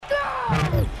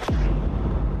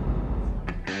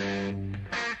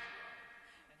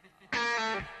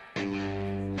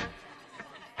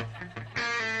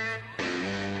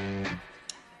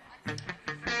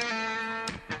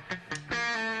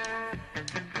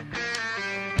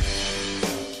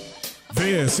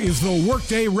This is the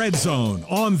Workday Redzone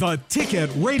on the Ticket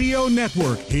Radio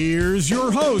Network. Here's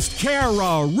your host,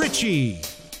 Kara Richey.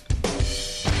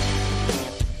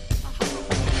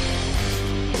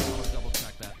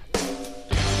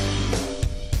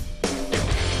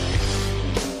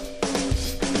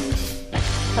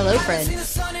 Hello,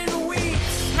 friends.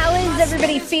 How is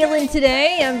everybody feeling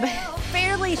today? I'm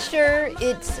fairly sure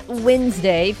it's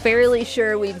Wednesday. Fairly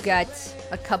sure we've got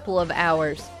a couple of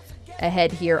hours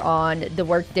ahead here on the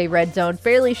Workday Redzone.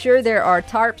 Fairly sure there are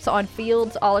tarps on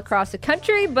fields all across the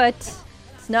country, but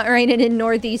it's not raining in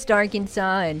Northeast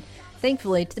Arkansas, and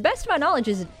thankfully, to the best of my knowledge,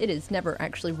 it has never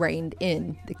actually rained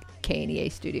in the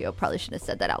KNEA studio. Probably shouldn't have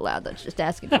said that out loud. That's just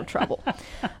asking for trouble.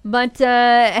 But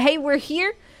hey, we're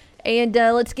here, and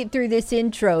let's get through this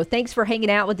intro. Thanks for hanging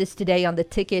out with us today on the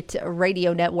Ticket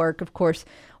Radio Network. Of course,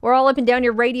 we're all up and down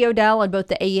your radio dial on both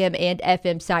the AM and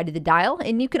FM side of the dial,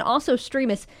 and you can also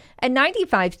stream us at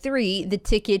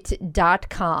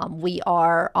 953theticket.com. We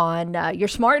are on your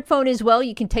smartphone as well.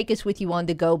 You can take us with you on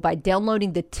the go by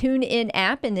downloading the TuneIn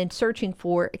app and then searching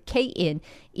for KNEA.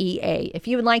 If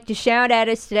you would like to shout at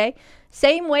us today,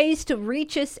 same ways to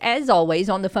reach us as always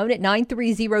on the phone at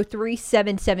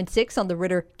 930-3776 on the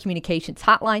Ritter Communications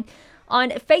hotline, on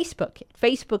Facebook at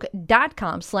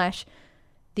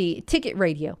facebook.com/The Ticket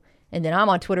Radio. And then I'm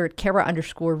on Twitter at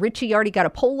Kara_Richey. Already got a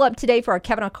poll up today for our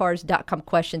KavanaughCars.com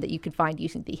question that you can find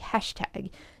using the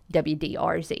hashtag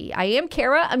WDRZ. I am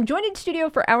Kara. I'm joined in studio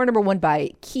for hour number one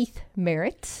by Keith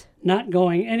Merritt. Not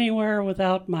going anywhere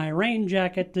without my rain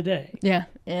jacket today. Yeah.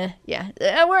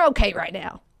 We're okay right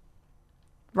now.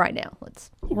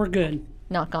 We're good.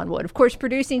 Knock on wood. Of course,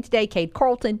 producing today, Cade,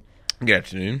 Carlton. Good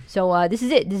afternoon. So this is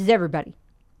it. This is everybody.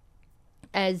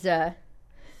 As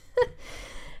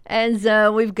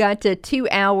we've got 2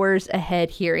 hours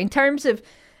ahead here. In terms of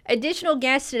additional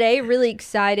guests today, really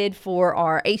excited for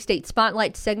our A-State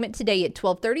Spotlight segment today at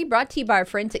 12:30, brought to you by our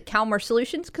friends at Calmer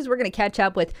Solutions, because we're going to catch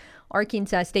up with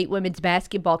Arkansas State women's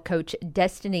basketball coach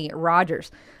Destinee Rogers.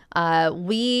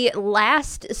 We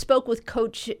last spoke with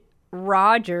Coach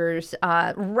Rogers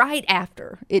right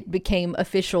after it became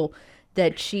official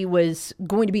that she was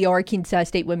going to be Arkansas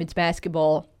State women's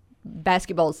basketball's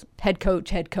head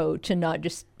coach, and not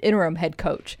just interim head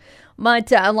coach.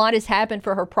 But a lot has happened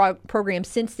for her program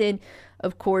since then.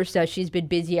 Of course, she's been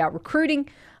busy out recruiting,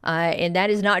 and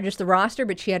that is not just the roster,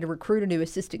 but she had to recruit a new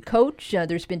assistant coach.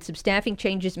 There's been some staffing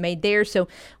changes made there, so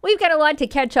we've got a lot to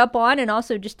catch up on, and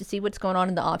also just to see what's going on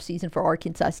in the offseason for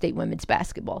Arkansas State women's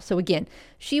basketball. So again,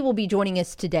 she will be joining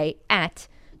us today at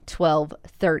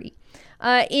 12:30.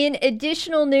 In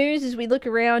additional news, as we look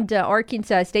around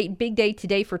Arkansas State, big day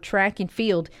today for track and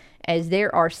field, as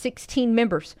there are 16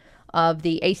 members of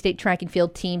the A-State track and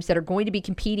field teams that are going to be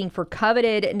competing for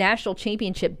coveted national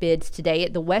championship bids today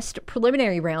at the West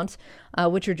preliminary rounds,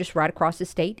 which are just right across the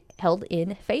state, held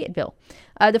in Fayetteville.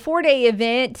 The 4-day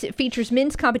event features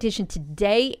men's competition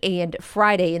today and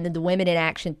Friday, and then the women in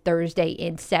action Thursday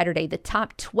and Saturday. The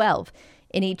top 12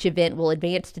 in each event will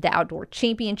advance to the outdoor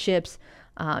championships.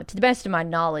 To the best of my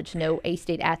knowledge, no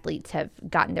A-State athletes have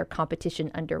gotten their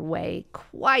competition underway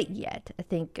quite yet. I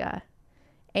think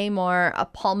Amar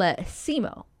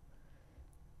Palma-Simo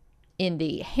in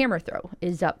the hammer throw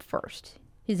is up first.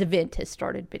 His event has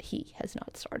started, but he has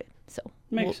not started. So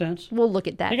Makes sense. We'll look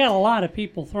at that. They got a lot of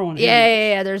people throwing hammers.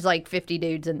 Yeah. There's like 50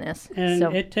 dudes in this. And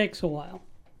it takes a while.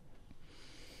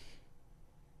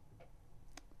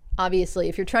 Obviously,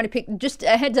 if you're trying to just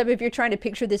a heads up, if you're trying to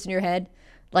picture this in your head,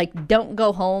 like, don't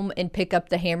go home and pick up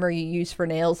the hammer you use for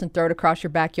nails and throw it across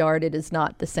your backyard. It is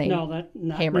not the same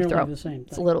hammer throw. The same thing.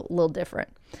 It's a little different.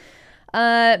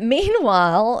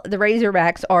 Meanwhile, the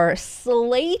Razorbacks are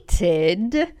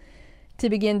slated to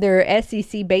begin their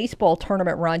SEC baseball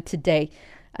tournament run today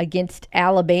against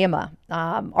Alabama.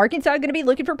 Arkansas going to be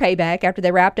looking for payback after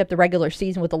they wrapped up the regular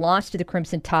season with a loss to the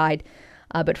Crimson Tide.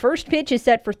 But first pitch is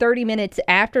set for 30 minutes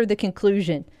after the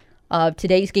conclusion of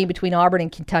today's game between Auburn and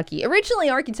Kentucky. Originally,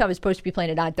 Arkansas was supposed to be playing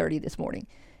at 9:30 this morning.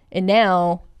 And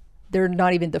now they're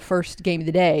not even the first game of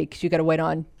the day because you got to wait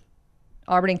on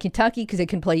Auburn and Kentucky because they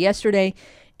couldn't play yesterday.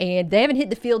 And they haven't hit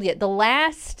the field yet. The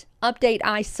last update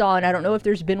I saw, and I don't know if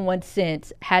there's been one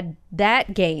since, had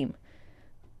that game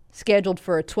scheduled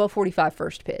for a 12:45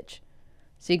 first pitch.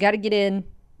 So you got to get in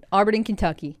Auburn and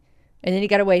Kentucky, and then you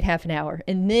got to wait half an hour.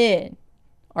 And then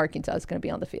Arkansas is going to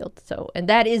be on the field. So, and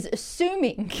that is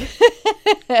assuming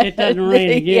it doesn't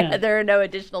rain again. Yeah, there are no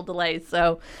additional delays.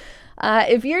 So,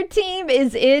 if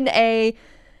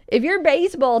your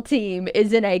baseball team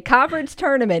is in a conference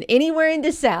tournament anywhere in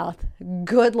the South,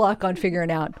 good luck on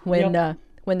figuring out when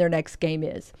their next game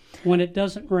is. When it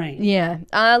doesn't rain. Yeah.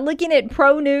 Looking at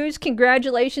pro news,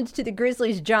 congratulations to the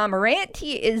Grizzlies' John Morant.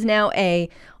 He is now a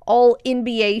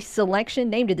All-NBA selection,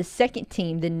 named to the second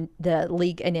team the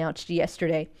league announced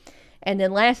yesterday. And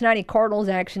then last night in Cardinals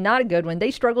action, not a good one. They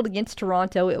struggled against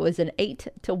Toronto. It was an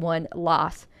 8-1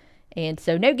 loss. And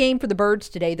so no game for the Birds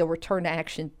today. They'll return to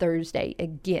action Thursday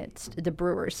against the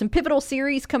Brewers. Some pivotal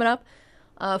series coming up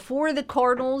for the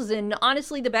Cardinals. And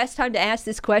honestly, the best time to ask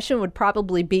this question would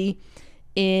probably be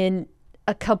in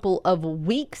a couple of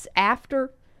weeks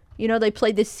after they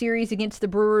play this series against the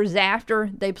Brewers, after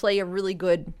they play a really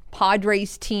good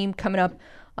Padres team coming up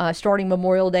starting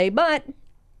Memorial Day. But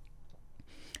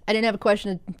I didn't have a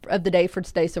question of the day for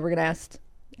today, so we're going to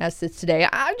ask this today.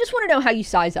 I just want to know how you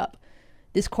size up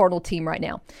this Cardinal team right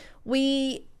now.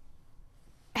 We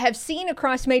have seen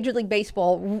across Major League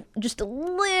Baseball just a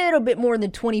little bit more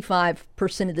than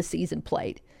 25% of the season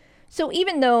played. So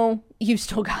even though you've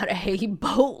still got a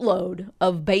boatload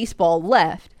of baseball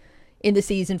left in the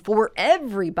season for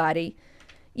everybody,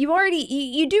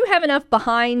 you do have enough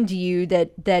behind you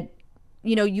that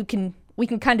we can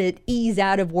kind of ease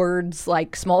out of words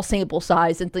like small sample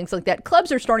size and things like that.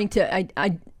 Clubs are starting to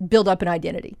build up an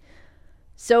identity.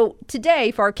 So today,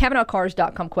 for our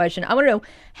CavenaughCars.com question, I want to know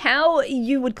how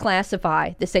you would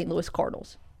classify the St. Louis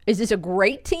Cardinals. Is this a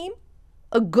great team,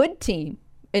 a good team,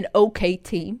 an okay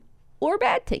team, or a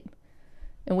bad team?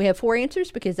 And we have 4 answers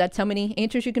because that's how many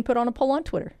answers you can put on a poll on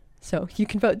Twitter. So you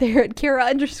can vote there at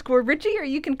Kara_Richey, or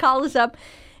you can call us up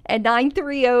at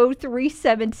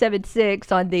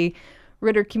 930-3776 on the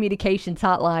Ritter Communications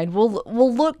hotline.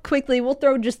 We'll look quickly. We'll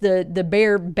throw just the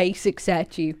bare basics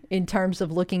at you in terms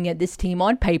of looking at this team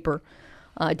on paper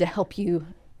to help you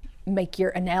make your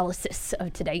analysis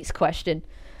of today's question.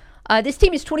 This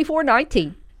team is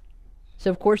 24-19.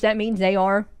 So, of course, that means they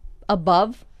are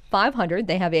above 500.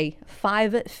 They have a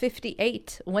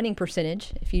 .558 winning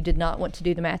percentage, if you did not want to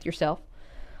do the math yourself.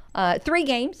 3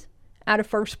 games out of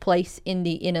first place in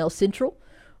the NL Central.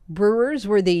 Brewers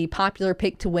were the popular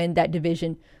pick to win that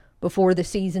division before the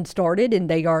season started, and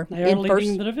they are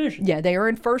leading the division. Yeah, they are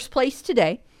in first place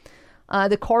today.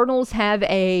 The Cardinals have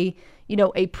a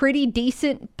pretty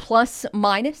decent plus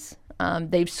minus.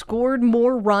 They've scored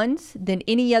more runs than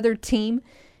any other team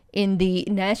in the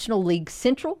National League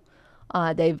Central.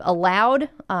 They've allowed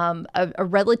a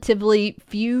relatively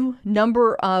few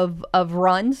number of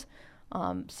runs,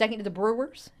 second to the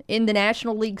Brewers in the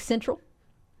National League Central.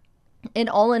 And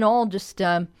all in all, just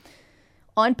on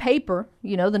paper,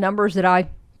 the numbers that I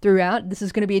threw out, this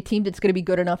is going to be a team that's going to be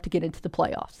good enough to get into the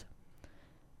playoffs.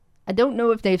 I don't know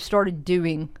if they've started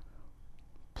doing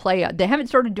they haven't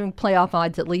started doing playoff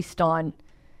odds, at least on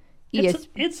ESPN.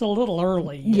 It's a little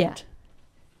early yet. Yeah.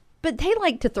 But they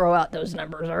like to throw out those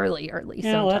numbers early sometimes.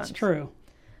 Yeah, that's true.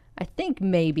 I think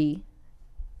maybe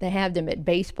they have them at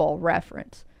Baseball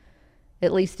Reference,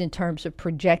 at least in terms of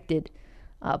projected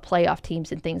playoff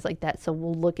teams and things like that. So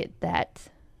we'll look at that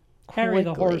quickly. Harry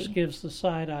the Horse gives the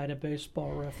side eye to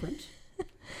Baseball Reference.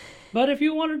 But if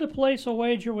you wanted to place a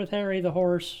wager with Harry the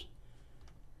Horse,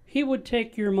 he would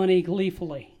take your money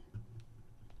gleefully.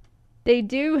 They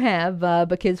do have,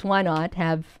 because why not,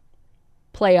 have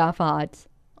playoff odds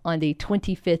on the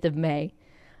 25th of May.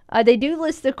 They do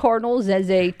list the Cardinals as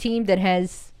a team that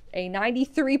has a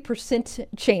 93%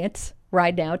 chance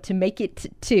right now to make it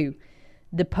to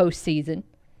the postseason.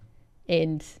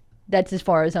 And that's as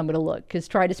far as I'm going to look, because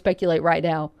try to speculate right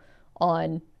now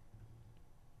on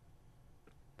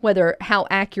how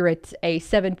accurate a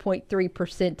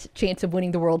 7.3% chance of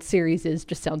winning the World Series is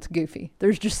just sounds goofy.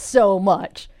 There's just so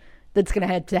much that's going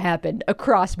to have to happen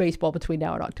across baseball between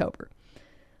now and October.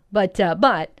 But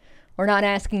we're not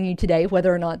asking you today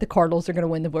whether or not the Cardinals are going to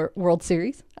win the World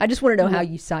Series. I just want to know how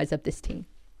you size up this team.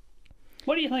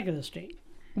 What do you think of this team?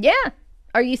 Yeah.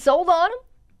 Are you sold on them?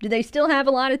 Do they still have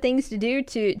a lot of things to do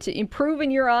to improve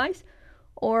in your eyes?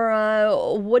 Or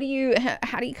how do you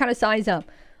kind of size up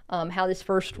how this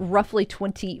first roughly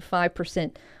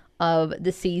 25% of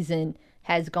the season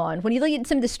has gone? When you look at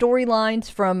some of the storylines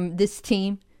from this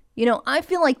team, I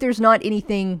feel like there's not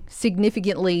anything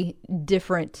significantly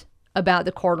different about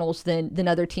the Cardinals than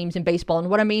other teams in baseball. And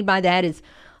what I mean by that is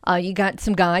you got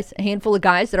some guys, a handful of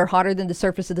guys that are hotter than the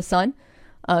surface of the sun.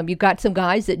 You've got some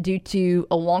guys that, due to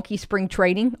a wonky spring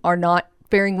training, are not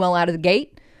faring well out of the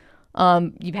gate.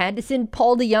 You've had to send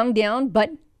Paul DeYoung down,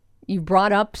 but you've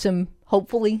brought up some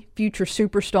hopefully future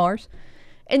superstars.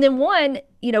 And then one,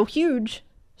 huge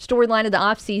storyline of the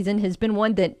offseason has been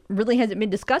one that really hasn't been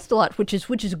discussed a lot, which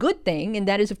is a good thing, and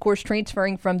that is, of course,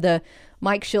 transferring from the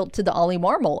Mike Schilt to the Ollie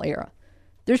Marmol era.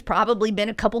 There's probably been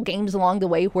a couple games along the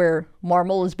way where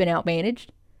Marmol has been outmanaged,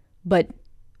 but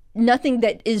nothing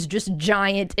that is just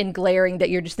giant and glaring that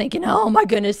you're just thinking, oh my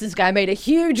goodness, this guy made a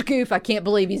huge goof. I can't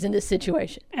believe he's in this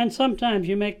situation. And sometimes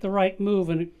you make the right move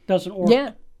and it doesn't work.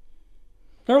 Yeah.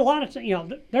 There are a lot of,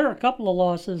 there are a couple of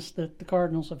losses that the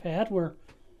Cardinals have had where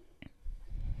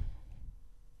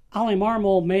Ollie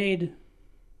Marmol made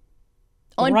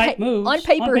the right moves. On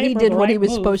paper, he did what he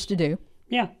was supposed to do.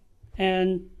 Yeah.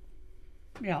 And,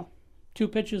 2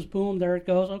 pitches, boom, there it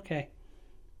goes. Okay.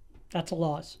 That's a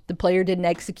loss. The player didn't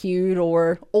execute,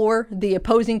 or the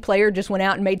opposing player just went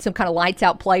out and made some kind of lights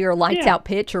out play or lights out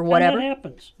pitch or whatever. And that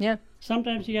happens. Yeah.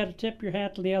 Sometimes you got to tip your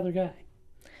hat to the other guy.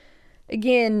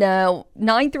 Again,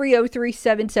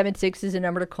 930-3776 is a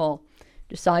number to call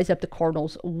to size up the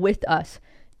Cardinals with us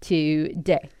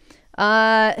today.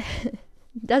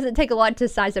 Doesn't take a lot to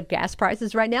size up gas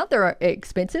prices right now. They're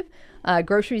expensive.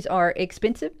 Groceries are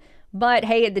expensive. But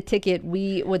hey, at the Ticket,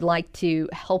 we would like to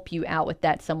help you out with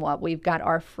that somewhat. We've got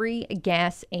our free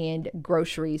gas and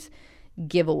groceries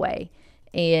giveaway.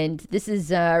 And this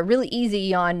is really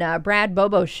easy on Brad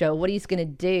Bobo's show. What he's going to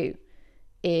do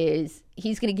is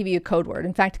he's going to give you a code word.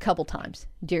 In fact, a couple times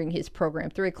during his program,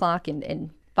 3 o'clock and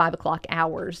 5 o'clock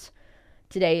hours.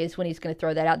 Today is when he's going to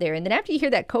throw that out there. And then after you hear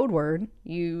that code word,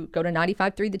 you go to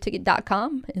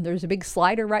 953theticket.com, and there's a big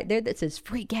slider right there that says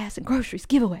free gas and groceries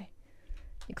giveaway.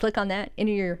 You click on that,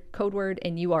 enter your code word,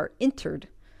 and you are entered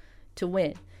to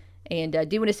win. And I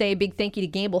do want to say a big thank you to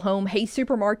Gamble Home, Hayes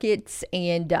Supermarkets,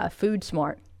 and Food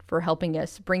Smart for helping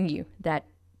us bring you that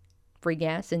free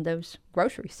gas and those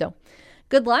groceries. So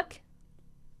good luck.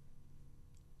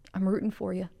 I'm rooting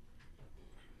for you.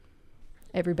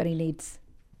 Everybody needs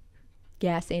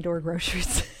gas and or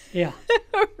groceries. Yeah.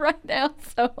 Right now.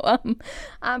 So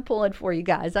I'm pulling for you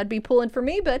guys. I'd be pulling for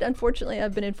me, but unfortunately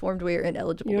I've been informed we are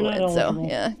ineligible to win. Eligible. So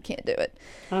yeah, can't do it.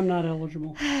 I'm not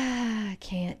eligible.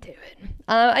 Can't do it.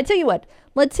 I tell you what,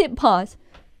 let's hit pause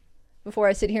before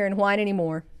I sit here and whine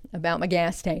anymore about my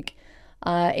gas tank.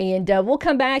 And we'll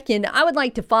come back, and I would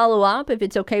like to follow up, if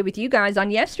it's okay with you guys,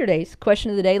 on yesterday's question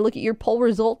of the day. Look at your poll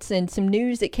results and some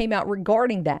news that came out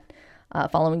regarding that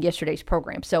following yesterday's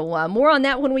program. So more on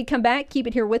that when we come back. Keep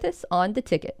it here with us on The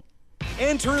Ticket.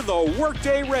 Enter the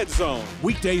Workday Redzone.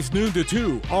 Weekdays noon to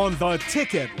 2 on the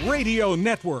Ticket Radio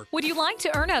Network. Would you like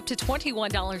to earn up to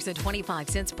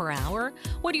 $21.25 per hour?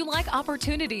 Would you like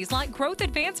opportunities like growth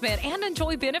advancement and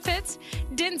enjoy benefits?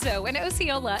 Denso in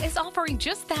Osceola is offering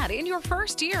just that in your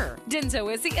first year.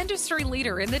 Denso is the industry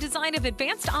leader in the design of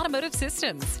advanced automotive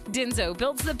systems. Denso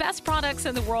builds the best products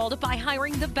in the world by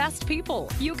hiring the best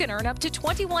people. You can earn up to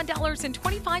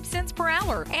 $21.25 per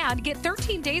hour and get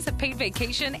 13 days of paid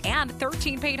vacation and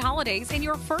 13 paid holidays in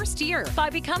your first year by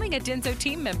becoming a Denso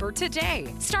team member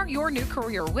today. Start your new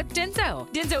career with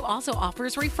Denso. Denso also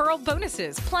offers referral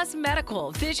bonuses, plus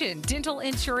medical, vision, dental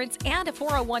insurance, and a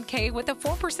 401k with a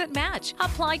 4% match.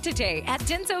 Apply today at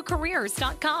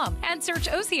densocareers.com and search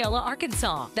Osceola,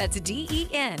 Arkansas. That's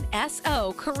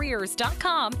DENSO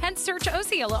careers.com and search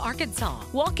Osceola, Arkansas.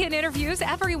 Walk-in interviews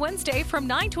every Wednesday from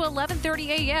 9 to 11:30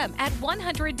 a.m. at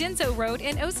 100 Denso Road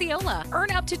in Osceola.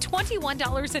 Earn up to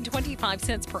 $21.25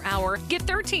 per hour. Get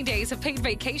 13 days of paid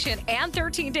vacation and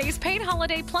 13 days paid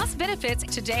holiday plus benefits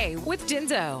today with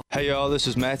Denso. Hey y'all, this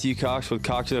is Matthew Cox with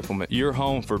Cox Implement, your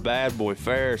home for Bad Boy,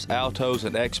 Ferris, Altos,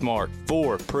 and Exmark.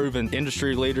 4 proven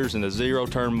industry leaders in the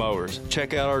zero-turn mowers.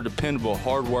 Check out our dependable,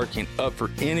 hard-working, up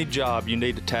for any job you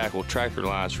need to tackle tractor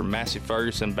lines from Massey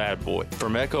Ferguson Bad Boy.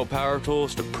 From Echo Power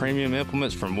Tools to premium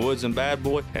implements from Woods and Bad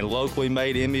Boy and locally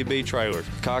made MEB trailers,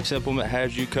 Cox Implement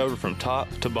has you covered from top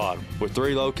to bottom with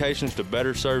 3 locations to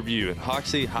better serve you in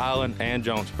Hoxie, Highland, and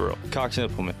Jonesboro. Cox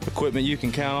Implement, equipment you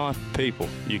can count on, people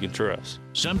you can trust.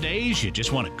 Some days you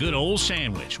just want a good old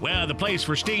sandwich. Well, the place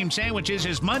for steamed sandwiches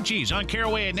is Munchie's on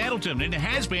Caraway and Nettleton, and it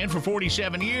has been for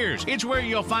 47 years. It's where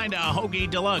you'll find a hoagie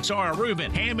deluxe or a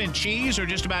Reuben, ham and cheese, or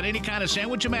just about any kind of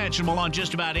sandwich imaginable on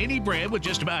just about any bread with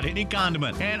just about any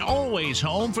condiment. And always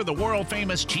home for the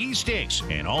world-famous cheese sticks.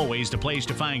 And always the place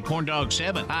to find Corn Dog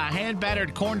 7, a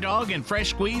hand-battered corn dog and fresh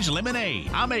squeezed lemonade.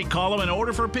 I may call them and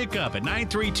order for pickup at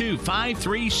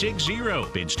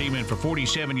 932-5360. Been steaming for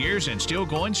 47 years and still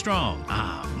going strong.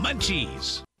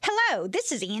 Munchies. Hello, Hello,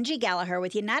 this is Angie Gallagher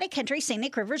with United Country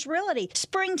Scenic Rivers Realty.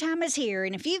 Springtime is here,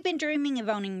 and if you've been dreaming of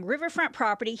owning riverfront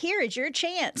property, here is your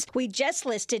chance. We just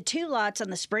listed 2 lots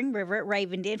on the Spring River at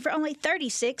Ravenden for only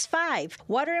 $36,500.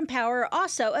 Water and power are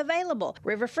also available.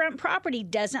 Riverfront property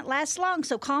doesn't last long,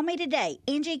 so call me today,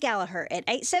 Angie Gallagher, at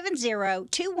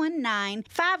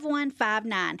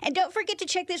 870-219-5159. And don't forget to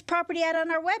check this property out on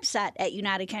our website at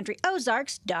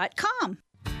UnitedCountryOzarks.com.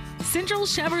 Central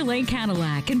Chevrolet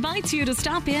Cadillac invites you to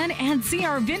stop in and see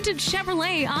our vintage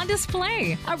Chevrolet on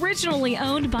display. Originally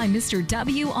owned by Mr.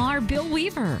 W.R. Bill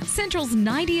Weaver, Central's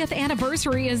 90th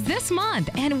anniversary is this month,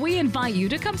 and we invite you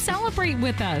to come celebrate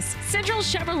with us. Central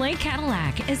Chevrolet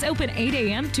Cadillac is open 8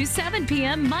 a.m. to 7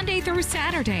 p.m. Monday through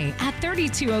Saturday at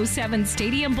 3207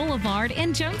 Stadium Boulevard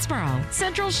in Jonesboro.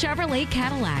 Central Chevrolet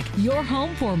Cadillac, your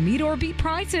home for meet or beat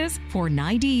prices for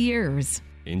 90 years.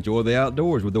 Enjoy the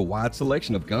outdoors with a wide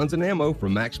selection of guns and ammo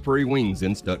from Max Prairie Wings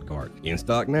in Stuttgart. In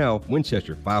stock now,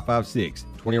 Winchester 5.56,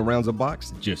 20 rounds a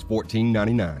box, just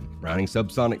 $14.99. Browning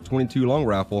Subsonic 22 long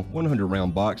rifle,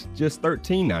 100-round box, just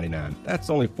 $13.99. That's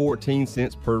only 14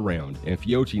 cents per round. And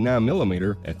Fiocchi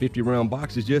 9mm at 50-round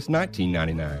box is just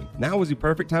 $19.99. Now is the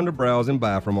perfect time to browse and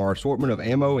buy from our assortment of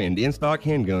ammo and in-stock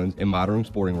handguns and modern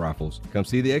sporting rifles. Come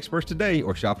see the experts today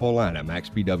or shop online at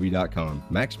maxpw.com.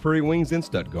 Max Prairie Wings in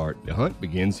Stuttgart. The hunt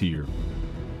begins here.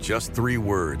 Just 3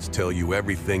 words tell you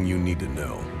everything you need to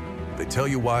know. They tell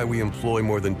you why we employ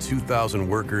more than 2,000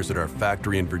 workers at our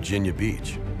factory in Virginia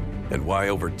Beach, and why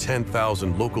over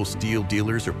 10,000 local steel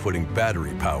dealers are putting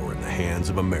battery power in the hands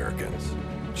of Americans.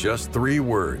 Just 3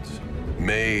 words.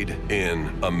 Made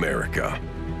in America.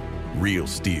 Real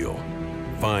steel.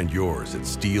 Find yours at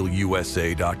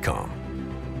steelusa.com.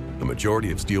 The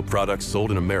majority of steel products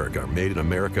sold in America are made in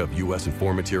America of U.S. and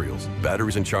foreign materials.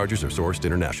 Batteries and chargers are sourced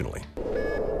internationally.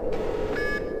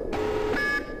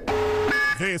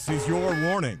 This is your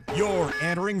warning. You're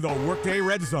entering the Workday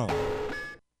Redzone.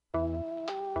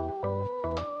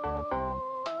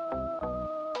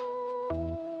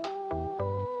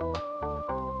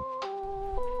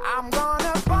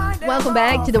 Welcome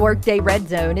back to the Workday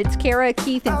Redzone. It's Kara,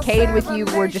 Keith, and Cade with you.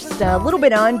 We're just a little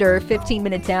bit under 15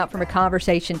 minutes out from a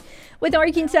conversation with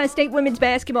Arkansas State women's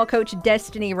basketball coach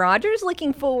Destinee Rogers.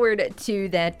 Looking forward to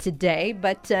that today.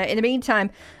 But in the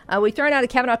meantime, we've thrown out a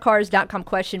CavenaughCars.com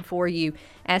question for you,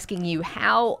 asking you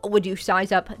how would you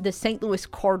size up the St. Louis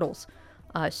Cardinals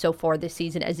so far this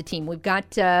season as a team. We've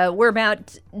got, we're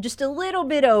about just a little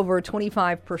bit over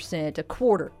 25%, a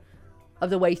quarter of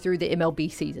the way through the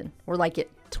MLB season. We're like at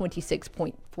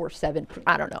 26.47.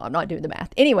 I don't know. I'm not doing the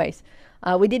math. Anyways,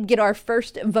 we did get our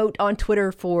first vote on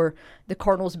Twitter for the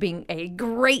Cardinals being a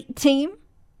great team.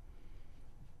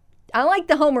 I like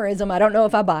the homerism. I don't know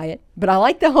if I buy it, but I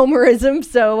like the homerism.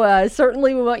 So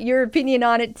certainly we want your opinion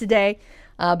on it today.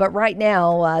 But right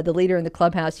now, the leader in the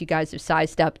clubhouse, you guys have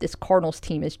sized up. This Cardinals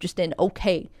team is just an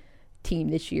okay team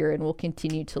this year, and we'll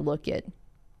continue to look at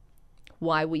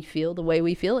why we feel the way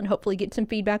we feel and hopefully get some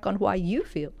feedback on why you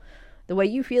feel the way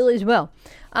you feel as well.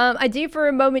 I do for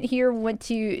a moment here want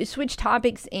to switch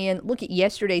topics and look at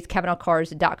yesterday's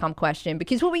CavenaughCars.com question,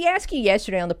 because what we asked you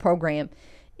yesterday on the program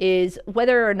is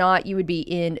whether or not you would be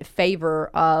in favor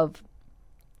of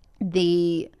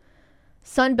the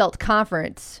Sun Belt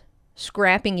Conference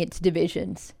scrapping its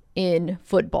divisions in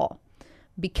football,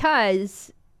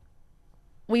 because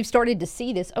we've started to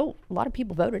see this. Oh, a lot of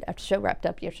people voted after the show wrapped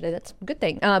up yesterday. That's a good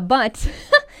thing. But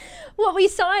what we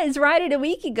saw is right at a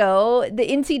week ago, the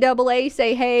NCAA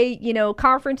say, hey,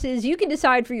 conferences, you can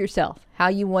decide for yourself how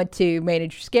you want to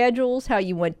manage your schedules, how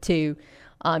you want to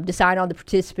decide on the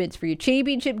participants for your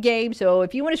championship game. So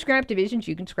if you want to scrap divisions,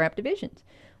 you can scrap divisions.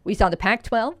 We saw the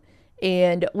Pac-12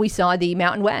 and we saw the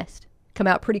Mountain West come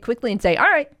out pretty quickly and say, all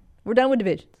right, we're done with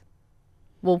divisions.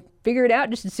 We'll figure it out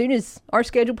just as soon as our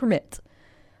schedule permits.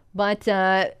 But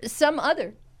some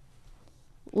other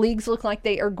leagues look like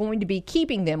they are going to be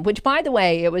keeping them, which, by the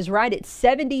way, it was right at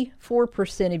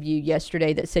 74% of you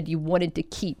yesterday that said you wanted to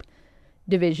keep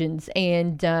divisions,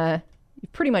 and you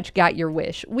pretty much got your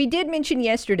wish. We did mention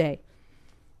yesterday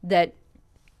that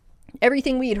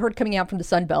everything we had heard coming out from the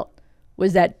Sun Belt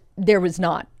was that there was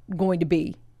not going to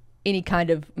be any kind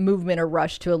of movement or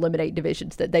rush to eliminate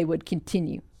divisions, that they would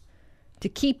continue to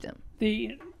keep them.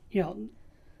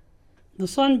 The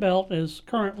Sun Belt is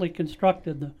currently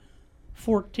constructed, the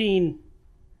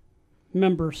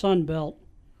 14-member Sun Belt.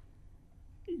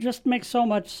 It just makes so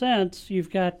much sense.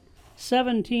 You've got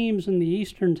 7 teams in the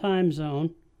Eastern time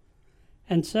zone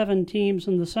and 7 teams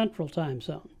in the Central time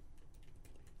zone.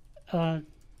 I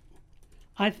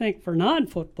think for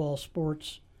non-football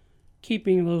sports,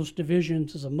 keeping those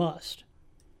divisions is a must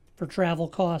for travel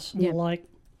costs and the like.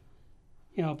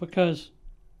 Because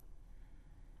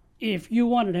if you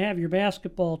wanted to have your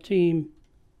basketball team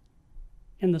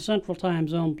in the Central Time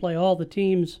Zone play all the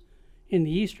teams in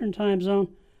the Eastern Time Zone,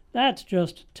 that's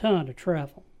just a ton of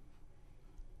travel.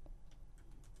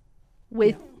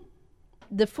 With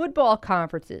the football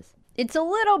conferences, it's a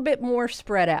little bit more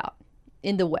spread out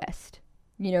in the West.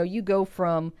 You go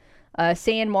from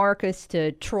San Marcos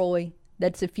to Troy.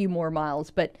 That's a few more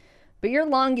miles. But your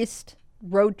longest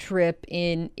road trip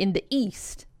in the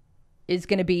East is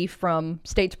going to be from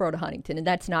Statesboro to Huntington, and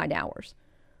that's 9 hours,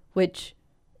 which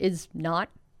is not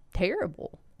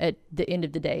terrible at the end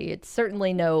of the day. It's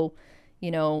certainly no,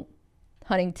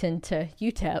 Huntington to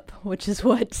UTEP, which is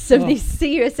what some of these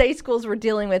CUSA schools were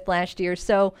dealing with last year.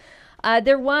 So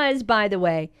there was, by the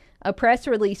way, a press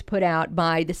release put out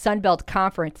by the Sun Belt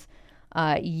Conference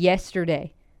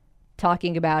yesterday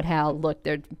talking about how, look,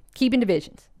 they're keeping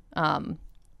divisions,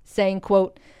 saying,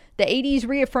 quote, the ADs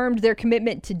reaffirmed their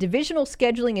commitment to divisional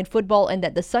scheduling in football and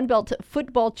that the Sun Belt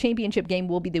Football Championship game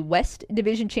will be the West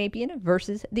Division champion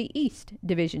versus the East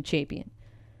Division champion.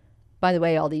 By the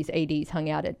way, all these ADs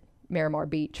hung out at Miramar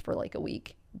Beach for like a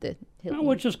week.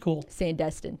 Which is cool.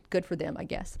 Sandestin. Good for them, I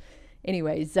guess.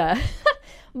 Anyways,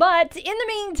 but in the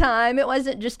meantime, it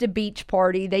wasn't just a beach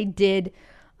party. They did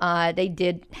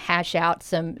hash out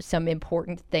some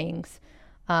important things.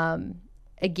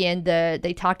 Again,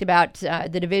 they talked about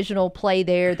the divisional play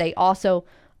there. They also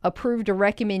approved a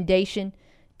recommendation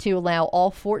to allow all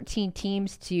 14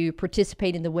 teams to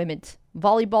participate in the women's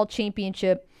volleyball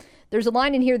championship. There's a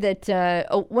line in here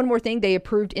that, one more thing, they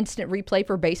approved instant replay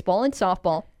for baseball and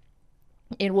softball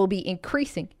and will be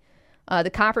increasing the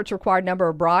conference required number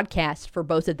of broadcasts for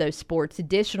both of those sports.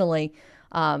 Additionally,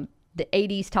 the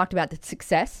ADs talked about the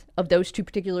success of those two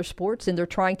particular sports, and they're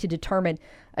trying to determine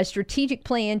a strategic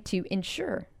plan to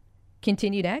ensure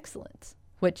continued excellence,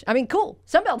 which, cool.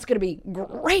 Sunbelt's going to be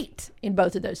great in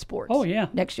both of those sports. Oh, yeah.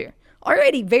 Next year.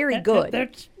 Already very good.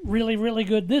 That's really, really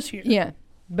good this year. Yeah,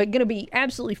 but going to be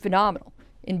absolutely phenomenal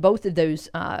in both of those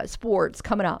sports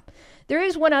coming up. There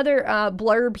is one other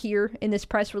blurb here in this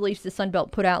press release the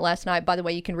Sunbelt put out last night. By the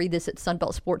way, you can read this at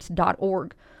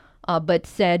sunbeltsports.org, but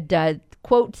said,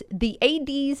 quote, the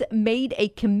ADs made a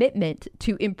commitment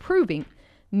to improving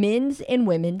men's and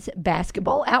women's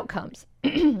basketball outcomes.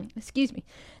 Excuse me.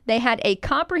 They had a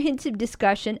comprehensive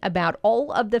discussion about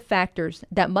all of the factors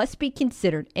that must be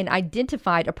considered and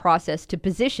identified a process to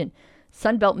position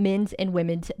Sunbelt men's and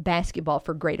women's basketball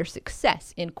for greater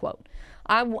success, end quote.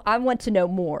 I want to know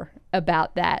more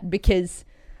about that because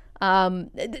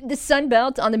the Sun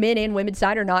Belt on the men and women's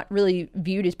side are not really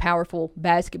viewed as powerful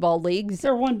basketball leagues.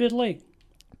 They're one big league.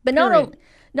 But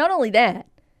not only that,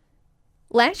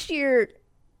 last year,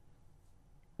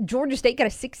 Georgia State got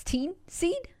a 16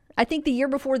 seed. I think the year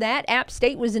before that, App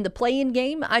State was in the play-in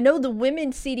game. I know the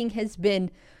women's seeding has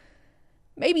been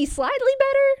maybe slightly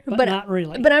better. But not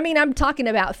really. But I'm talking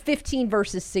about 15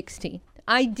 versus 16.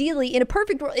 Ideally, in a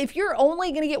perfect world, if you're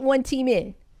only going to get one team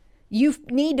in, you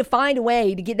need to find a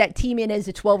way to get that team in as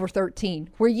a 12 or 13,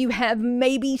 where you have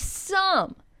maybe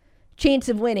some chance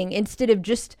of winning instead of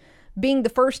just being the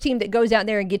first team that goes out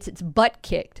there and gets its butt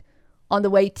kicked on the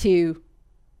way to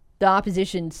the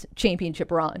opposition's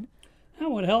championship run. That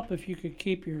would help if you could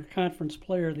keep your conference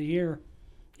player of the year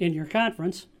in your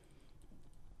conference.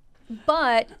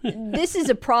 But this is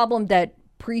a problem that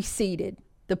preceded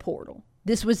the portal.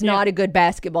 This was not a good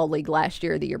basketball league last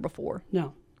year or the year before.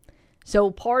 No. So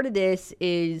part of this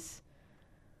is,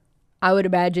 I would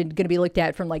imagine, going to be looked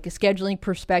at from like a scheduling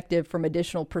perspective, from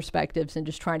additional perspectives, and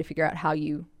just trying to figure out how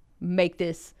you make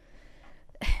this.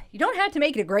 You don't have to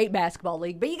make it a great basketball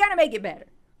league, but you got to make it better.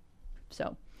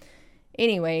 So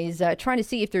anyways, trying to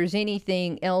see if there's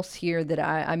anything else here that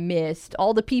I missed.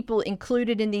 All the people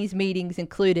included in these meetings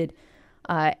included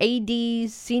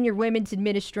ADs, senior women's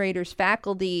administrators,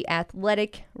 faculty,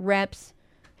 athletic reps,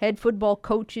 head football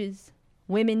coaches,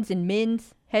 women's and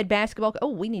men's head basketball. Oh,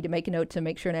 we need to make a note to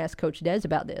make sure and ask Coach Des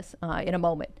about this in a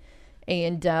moment.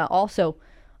 And also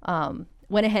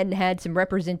went ahead and had some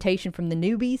representation from the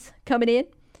newbies coming in.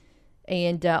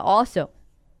 And also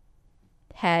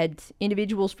had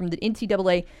individuals from the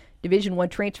NCAA Division I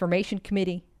Transformation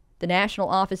Committee, the National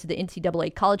Office of the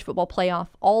NCAA College Football Playoff,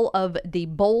 all of the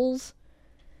bowls,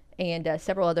 and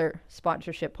several other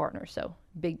sponsorship partners. So,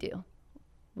 big deal.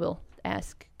 We'll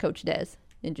ask Coach Des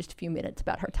in just a few minutes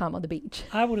about her time on the beach.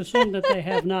 I would assume that they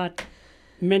have not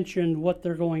mentioned what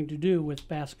they're going to do with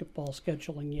basketball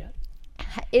scheduling yet.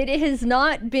 It has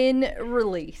not been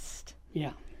released.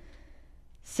 Yeah.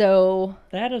 So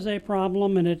that is a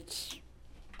problem, and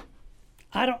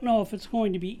I don't know if it's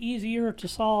going to be easier to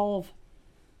solve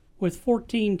with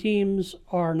 14 teams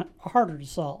are harder to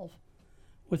solve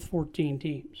with 14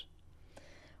 teams.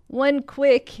 One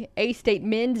quick A-State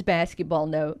men's basketball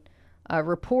note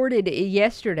reported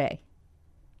yesterday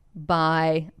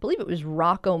by, I believe it was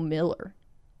Rocco Miller,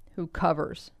 who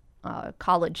covers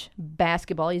college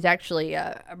basketball. He's actually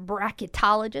a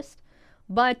bracketologist,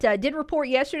 but did report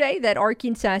yesterday that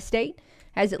Arkansas State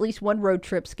has at least one road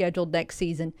trip scheduled next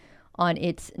season on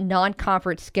its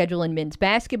non-conference schedule in men's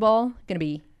basketball. Going to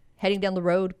be heading down the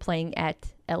road playing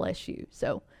at LSU.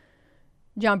 So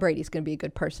John Brady's going to be a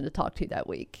good person to talk to that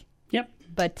week. Yep.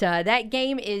 But that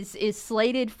game is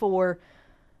slated for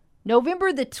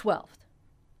November the 12th.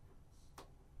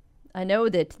 I know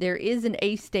that there is an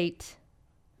A-State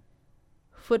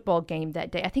football game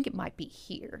that day. I think it might be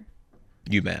here.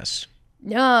 UMass.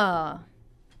 No.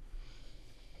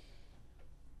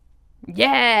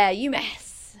 Yeah,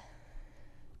 UMass.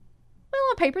 Well,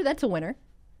 on paper, that's a winner.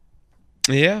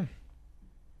 Yeah.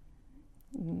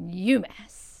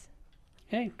 UMass.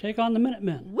 Hey, take on the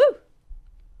Minutemen. Woo!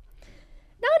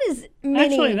 Not as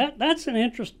many. Actually, that's an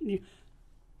interesting.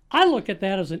 I look at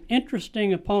that as an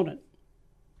interesting opponent.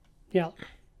 Yeah,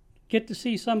 get to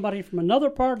see somebody from another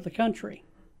part of the country.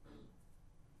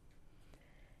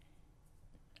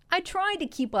 I tried to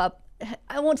keep up.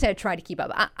 I won't say I tried to keep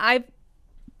up. I've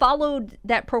followed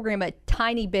that program a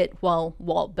tiny bit while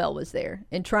Walt Bell was there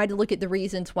and tried to look at the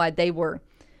reasons why they were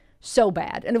so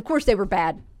bad. And, of course, they were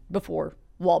bad before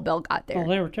Walt Bell got there. Well,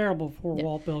 they were terrible before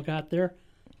Walt Bell got there.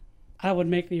 I would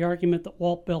make the argument that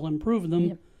Walt Bell improved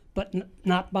them, but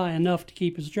not by enough to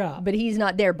keep his job. But he's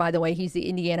not there, by the way. He's the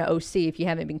Indiana OC, if you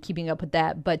haven't been keeping up with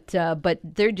that. But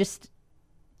they're just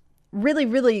really,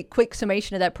 really quick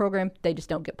summation of that program. They just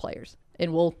don't get players.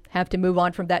 And we'll have to move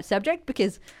on from that subject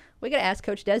because we got to ask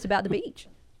Coach Des about the beach.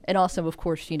 And also, of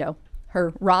course,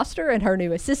 her roster and her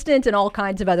new assistant and all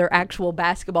kinds of other actual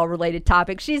basketball-related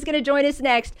topics. She's going to join us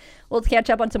next. We'll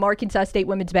catch up on some Arkansas State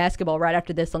women's basketball right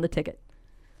after this on The Ticket.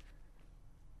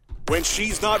 When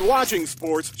she's not watching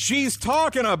sports, she's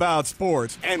talking about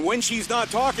sports. And when she's not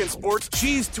talking sports,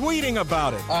 she's tweeting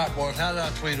about it. All right, boys, how do I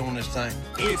tweet on this thing?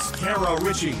 It's Kara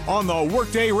Richey on the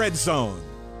Workday Red Zone.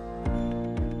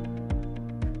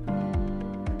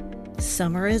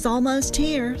 Summer is almost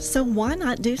here, so why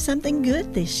not do something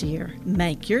good this year?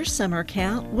 Make your summer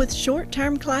count with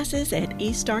short-term classes at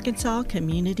East Arkansas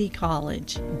Community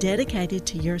College. Dedicated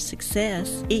to your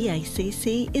success,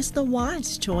 EACC is the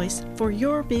wise choice for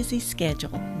your busy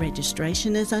schedule.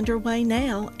 Registration is underway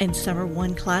now, and Summer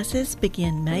 1 classes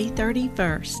begin May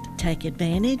 31st. Take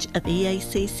advantage of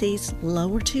EACC's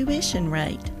lower tuition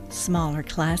rate. Smaller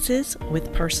classes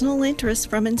with personal interest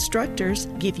from instructors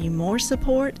give you more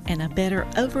support and a better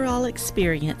overall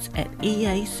experience at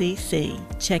EACC.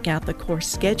 Check out the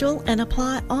course schedule and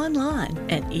apply online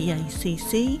at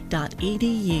eacc.edu.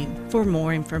 For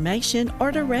more information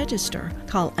or to register,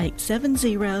 call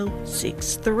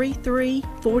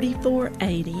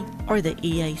 870-633-4480 or the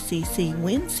EACC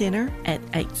Win Center at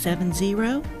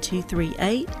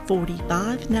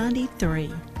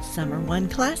 870-238-4593. Summer 1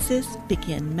 classes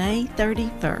begin May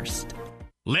 31st.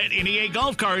 Let NEA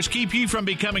Golf Cars keep you from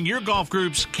becoming your golf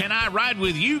group's Can I Ride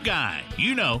With You guy.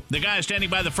 You know, the guy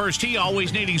standing by the first tee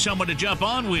always needing someone to jump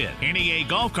on with. NEA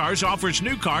Golf Cars offers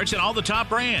new carts and all the top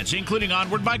brands, including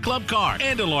Onward by Club Car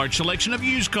and a large selection of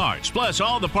used carts, plus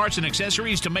all the parts and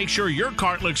accessories to make sure your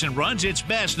cart looks and runs its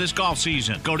best this golf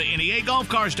season. Go to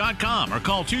NEAGolfCars.com or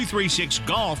call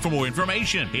 236-GOLF for more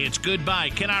information. It's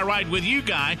goodbye, Can I Ride With You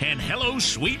guy, and hello,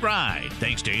 sweet ride.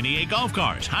 Thanks to NEA Golf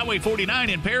Cars, Highway 49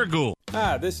 in Paragould.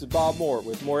 Hi, this is Bob Moore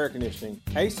with Moore Air Conditioning.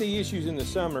 AC issues in the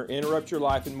summer interrupt your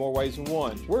life in more ways than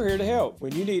one. We're here to help.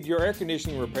 When you need your air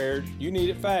conditioning repaired, you need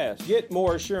it fast. Get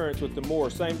more assurance with the Moore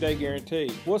same-day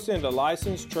guarantee. We'll send a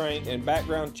licensed, trained, and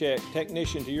background check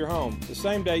technician to your home the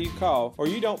same day you call, or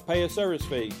you don't pay a service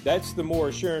fee. That's the Moore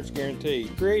Assurance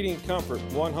Guarantee, creating comfort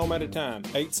one home at a time.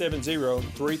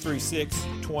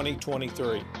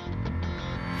 870-336-2023.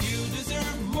 You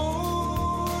deserve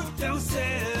more. Don't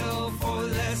settle for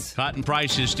less. Cotton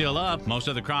price is still up. Most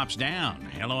of the crops down.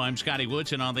 Hello, I'm Scotty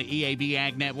Woodson on the EAB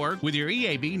Ag Network with your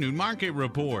EAB Noon Market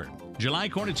Report. July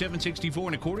corn at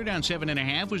 $7.64 1/4, down 7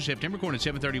 1/2. Was September corn at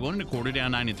 $7.31 1/4,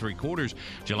 down 9 3/4.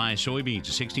 July soybeans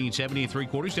at $16.70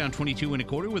 3/4, down 22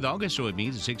 1/4. With August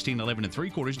soybeans at $16.11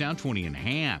 3/4, down 20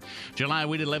 1/2. July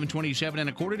wheat at $11.27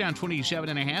 1/4, down 27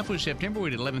 1/2. Was September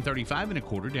wheat at $11.35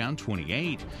 1/4, down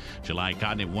 28. July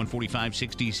cotton at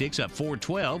 $145.66, up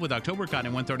 4.12. With October cotton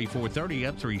at $134.30,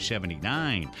 up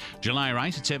 3.79. July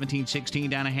rice at $17.16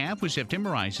 down 1/2. With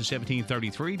September rice at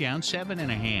 $17.33, down 7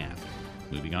 1/2.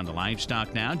 Moving on to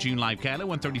livestock now. June live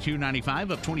cattle at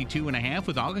 $132.95, up 22.5,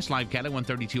 with August live cattle at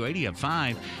 $132.80, up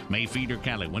 5. May feeder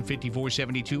cattle at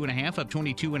 $154.72.5, up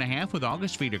 22.5, with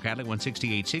August feeder cattle at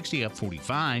 $168.60, up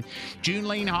 45. June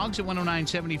lean hogs at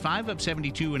 $109.75, up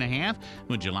 72.5,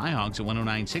 with July hogs at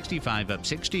 $109.65, up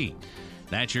 60.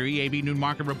 That's your EAB Noon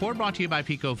Market Report, brought to you by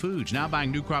Pico Foods. Now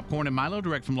buying new crop corn and milo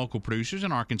direct from local producers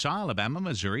in Arkansas, Alabama,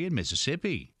 Missouri, and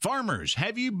Mississippi. Farmers,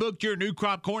 have you booked your new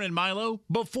crop corn and milo?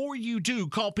 Before you do,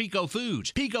 call Pico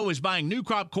Foods. Pico is buying new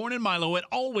crop corn and milo at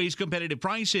always competitive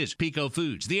prices. Pico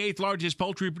Foods, the 8th largest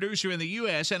poultry producer in the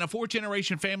U.S. and a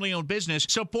 4th-generation family-owned business,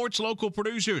 supports local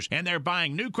producers, and they're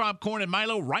buying new crop corn and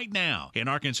milo right now. In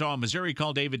Arkansas and Missouri,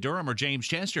 call David Durham or James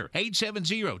Chester,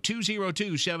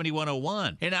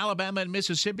 870-202-7101. In Alabama and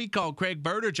Mississippi, call Craig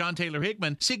Bird or John Taylor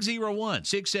Hickman,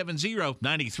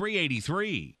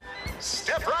 601-670-9383.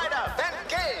 Step right up and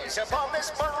gaze upon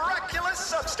this miraculous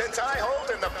substance I hold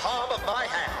in the palm of my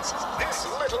hands. This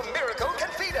little miracle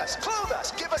can feed us, clothe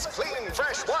us, give us clean,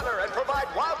 fresh water, and provide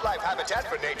wildlife habitat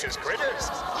for nature's critters.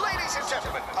 Ladies and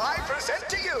gentlemen, I present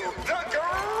to you the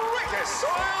greatest soil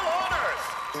on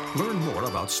earth. Learn more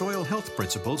about soil health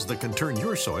principles that can turn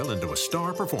your soil into a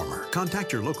star performer.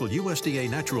 Contact your local USDA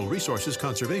Natural Resources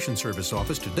Conservation Service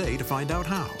office today to find out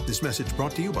how. This message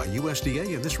brought to you by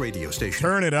USDA and this radio station.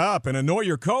 Turn it up and annoy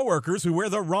your coworkers who wear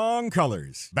the wrong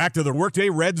colors. Back to the Workday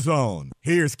Red Zone.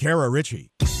 Here's Kara Richey.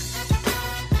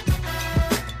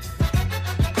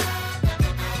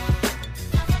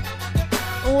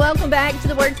 Welcome back to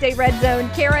the Workday Red Zone.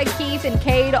 Kara, Keith, and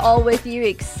Cade all with you.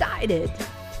 Excited to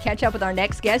catch up with our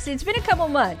next guest. It's been a couple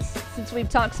months since we've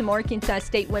talked some Arkansas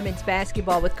State women's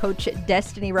basketball with Coach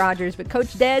Destinee Rogers. But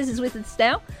Coach Des is with us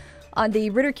now on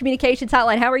the Ritter Communications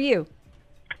Hotline. How are you?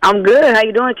 I'm good. How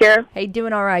you doing, Kara? Hey,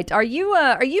 doing all right. Are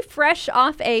you fresh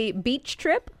off a beach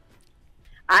trip?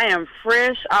 I am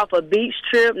fresh off a beach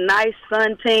trip, nice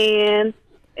suntan.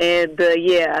 And,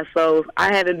 so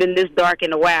I haven't been this dark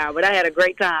in a while, but I had a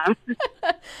great time.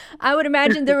 I would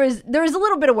imagine there was a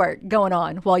little bit of work going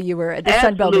on while you were at the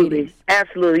Sunbelt meetings.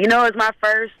 Absolutely. You know, it's my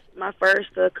first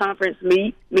conference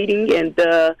meeting, and,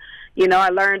 I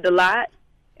learned a lot.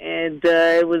 And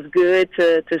it was good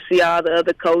to see all the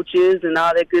other coaches and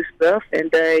all that good stuff.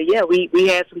 And, we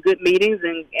had some good meetings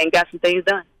and got some things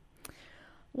done.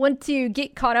 Want to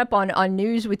get caught up on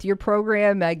news with your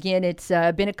program. Again, it's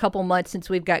been a couple months since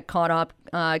we've got caught up.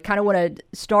 Kind of want to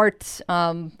start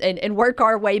and work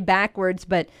our way backwards.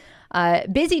 But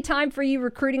busy time for you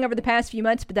recruiting over the past few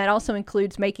months, but that also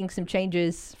includes making some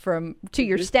changes to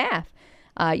your staff.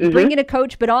 You bring in a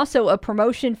coach, but also a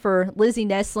promotion for Lizzie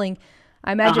Nestling.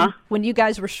 I imagine when you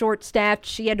guys were short-staffed,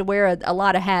 she had to wear a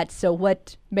lot of hats. So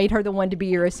what made her the one to be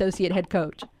your associate head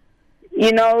coach?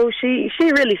 You know, she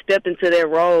really stepped into that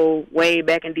role way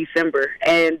back in December,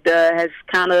 and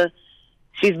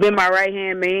she's been my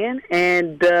right-hand man,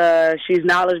 and she's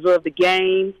knowledgeable of the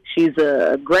game. She's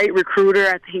a great recruiter.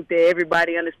 I think that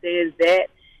everybody understands that.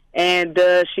 And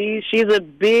she's a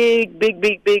big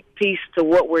piece to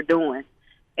what we're doing.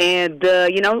 And,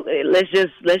 let's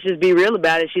just be real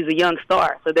about it. She's a young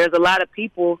star. So there's a lot of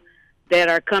people that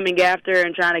are coming after her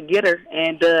and trying to get her,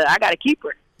 and I got to keep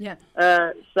her. Yeah.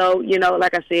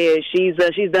 Like I said, she's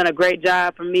done a great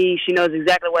job for me. She knows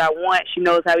exactly what I want. She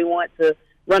knows how we want to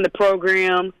run the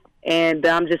program, and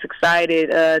I'm just excited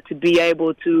to be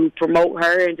able to promote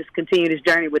her and just continue this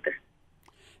journey with her.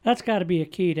 That's got to be a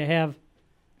key, to have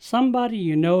somebody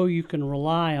you can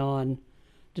rely on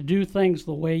to do things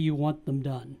the way you want them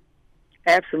done.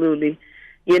 Absolutely.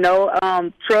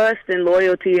 Trust and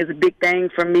loyalty is a big thing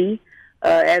for me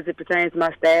as it pertains to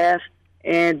my staff.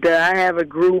 And I have a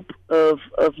group of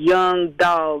young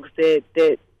dogs that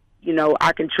I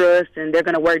can trust, and they're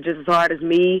going to work just as hard as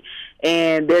me,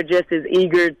 and they're just as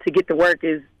eager to get to work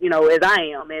as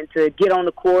I am, and to get on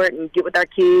the court and get with our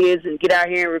kids and get out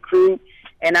here and recruit.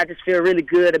 And I just feel really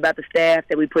good about the staff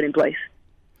that we put in place.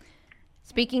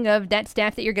 Speaking of that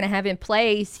staff that you're going to have in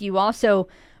place, you also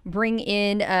bring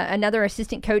in another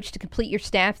assistant coach to complete your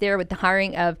staff there with the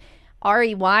hiring of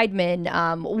Ari Weidman.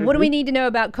 What do we need to know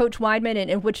about Coach Weidman,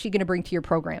 and what's she going to bring to your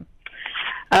program?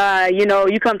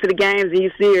 You come to the games and you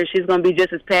see her. She's going to be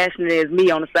just as passionate as me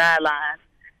on the sidelines.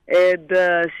 And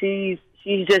she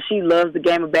loves the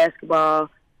game of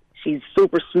basketball. She's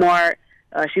super smart.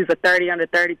 She's a 30 under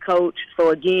 30 coach.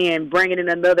 So again, bringing in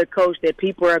another coach that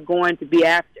people are going to be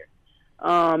after.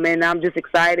 And I'm just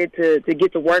excited to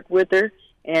get to work with her.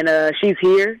 And she's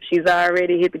here. She's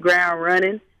already hit the ground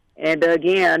running. And,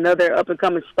 again, another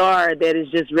up-and-coming star that is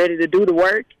just ready to do the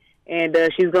work. And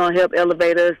she's going to help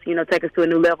elevate us, take us to a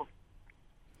new level.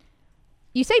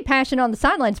 You say passion on the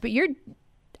sidelines, but you're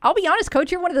I'll be honest,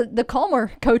 Coach, you're one of the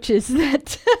calmer coaches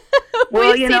that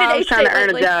Well, we've seen I at was trying to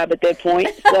earn a job at that point,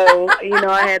 so,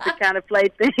 I had to kind of play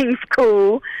things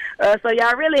cool. So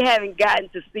y'all really haven't gotten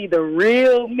to see the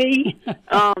real me.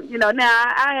 Now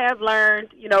I have learned,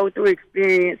 through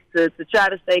experience to try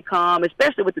to stay calm,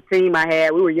 especially with the team I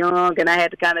had. We were young, and I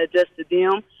had to kind of adjust to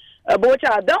them. But what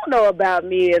y'all don't know about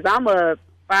me is I'm a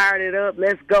fired it up,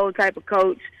 let's go type of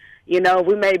coach. We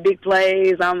made big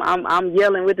plays. I'm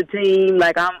yelling with the team.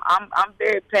 Like I'm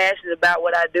very passionate about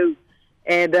what I do.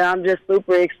 And I'm just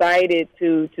super excited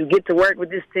to get to work with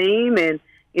this team, and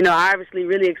obviously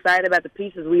really excited about the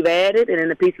pieces we've added and then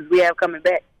the pieces we have coming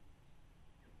back.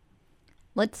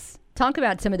 Let's talk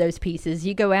about some of those pieces.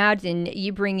 You go out and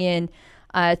you bring in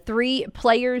 3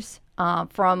 players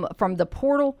from the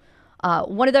portal.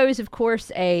 One of those, of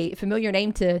course, a familiar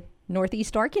name to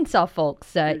Northeast Arkansas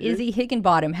folks, Izzy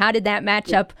Higginbottom. How did that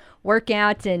matchup work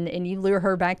out, and you lure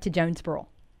her back to Jonesboro?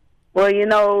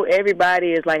 Well,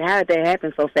 everybody is like, how did that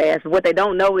happen so fast? What they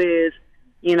don't know is,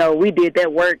 we did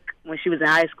that work when she was in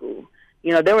high school.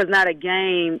 There was not a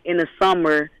game in the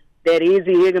summer that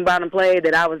Izzy Higginbottom played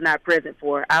that I was not present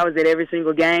for. I was at every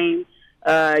single game.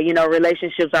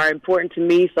 Relationships are important to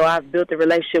me, so I've built a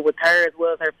relationship with her as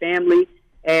well as her family.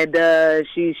 And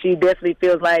she definitely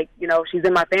feels like, she's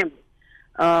in my family.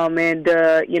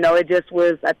 It just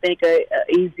was, I think, a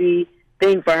easy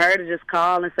thing for her to just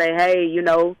call and say, hey,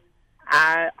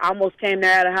 I almost came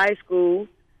there out of high school,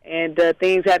 and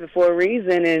things happen for a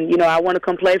reason, and, I want to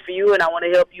come play for you, and I want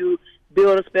to help you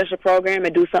build a special program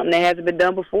and do something that hasn't been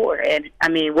done before. And,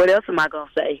 what else am I going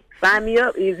to say? Sign me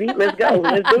up, Izzy. Let's go.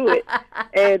 Let's do it.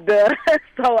 And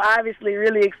so obviously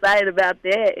really excited about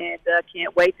that, and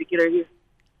can't wait to get her here.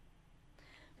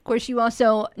 Of course, you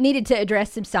also needed to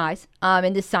address some size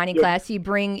in this signing class. You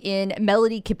bring in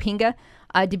Melody Kapinga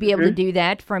to be able to do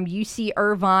that from UC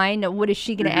Irvine. What is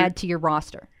she going to add to your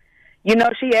roster?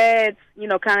 She adds,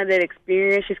 kind of that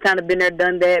experience. She's kind of been there,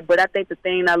 done that. But I think the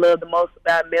thing I love the most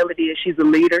about Melody is she's a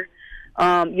leader.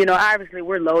 Obviously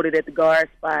we're loaded at the guard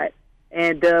spot.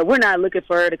 And we're not looking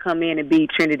for her to come in and be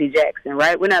Trinity Jackson,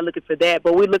 right? We're not looking for that.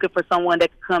 But we're looking for someone that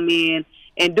can come in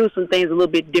and do some things a little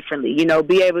bit differently.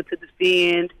 Be able to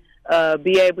defend,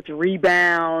 be able to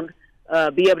rebound,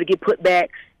 be able to get putbacks.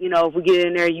 If we get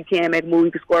in there, you can make a move,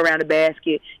 you can score around the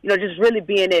basket. Just really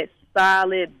being that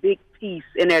solid, big piece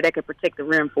in there that can protect the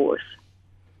rim for us.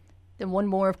 Then one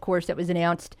more, of course, that was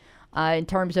announced in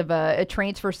terms of a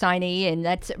transfer signee, and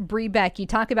that's Bree Beck. You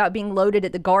talk about being loaded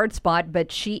at the guard spot,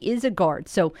 but she is a guard.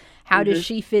 So how does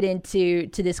she fit into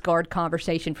this guard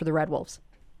conversation for the Red Wolves?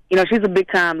 She's a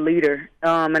big-time leader,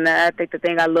 and I think the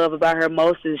thing I love about her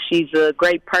most is she's a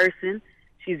great person.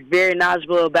 She's very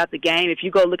knowledgeable about the game. If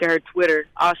you go look at her Twitter,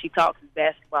 all she talks is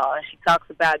basketball, and she talks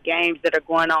about games that are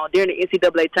going on. During the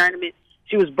NCAA tournament,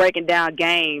 she was breaking down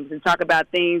games and talking about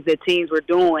things that teams were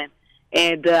doing,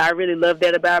 and I really love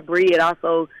that about Bree. It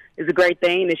also is a great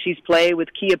thing that she's played with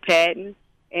Kia Patton,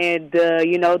 and,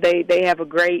 they have a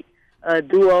great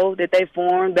duo that they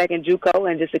formed back in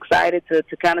JUCO, and just excited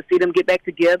to kind of see them get back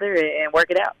together and work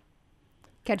it out.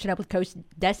 Catching up with Coach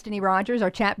Destinee Rogers,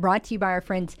 our chat brought to you by our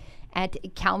friends at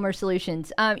Calmer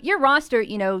Solutions. Your roster,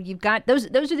 you've got those are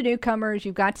the newcomers.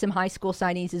 You've got some high school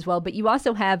signees as well, but you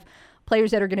also have players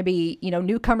that are going to be,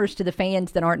 newcomers to the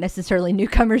fans that aren't necessarily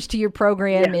newcomers to your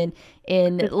program, in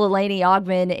Lelani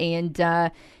Ogman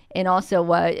and also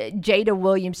Jada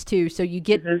Williams too. So you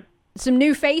get some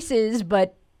new faces,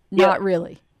 but not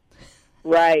really.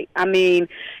 Right.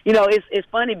 It's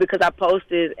funny because I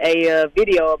posted a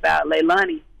video about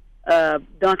Leilani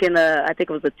dunking, I think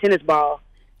it was a tennis ball.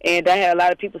 And I had a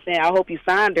lot of people saying, I hope you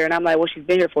signed her. And I'm like, well, she's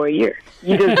been here for a year.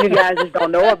 You guys just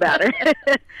don't know about her.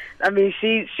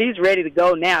 She's ready to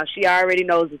go now. She already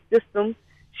knows the system.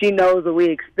 She knows what we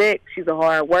expect. She's a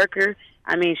hard worker.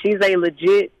 She's a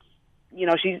legit,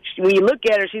 when you look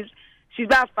at her, she's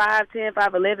about 5'10",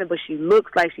 5'11", but she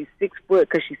looks like she's 6 foot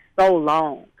because she's so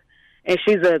long. And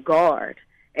she's a guard.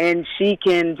 And she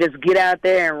can just get out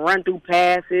there and run through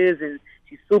passes, and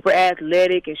she's super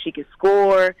athletic, and she can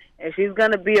score, and she's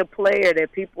going to be a player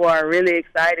that people are really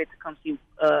excited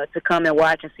to come and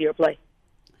watch and see her play.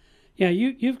 Yeah,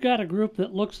 you've got a group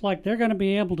that looks like they're going to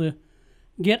be able to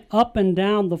get up and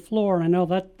down the floor. I know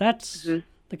that's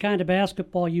the kind of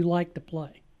basketball you like to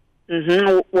play.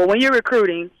 Well, when you're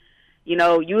recruiting,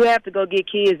 you have to go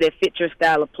get kids that fit your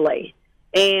style of play.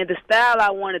 And the style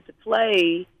I wanted to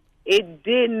play, it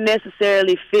didn't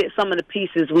necessarily fit some of the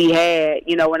pieces we had,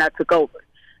 when I took over.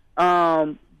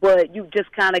 But you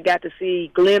just kind of got to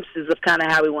see glimpses of kind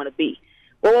of how we want to be.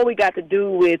 But what we got to do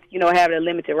with, having a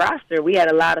limited roster, we had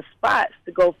a lot of spots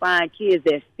to go find kids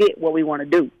that fit what we want to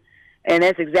do. And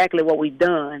that's exactly what we've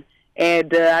done.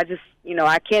 And I just,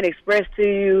 I can't express to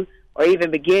you or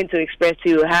even begin to express to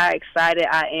you how excited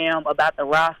I am about the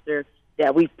roster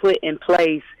that we've put in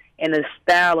place and the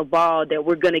style of ball that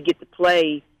we're going to get to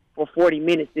play for 40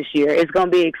 minutes this year. It's going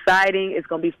to be exciting. It's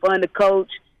going to be fun to coach.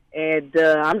 And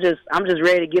I'm just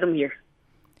ready to get them here.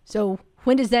 So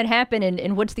when does that happen,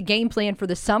 and what's the game plan for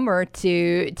the summer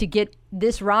to get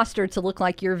this roster to look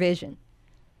like your vision?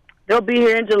 They'll be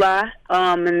here in July,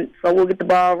 and so we'll get the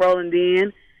ball rolling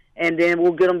then, and then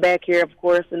we'll get them back here, of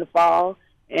course, in the fall.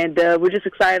 And we're just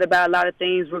excited about a lot of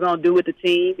things we're going to do with the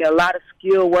team. Got a lot of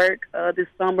skill work this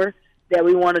summer that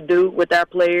we want to do with our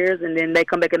players, and then they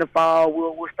come back in the fall.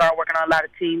 We'll start working on a lot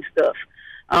of team stuff.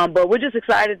 But we're just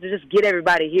excited to just get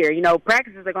everybody here.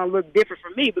 Practices are going to look different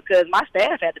for me because my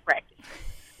staff had to practice.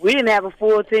 We didn't have a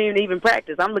full team to even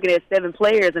practice. I'm looking at 7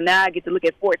 players, and now I get to look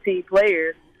at 14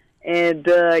 players. And,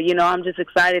 I'm just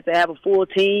excited to have a full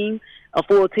team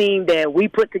that we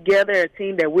put together, a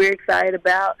team that we're excited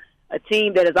about, a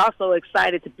team that is also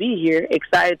excited to be here,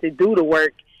 excited to do the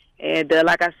work. And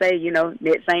like I say,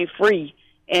 nets ain't free.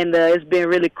 And it's been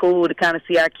really cool to kind of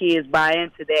see our kids buy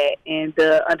into that and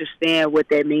understand what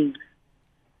that means.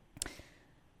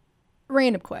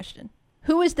 Random question.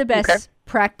 Who is the best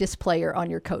practice player on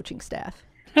your coaching staff?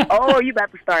 Oh, you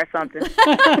about to start something.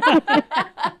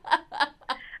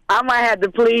 I might have to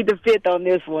plead the fifth on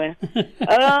this one.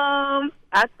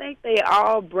 I think they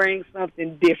all bring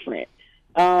something different.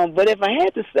 But if I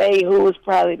had to say who was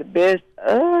probably the best,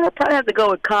 I'd probably have to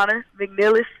go with Connor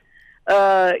McNillis.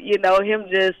 Him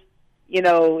just,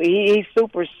 he's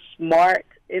super smart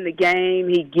in the game.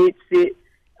 He gets it.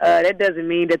 That doesn't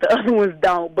mean that the other ones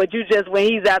don't. But when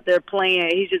he's out there playing,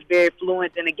 he's just very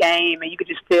fluent in the game, and you could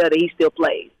just tell that he still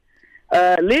plays.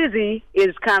 Lizzie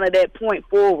is kind of that point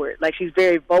forward. Like, she's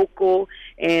very vocal,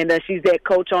 and she's that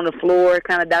coach on the floor,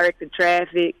 kind of directing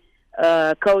traffic.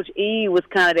 Coach E was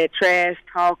kind of that trash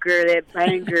talker, that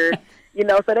banger.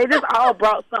 So they just all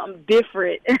brought something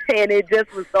different, and it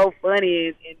just was so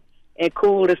funny and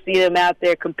cool to see them out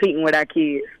there competing with our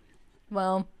kids.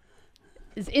 Well,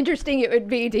 as interesting it would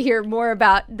be to hear more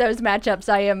about those matchups.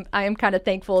 I am kind of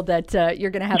thankful that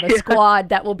you're going to have a squad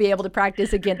that will be able to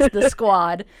practice against the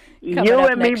squad coming you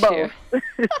up and me next both. year.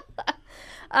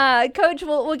 Coach,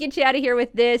 we'll get you out of here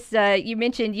with this. You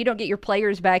mentioned you don't get your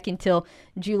players back until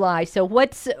July. So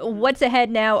what's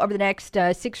ahead now over the next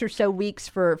 6 or so weeks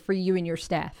for you and your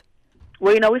staff?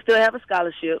 Well, we still have a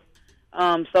scholarship.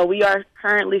 So we are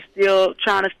currently still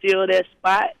trying to fill that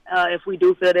spot. If we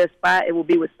do fill that spot, it will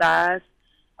be with size.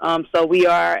 So we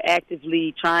are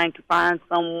actively trying to find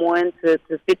someone to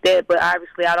fit that. But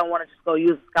obviously, I don't want to just go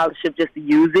use a scholarship just to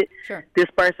use it. Sure. This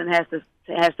person has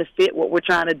to fit what we're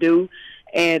trying to do.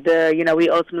 And, we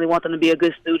ultimately want them to be a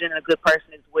good student and a good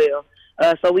person as well.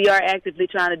 So we are actively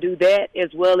trying to do that,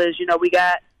 as well as, we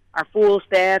got our full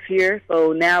staff here.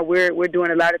 So now we're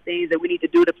doing a lot of things that we need to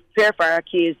do to prepare for our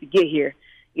kids to get here.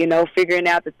 Figuring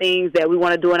out the things that we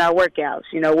want to do in our workouts,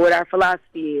 what our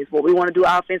philosophy is, what we want to do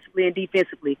offensively and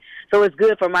defensively. So it's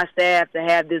good for my staff to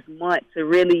have this month to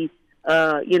really,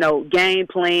 game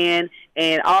plan,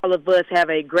 and all of us have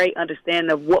a great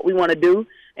understanding of what we want to do.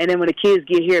 And then when the kids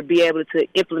get here, be able to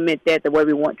implement that the way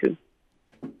we want to.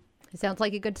 It sounds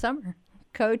like a good summer.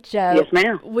 Coach, yes,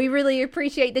 ma'am. We really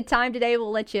appreciate the time today.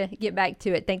 We'll let you get back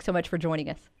to it. Thanks so much for joining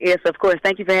us. Yes, of course.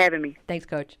 Thank you for having me. Thanks,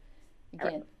 Coach.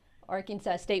 Again,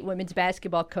 Arkansas State women's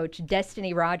basketball coach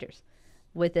Destinee Rogers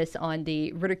with us on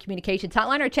the Ritter Communications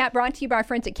Hotline. Our chat brought to you by our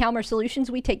friends at Calmer Solutions.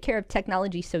 We take care of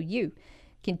technology so you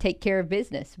can take care of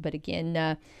business. But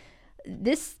again,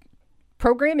 this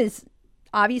program is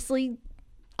obviously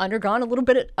undergone a little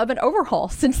bit of an overhaul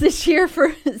since this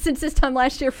time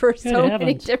last year for so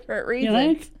many different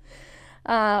reasons.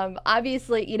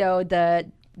 Obviously,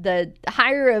 the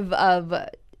hire of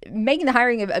making the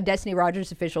hiring of Destinee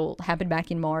Rogers official happened back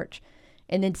in March,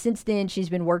 and then since then she's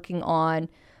been working on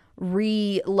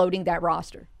reloading that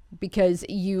roster because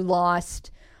you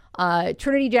lost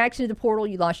Trinity Jackson to the portal,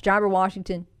 you lost Jabber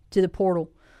Washington to the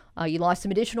portal, you lost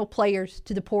some additional players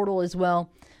to the portal as well.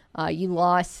 You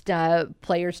lost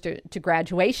players to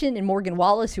graduation, and Morgan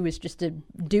Wallace, who was just to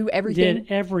do everything.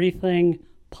 Did everything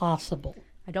possible.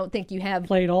 I don't think you have...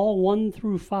 Played all 1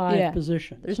 through 5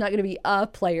 positions. There's not going to be a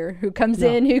player who comes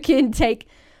in who can take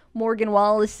Morgan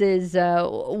Wallace's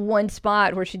one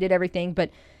spot where she did everything.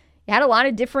 But you had a lot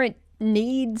of different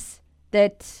needs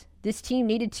that this team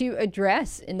needed to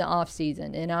address in the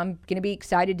offseason. And I'm going to be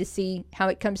excited to see how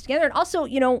it comes together. And also,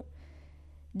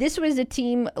 this was a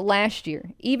team last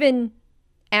year. Even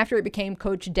after it became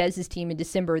Coach Dez's team in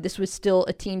December, this was still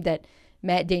a team that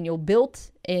Matt Daniel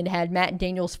built and had Matt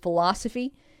Daniel's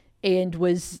philosophy and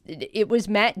it was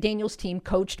Matt Daniels' team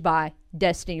coached by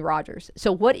Destinee Rogers.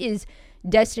 So what is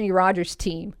Destinee Rogers'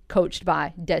 team coached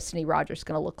by Destinee Rogers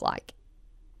going to look like?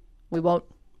 We won't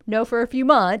know for a few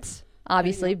months,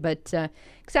 obviously, but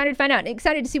excited to find out. And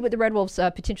excited to see what the Red Wolves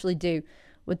potentially do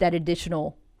with that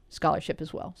additional scholarship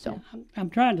as well. So I'm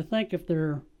trying to think if there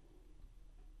are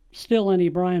still any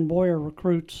Brian Boyer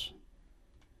recruits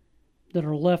that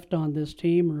are left on this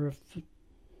team, or if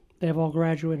they've all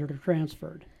graduated or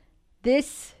transferred.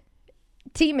 This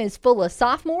team is full of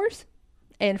sophomores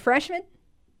and freshmen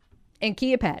and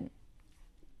Kia Patton.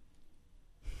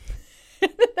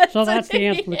 So that's the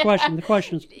answer to the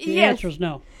question. The answer is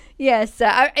no. Yes,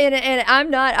 and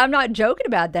I'm not joking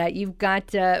about that. You've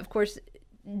got, of course,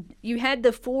 you had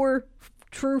the 4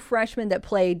 true freshmen that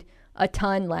played a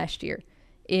ton last year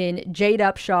in Jade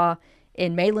Upshaw,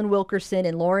 in Malin Wilkerson,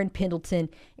 and Lauren Pendleton,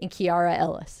 and Kiara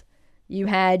Ellis. You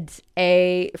had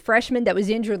a freshman that was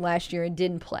injured last year and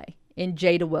didn't play in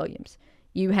Jada Williams.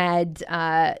 You had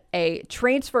a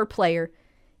transfer player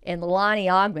in Leilani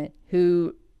Ogman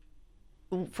who,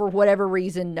 for whatever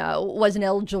reason, wasn't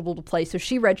eligible to play. So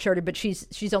she redshirted, but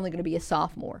she's only going to be a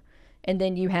sophomore. And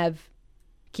then you have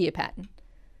Kia Patton.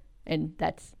 And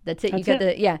that's it. You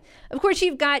got Of course,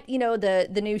 you've got,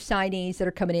 the new signees that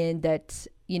are coming in that,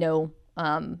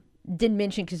 didn't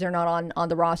mention because they're not on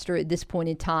the roster at this point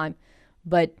in time.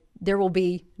 But there will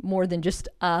be more than just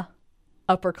a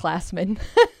upperclassman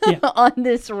on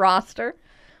this roster.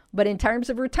 But in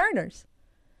terms of returners,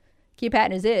 Kia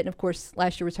Patton is it. And, of course,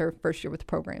 last year was her first year with the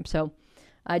program. So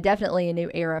definitely a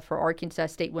new era for Arkansas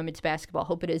State women's basketball.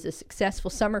 Hope it is a successful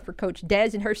summer for Coach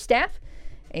Des and her staff.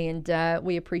 And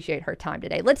we appreciate her time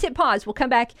today. Let's hit pause. We'll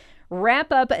come back,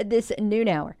 wrap up this noon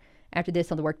hour after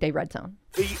this on the Workday Redzone.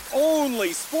 The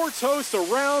only sports host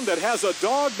around that has a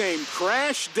dog named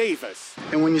Crash Davis.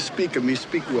 And when you speak of me,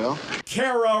 speak well.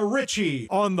 Kara Richey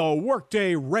on the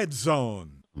Workday Redzone.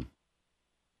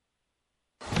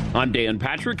 I'm Dan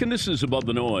Patrick, and this is Above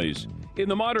the Noise. In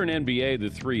the modern NBA, the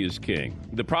three is king.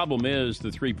 The problem is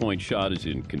the three-point shot is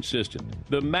inconsistent.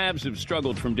 The Mavs have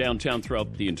struggled from downtown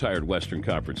throughout the entire Western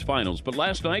Conference Finals, but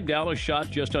last night Dallas shot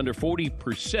just under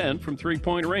 40% from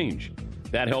three-point range.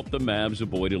 That helped the Mavs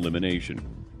avoid elimination.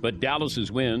 But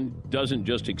Dallas's win doesn't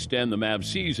just extend the Mavs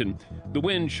season. The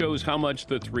win shows how much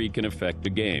the three can affect the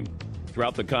game.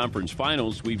 Throughout the conference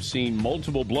finals, we've seen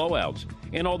multiple blowouts.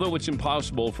 And although it's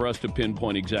impossible for us to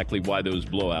pinpoint exactly why those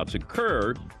blowouts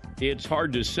occur, it's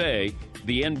hard to say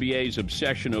the NBA's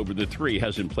obsession over the three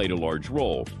hasn't played a large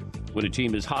role. When a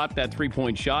team is hot, that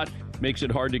three-point shot makes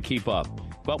it hard to keep up.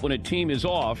 But when a team is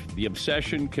off, the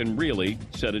obsession can really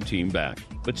set a team back.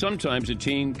 But sometimes a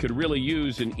team could really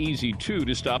use an easy two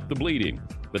to stop the bleeding.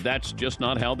 But that's just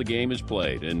not how the game is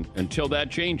played. And until that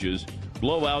changes,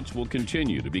 blowouts will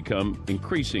continue to become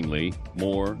increasingly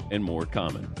more and more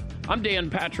common. I'm Dan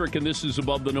Patrick, and this is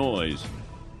Above the Noise.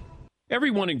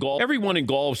 Everyone in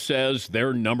golf says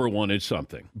they're number one at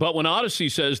something. But when Odyssey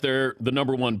says they're the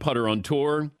number one putter on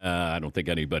tour, I don't think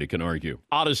anybody can argue.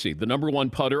 Odyssey, the number one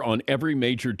putter on every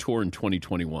major tour in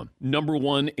 2021. Number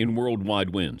one in worldwide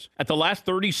wins. At the last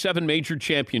 37 major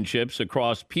championships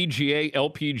across PGA,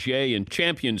 LPGA, and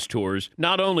Champions Tours,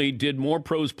 not only did more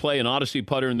pros play an Odyssey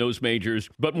putter in those majors,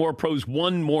 but more pros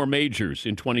won more majors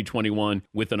in 2021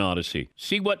 with an Odyssey.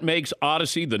 See what makes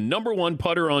Odyssey the number one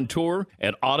putter on tour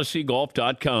at OdysseyGolf.com.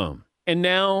 And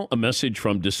now, a message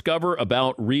from Discover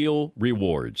about real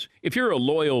rewards. If you're a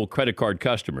loyal credit card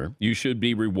customer, you should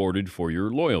be rewarded for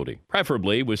your loyalty,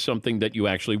 preferably with something that you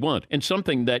actually want and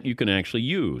something that you can actually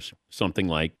use, something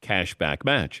like Cashback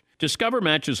Match. Discover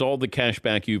matches all the cash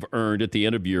back you've earned at the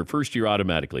end of your first year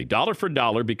automatically, dollar for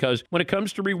dollar, because when it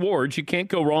comes to rewards, you can't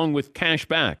go wrong with cash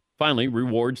back. Finally,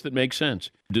 rewards that make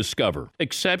sense. Discover.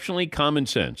 Exceptionally common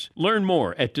sense. Learn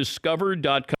more at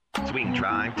discover.com. Swing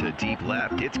drive to deep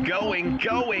left. It's going.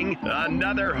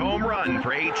 Another home run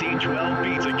for 1812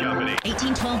 Pizza Company.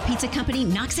 1812 Pizza Company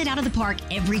knocks it out of the park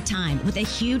every time with a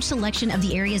huge selection of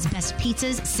the area's best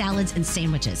pizzas, salads, and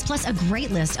sandwiches, plus a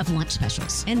great list of lunch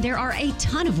specials. And there are a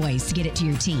ton of ways to get it to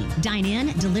your team. Dine in,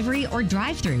 delivery, or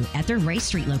drive-through at their Ray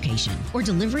Street location. Or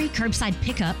delivery, curbside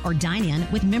pickup, or dine in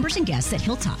with members and guests at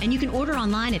Hilltop. And you can order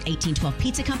online at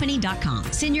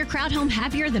 1812pizzacompany.com. Send your crowd home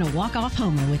happier than a walk-off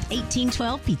homer with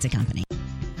 1812 Pizza Company.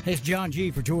 Hey, it's John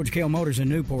G. for George Kell Motors in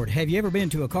Newport. Have you ever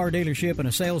been to a car dealership and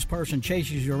a salesperson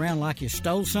chases you around like you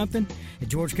stole something? At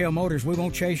George Kell Motors, we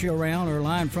won't chase you around or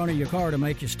lie in front of your car to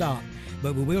make you stop.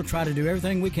 But we will try to do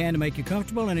everything we can to make you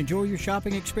comfortable and enjoy your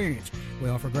shopping experience. We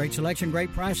offer great selection,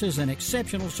 great prices, and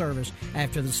exceptional service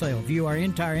after the sale. View our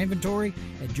entire inventory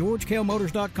at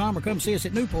georgekellmotors.com or come see us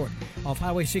at Newport off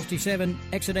Highway 67,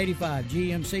 exit 85.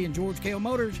 GMC and George Kell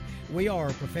Motors, we are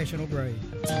professional grade.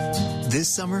 This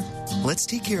summer, let's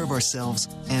take care of ourselves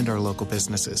and our local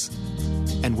businesses.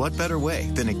 And what better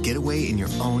way than a getaway in your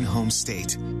own home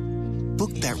state?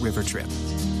 Book that river trip.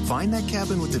 Find that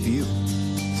cabin with a view.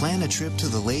 Plan a trip to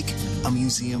the lake, a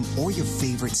museum, or your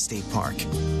favorite state park.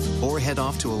 Or head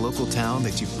off to a local town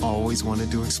that you've always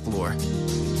wanted to explore.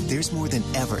 There's more than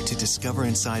ever to discover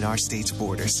inside our state's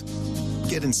borders.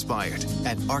 Get inspired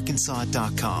at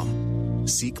arkansas.com.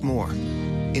 Seek more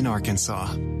in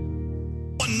Arkansas.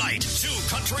 One night, two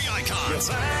country icons. You'll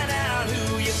find out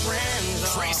who your friends are.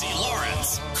 Tracy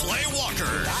Lawrence, Clay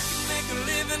Walker. I can make a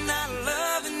living out of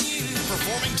loving you.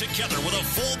 Performing together with a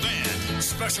full band.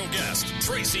 Special guest,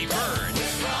 Tracy Byrne.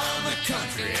 We're from the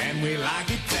country and we like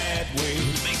it that way.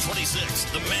 May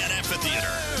 26th, the Mad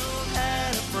Amphitheater.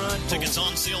 Tickets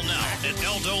on sale now at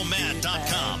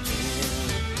eldomad.com.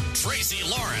 Tracy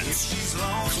Lawrence,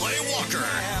 Clay Walker.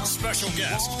 Special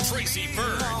guest, Tracy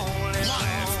Byrne.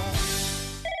 Live.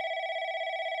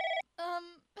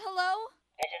 Hello?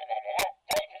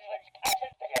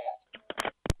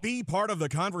 Be part of the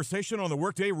conversation on the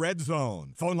Workday Red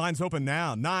Zone. Phone lines open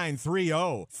now,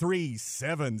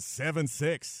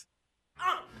 930-3776.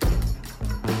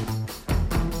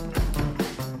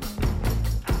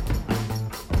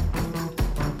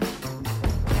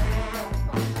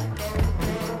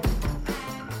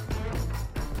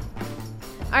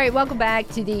 All right, welcome back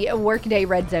to the Workday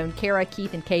Red Zone. Kara,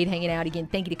 Keith, and Cade hanging out again.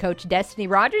 Thank you to Coach Destinee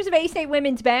Rogers of A-State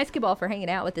Women's Basketball for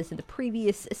hanging out with us in the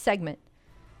previous segment.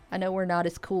 I know we're not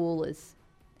as cool as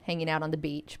hanging out on the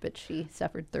beach, but she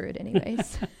suffered through it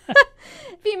anyways.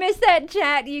 If you missed that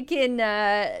chat, you can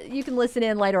listen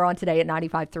in later on today at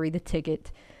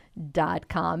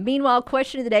 95.3theticket.com. Meanwhile,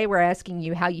 question of the day, we're asking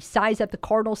you how you size up the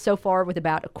Cardinals so far with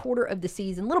about a quarter of the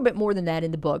season, a little bit more than that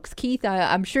in the books. Keith,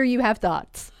 I'm sure you have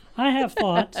thoughts. I have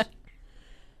thoughts.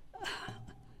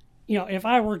 If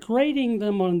I were grading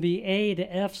them on the A to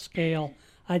F scale,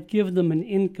 I'd give them an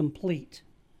incomplete.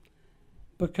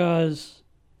 Because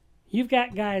you've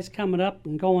got guys coming up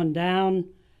and going down,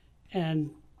 and,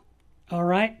 all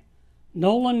right,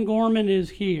 Nolan Gorman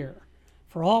is here.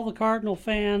 For all the Cardinal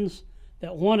fans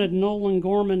that wanted Nolan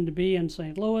Gorman to be in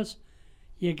St. Louis,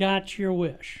 you got your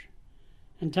wish.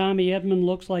 And Tommy Edman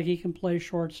looks like he can play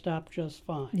shortstop just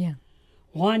fine. Yeah.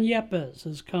 Juan Yepes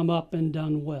has come up and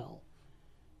done well.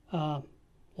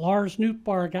 Lars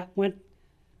Nootbaar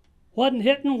wasn't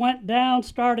hitting, went down,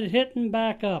 started hitting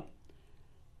back up.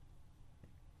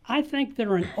 I think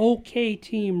they're an okay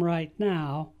team right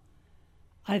now.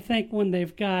 I think when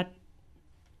they've got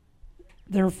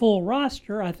their full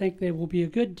roster, I think they will be a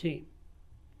good team.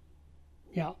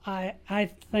 I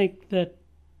think that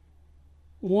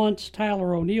once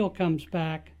Tyler O'Neill comes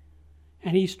back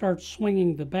and he starts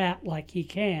swinging the bat like he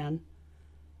can,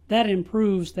 that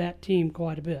improves that team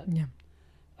quite a bit. Yeah.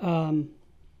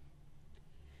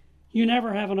 You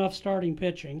never have enough starting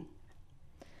pitching.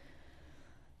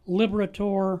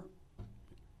 Liberator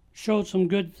showed some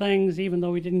good things even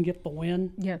though he didn't get the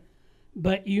win. Yeah.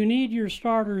 But you need your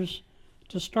starters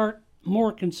to start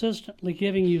more consistently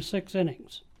giving you 6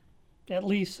 innings, at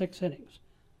least 6 innings.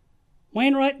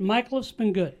 Wainwright and Michaelis have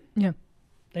been good. Yeah.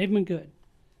 They've been good.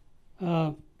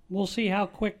 We'll see how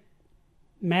quick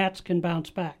Matz can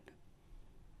bounce back,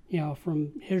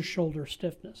 from his shoulder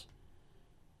stiffness.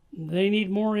 They need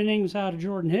more innings out of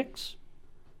Jordan Hicks.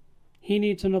 He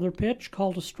needs another pitch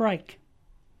called a strike.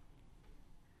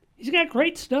 He's got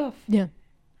great stuff. Yeah.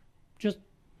 Just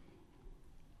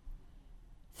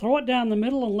throw it down the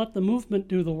middle and let the movement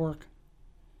do the work.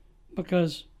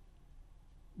 Because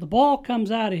the ball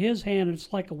comes out of his hand and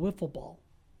it's like a wiffle ball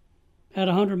at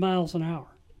 100 miles an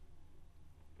hour.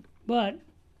 But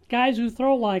guys who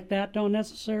throw like that don't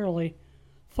necessarily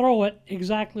throw it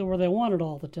exactly where they want it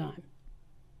all the time.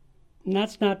 And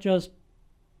that's not just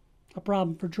a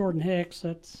problem for Jordan Hicks.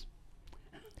 That's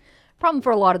problem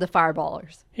for a lot of the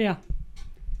fireballers. Yeah.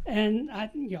 And,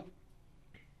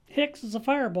 Hicks is a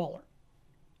fireballer.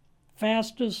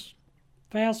 Fastest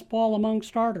fastball among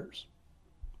starters.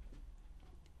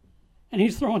 And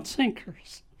he's throwing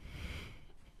sinkers.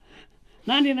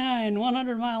 99,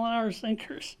 100-mile-an-hour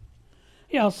sinkers.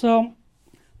 So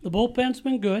the bullpen's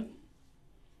been good,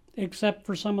 except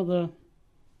for some of the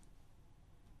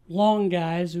long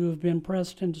guys who have been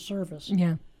pressed into service.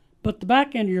 Yeah. But the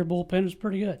back end of your bullpen is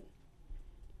pretty good.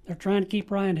 They're trying to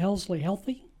keep Ryan Helsley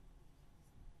healthy.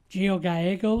 Gio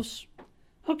Gallegos,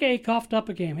 okay, he coughed up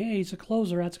a game. Hey, he's a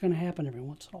closer. That's going to happen every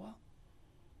once in a while.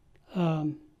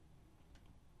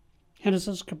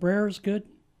 Genesis Cabrera's good.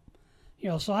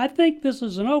 So I think this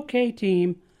is an okay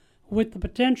team with the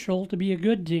potential to be a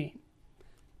good team.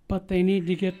 But they need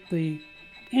to get the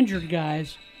injured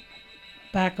guys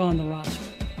back on the roster.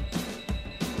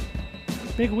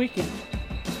 Big weekend.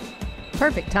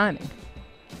 Perfect timing.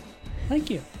 Thank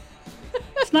you.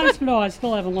 It's nice to know I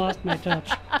still haven't lost my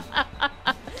touch.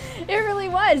 It really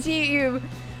was. You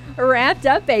wrapped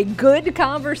up a good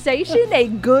conversation, a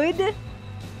good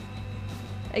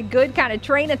kind of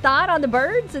train of thought on the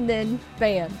birds, and then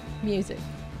bam, music.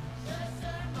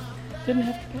 Didn't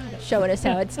have to cut it. Showing us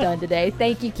how it's done today.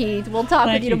 Thank you, Keith. We'll talk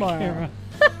with you tomorrow.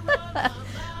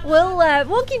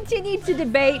 We'll continue to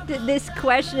debate this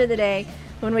question of the day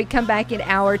when we come back in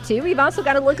hour 2. We've also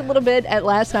got to look a little bit at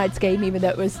last night's game, even though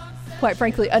it was, quite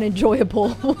frankly,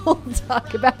 unenjoyable. We'll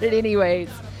talk about it anyways.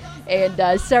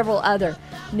 And several other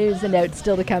news and notes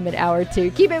still to come in hour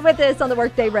 2. Keep it with us on the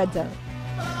Workday Red Zone.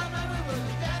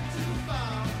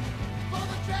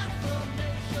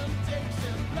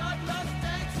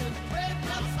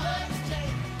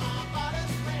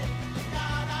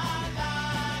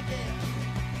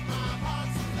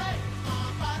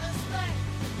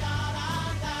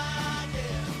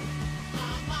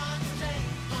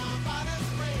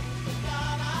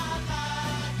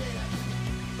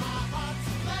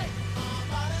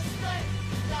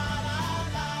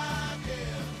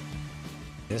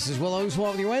 This is Will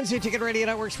Oswald with your Wednesday Ticket Radio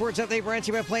Network Sports Update brought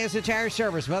to you by Plaza Tire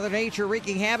Service. Mother Nature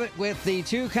wreaking havoc with the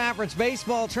 2 conference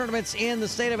baseball tournaments in the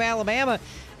state of Alabama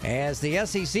as the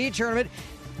SEC tournament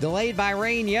delayed by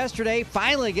rain yesterday,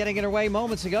 finally getting underway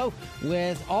moments ago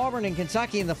with Auburn and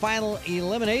Kentucky in the final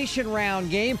elimination round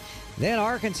game. Then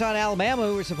Arkansas and Alabama,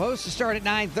 who were supposed to start at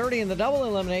 9:30 in the double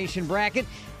elimination bracket,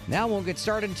 now won't get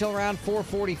started until around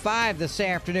 4:45 this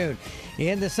afternoon.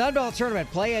 In the Sun Belt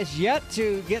Tournament, play has yet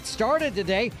to get started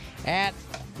today at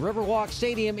Riverwalk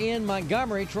Stadium in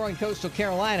Montgomery. Troy and Coastal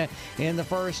Carolina in the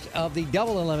first of the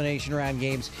double elimination round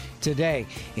games today.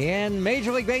 In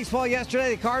Major League Baseball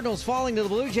yesterday, the Cardinals falling to the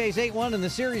Blue Jays 8-1 in the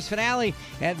series finale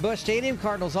at Busch Stadium.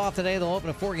 Cardinals off today. They'll open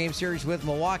a 4-game series with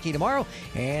Milwaukee tomorrow.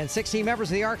 And 16 members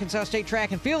of the Arkansas State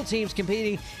track and field teams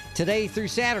competing today through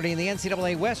Saturday in the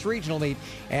NCAA West Regional meet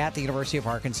at the University of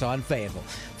Arkansas in Fayetteville.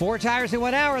 4 tires in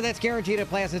 1 hour. That's guaranteed at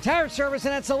Plaza Tire Service,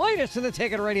 and that's the latest in the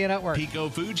Ticket Radio Network. Pico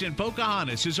Foods in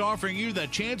Pocahontas is offering you the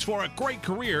chance for a great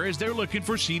career as they're looking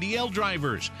for CDL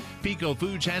drivers. Pico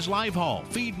Foods has live haul,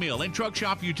 feed mill, and truck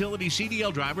shop utility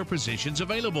CDL driver positions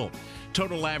available.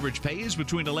 Total average pay is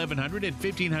between $1,100 and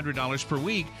 $1,500 per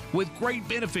week with great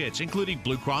benefits, including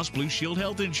Blue Cross Blue Shield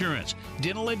health insurance,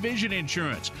 dental and vision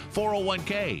insurance,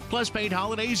 401k, plus paid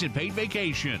holidays and paid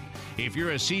vacation. If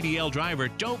you're a CDL driver,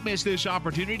 don't miss this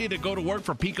opportunity to go to work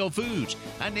for Pico Foods,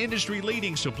 an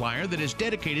industry-leading supplier that is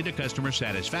dedicated to customer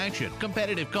satisfaction,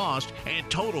 competitive cost, and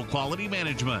total quality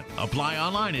management. Apply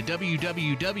online at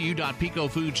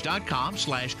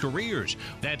www.picofoods.com/careers.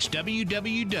 That's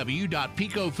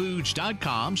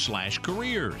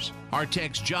www.picofoods.com/careers. Or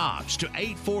text JOBS to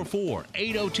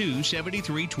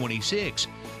 844-802-7326.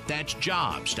 That's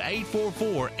JOBS to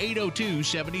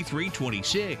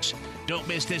 844-802-7326. Don't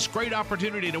miss this great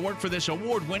opportunity to work for this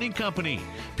award-winning company.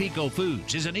 Pico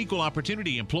Foods is an equal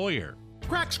opportunity employer.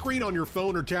 Cracked screen on your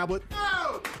phone or tablet?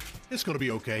 No! It's going to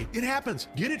be okay. It happens.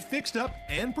 Get it fixed up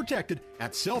and protected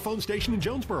at Cell Phone Station in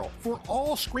Jonesboro. For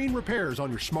all screen repairs on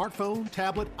your smartphone,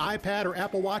 tablet, iPad, or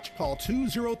Apple Watch, call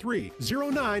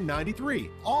 203-0993.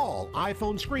 All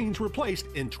iPhone screens replaced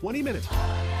in 20 minutes.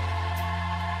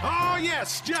 Oh,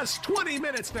 yes, just 20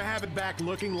 minutes to have it back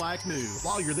looking like new.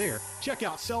 While you're there, check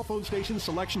out Cell Phone Station's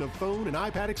selection of phone and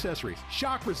iPad accessories,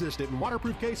 shock-resistant and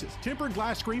waterproof cases, tempered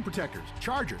glass screen protectors,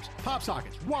 chargers, pop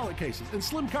sockets, wallet cases, and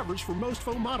slim covers for most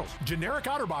phone models. Generic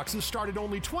outer boxes start at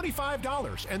only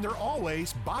 $25, and they're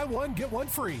always buy one, get one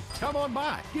free. Come on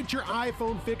by. Get your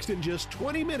iPhone fixed in just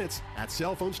 20 minutes at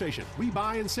Cell Phone Station. We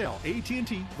buy and sell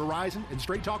AT&T, Verizon, and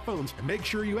Straight Talk phones, and make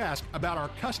sure you ask about our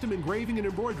custom engraving and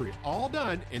embroidery, all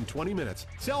done in 20 20 minutes.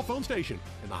 Cell Phone Station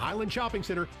in the Highland Shopping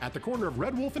Center at the corner of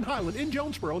Red Wolf and Highland in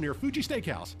Jonesboro near Fuji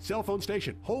Steakhouse. Cell Phone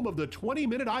Station, home of the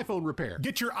 20-minute iPhone repair.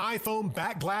 Get your iPhone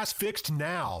back glass fixed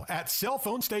now at Cell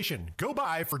Phone Station. Go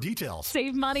by for details.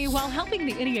 Save money while helping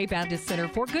the NEA Baptist Center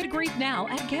for Good Grief Now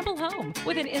at Gamble Home.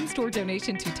 With an in-store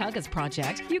donation to Tugga's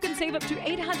Project, you can save up to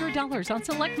 $800 on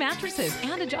select mattresses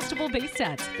and adjustable base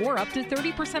sets, or up to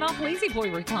 30% off Lazy Boy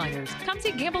recliners. Come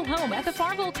see Gamble Home at the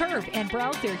Farville Curve and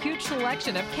browse their huge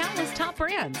selection of countless top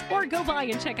brands. Or go by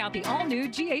and check out the all-new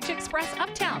GH Express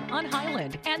Uptown on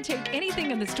Highland and take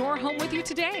anything in the store home with you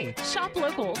today. Shop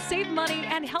local, save money,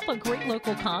 and help a great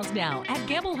local cause now at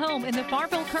Gamble Home in the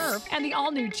Farville Curve and the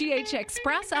all-new GH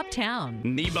Express Uptown.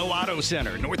 Nebo Auto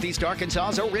Center, Northeast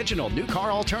Arkansas's original new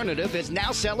car alternative, is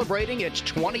now celebrating its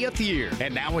 20th year.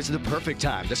 And now is the perfect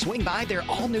time to swing by their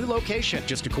all-new location,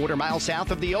 just a quarter-mile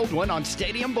south of the old one on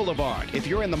Stadium Boulevard. If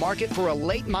you're in the market for a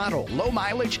late model,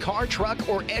 low-mileage car, truck,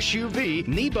 or SUV,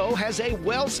 Nebo has a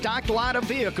well-stocked lot of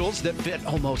vehicles that fit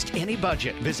almost any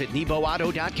budget. Visit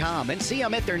NeboAuto.com and see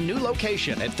them at their new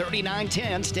location at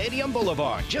 3910 Stadium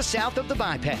Boulevard, just south of the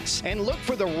bypass. And look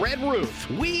for the red roof.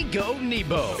 We go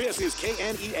Nebo. This is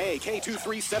KNEA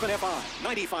K237FI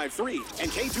 95.3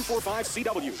 and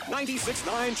K245CW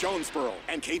 96.9 Jonesboro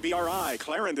and KBRI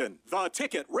Clarendon, the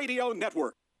Ticket Radio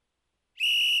Network.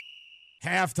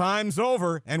 Halftime's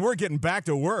over, and we're getting back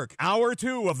to work. Hour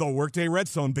 2 of the Workday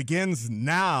Redzone begins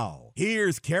now.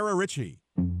 Here's Kara Richey.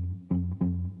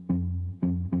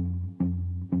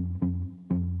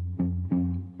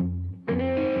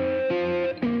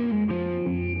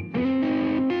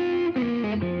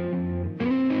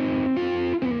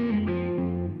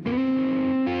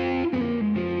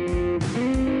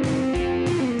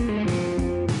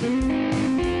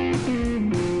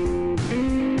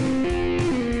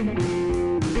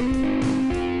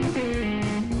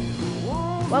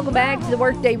 Welcome back to the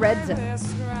Workday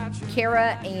Redzone.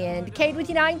 Kara and Cade with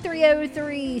you.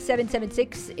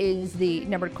 930-3776 is the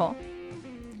number to call.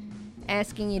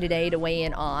 Asking you today to weigh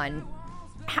in on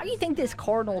how you think this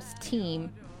Cardinals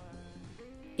team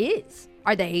is.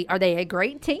 Are they a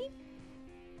great team?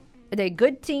 Are they a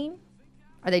good team?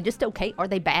 Are they just okay? Are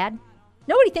they bad?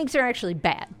 Nobody thinks they're actually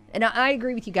bad. And I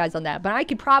agree with you guys on that. But I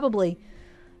could probably,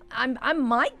 I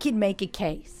might could make a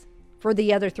case for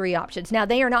the other three options. Now,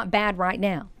 they are not bad right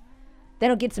now. They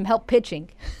don't get some help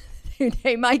pitching.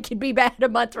 They might could be bad a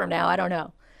month from now. I don't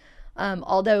know.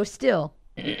 Although still,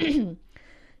 it's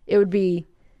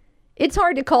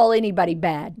hard to call anybody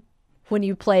bad when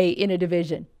you play in a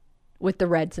division with the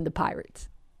Reds and the Pirates.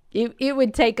 It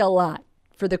would take a lot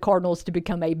for the Cardinals to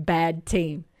become a bad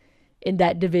team in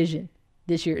that division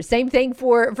this year. Same thing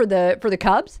for the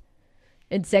Cubs,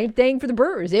 and same thing for the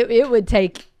Brewers. It would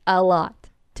take a lot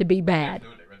to be bad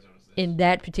in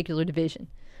that particular division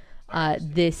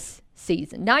this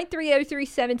season.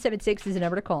 930-3776 is the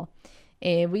number to call.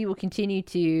 And we will continue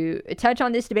to touch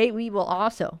on this debate. We will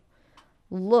also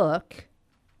look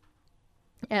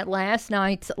at last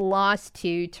night's loss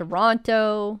to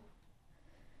Toronto.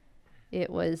 It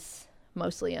was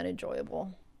mostly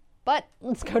unenjoyable. But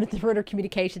let's go to the Ritter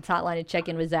Communications hotline and check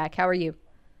in with Zach. How are you?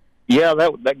 Yeah,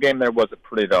 that game there wasn't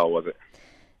pretty dull, was it?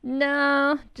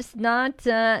 No, just not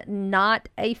a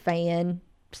fan.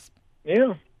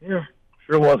 Yeah,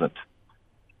 sure wasn't.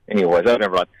 Anyways, I've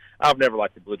never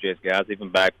liked the Blue Jays guys, even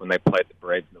back when they played the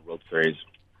Braves in the World Series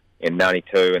in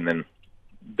 '92, and then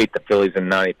beat the Phillies in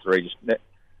 '93. Just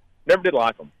never did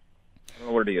like them. I don't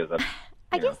know what it is.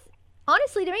 I guess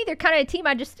honestly, to me, they're kind of a team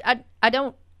I guess I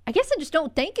just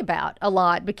don't think about a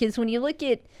lot, because when you look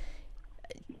at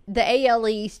the AL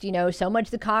East, so much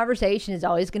of the conversation is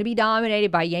always going to be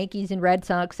dominated by Yankees and Red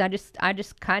Sox. I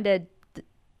just kind of,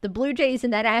 the Blue Jays in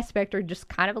that aspect are just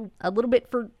kind of a little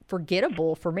bit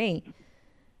forgettable for me.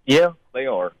 Yeah, they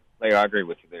are. I agree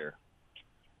with you there.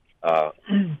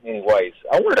 Anyways,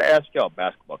 I wanted to ask y'all a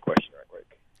basketball question right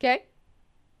quick. Okay.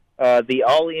 The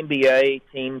All-NBA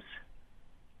teams,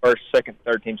 first, second,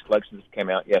 third team selections came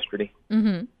out yesterday.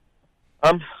 Mm-hmm.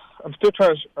 I'm still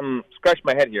trying to scratch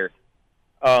my head here.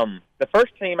 The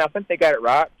first team, I think they got it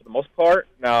right for the most part.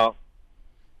 Now,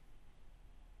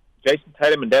 Jason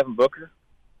Tatum and Devin Booker,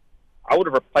 I would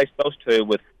have replaced those two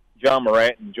with John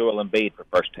Morant and Joel Embiid for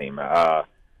first team.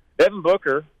 Devin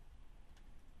Booker,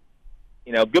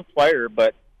 good player,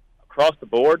 but across the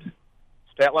board,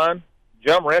 stat line,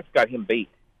 John Morant's got him beat.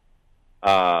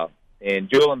 And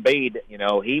Joel Embiid,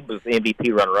 he was the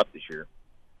MVP runner-up this year.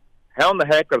 How in the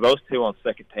heck are those two on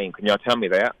second team? Can y'all tell me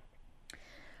that?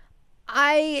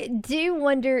 I do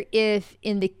wonder if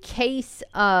in the case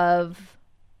of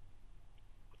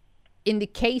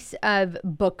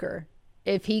Booker,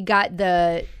 if he got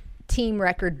the team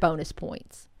record bonus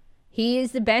points. He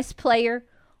is the best player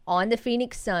on the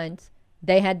Phoenix Suns.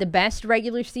 They had the best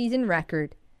regular season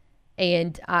record.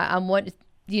 And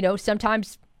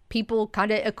sometimes people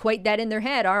kind of equate that in their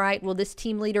head. All right, well, this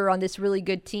team leader on this really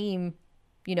good team,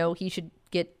 he should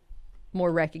get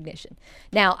more recognition.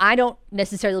 Now, I don't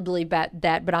necessarily believe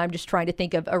that, but I'm just trying to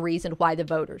think of a reason why the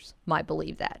voters might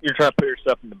believe that. You're trying to put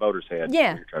yourself in the voters' head.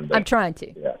 Yeah, I'm trying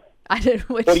to. Yeah.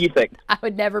 What do you think? I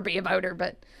would never be a voter,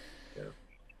 but. Yeah.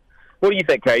 What do you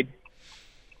think, Cade?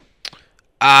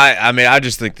 I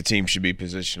just think the team should be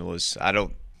positionless.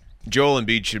 Joel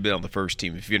Embiid should have been on the first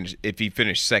team if he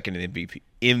finished second in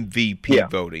MVP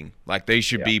voting. Like, they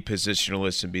should be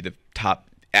positionless and be the top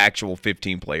actual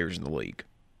 15 players in the league.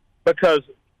 Because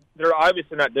they're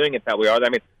obviously not doing it that way, are they? I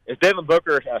mean, is Devin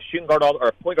Booker a shooting guard or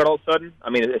a point guard all of a sudden?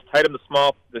 I mean, is Tatum is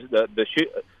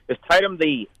Tatum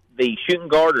the shooting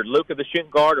guard, or Luka the shooting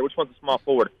guard, or which one's the small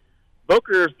forward?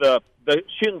 Booker's the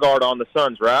shooting guard on the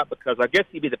Suns, right? Because I guess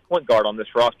he'd be the point guard on this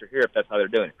roster here if that's how they're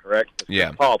doing it, correct?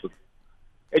 Yeah.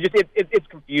 It's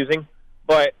confusing,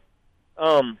 but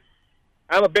I'm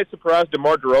a bit surprised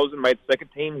DeMar DeRozan made second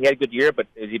team. He had a good year, but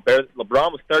is he better?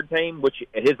 LeBron was third team, which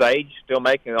at his age, still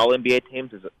making All-NBA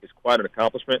teams is quite an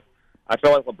accomplishment. I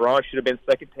feel like LeBron should have been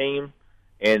second team,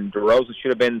 and DeRozan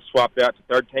should have been swapped out to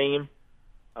third team.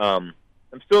 I'm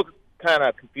still kind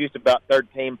of confused about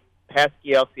third team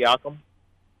Pascal Siakam.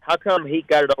 How come he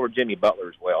got it over Jimmy Butler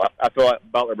as well? I feel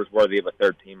like Butler was worthy of a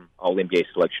third team All-NBA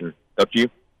selection. Don't you?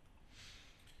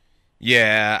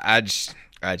 Yeah, I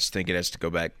just think it has to go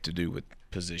back to do with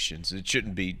positions. It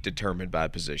shouldn't be determined by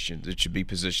positions. It should be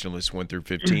positionless 1 through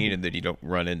 15, and then you don't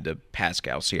run into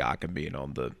Pascal Siakam being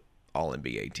on the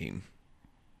All-NBA team.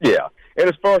 Yeah, and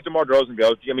as far as DeMar DeRozan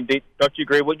goes, I mean, don't you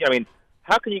agree? I mean,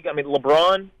 how can you? I mean,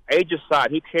 LeBron, age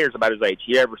aside, who cares about his age?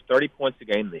 He averaged 30 points a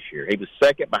game this year. He was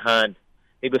second behind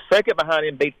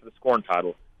Embiid for the scoring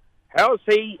title. How is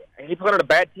he? He played on a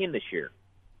bad team this year.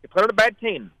 He played on a bad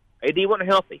team. AD wasn't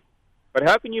healthy. But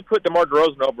how can you put DeMar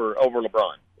DeRozan over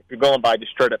LeBron if you're going by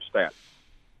just straight up stats?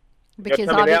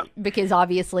 Because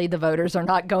obviously the voters are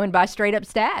not going by straight up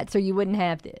stats, or you wouldn't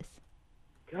have this.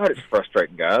 God, it's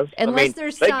frustrating, guys. Unless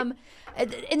there's some.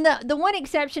 And the one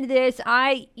exception to this,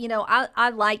 I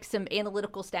like some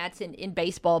analytical stats in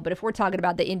baseball, but if we're talking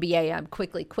about the NBA, I'm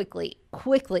quickly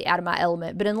out of my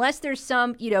element. But unless there's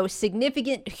some,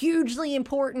 significant, hugely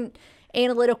important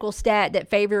analytical stat that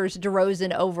favors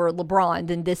DeRozan over LeBron,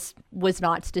 then this was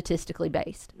not statistically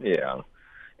based. Yeah.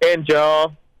 And Ja,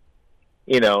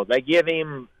 they give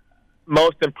him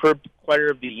most improved player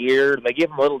of the year. They give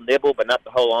him a little nibble, but not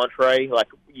the whole entree. Like,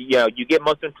 you get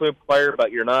most improved player, but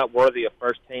you're not worthy of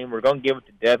first team. We're going to give it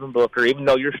to Devin Booker, even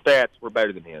though your stats were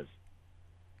better than his.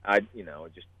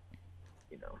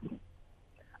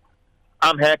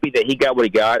 I'm happy that he got what he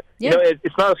got. Yeah.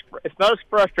 It's not as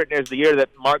frustrating as the year that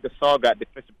Marc Gasol got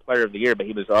Defensive Player of the Year, but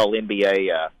he was All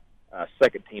NBA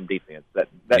second team defense. That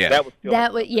was still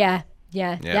that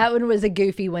one was a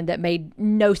goofy one that made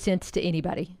no sense to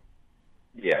anybody.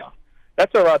 Yeah,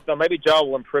 that's all right though. Maybe Ja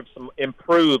will improve some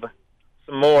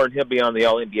more, and he'll be on the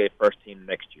All NBA first team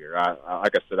next year.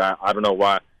 Like I said, I don't know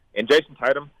why. And Jason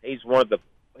Tatum, he's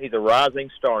a rising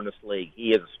star in this league.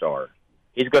 He is a star.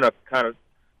 He's going to kind of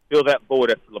fill that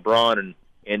void after LeBron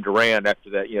and Durant after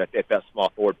that, at that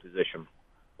small forward position.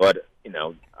 But,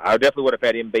 I definitely would have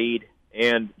had Embiid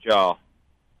and Ja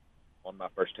on my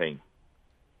first team.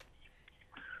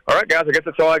 All right, guys, I guess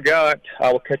that's all I got.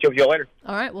 I will catch up with you later.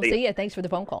 All right, we'll see you. Thanks for the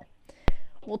phone call.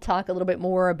 We'll talk a little bit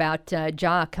more about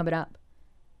Ja coming up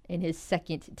in his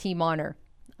second team honor.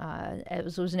 It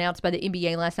was announced by the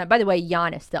NBA last night. By the way,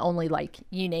 Giannis, the only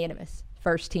unanimous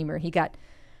first teamer.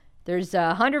 There's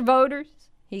 100 voters.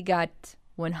 He got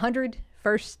 100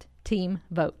 first team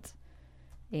votes,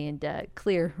 and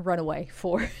clear runaway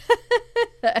for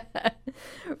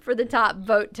the top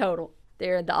vote total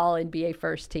there in the All NBA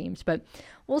first teams. But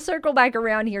we'll circle back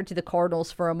around here to the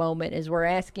Cardinals for a moment as we're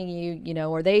asking you,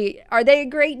 are they a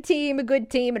great team, a good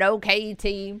team, an okay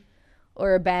team,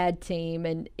 or a bad team?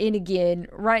 And again,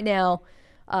 right now,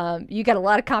 you got a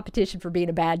lot of competition for being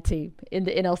a bad team in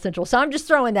the NL Central. So I'm just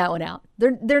throwing that one out.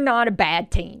 They're not a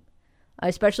bad team.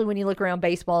 Especially when you look around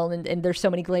baseball and there's so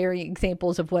many glaring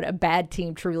examples of what a bad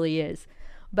team truly is.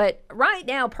 But right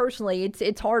now, personally,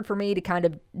 it's hard for me to kind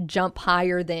of jump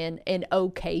higher than an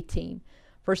okay team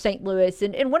for St. Louis.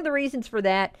 And one of the reasons for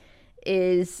that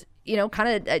is,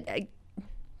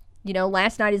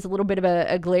 last night is a little bit of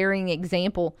a glaring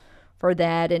example for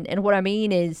that. And what I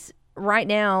mean is right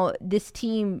now, this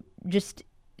team just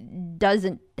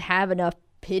doesn't have enough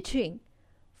pitching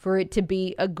for it to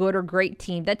be a good or great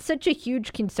team. That's such a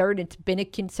huge concern. It's been a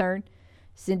concern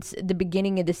since the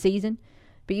beginning of the season.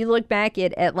 But you look back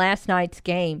at last night's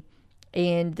game,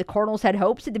 and the Cardinals had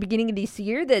hopes at the beginning of this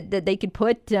year that they could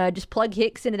put just plug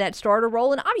Hicks into that starter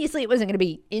role. And obviously it wasn't going to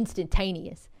be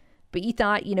instantaneous. But you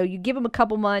thought, you give him a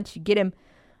couple months, you get him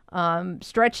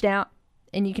stretched out,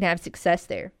 and you can have success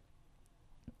there.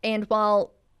 And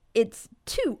while it's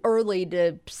too early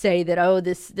to say that,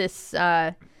 this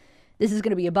is going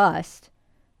to be a bust,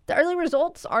 the early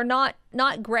results are not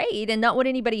great and not what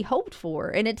anybody hoped for.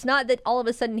 And it's not that all of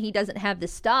a sudden he doesn't have the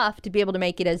stuff to be able to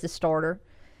make it as a starter.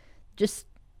 Just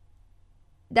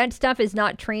that stuff is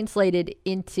not translated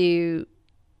into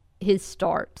his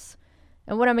starts.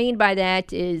 And what I mean by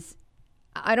that is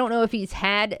I don't know if he's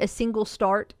had a single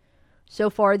start so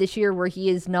far this year where he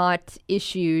is not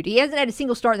issued. He hasn't had a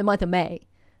single start in the month of May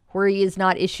where he is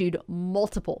not issued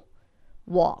multiple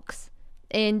walks.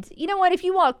 And you know what? If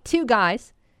you walk 2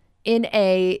 guys in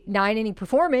a 9-inning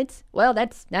performance, well,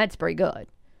 that's pretty good.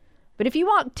 But if you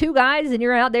walk 2 guys and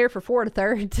you're out there for 4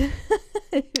 1/3,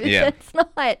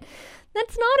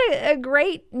 that's not a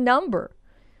great number.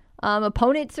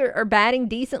 Opponents are batting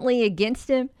decently against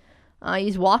him.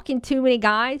 He's walking too many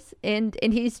guys, and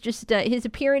he's just his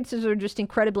appearances are just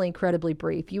incredibly, incredibly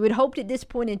brief. You would hope at this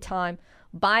point in time,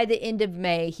 by the end of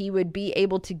May, he would be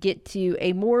able to get to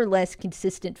a more or less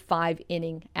consistent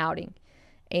 5-inning outing.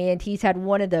 And he's had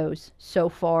one of those so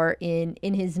far in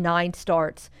his 9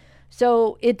 starts.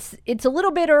 So it's a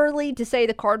little bit early to say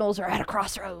the Cardinals are at a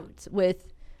crossroads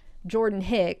with Jordan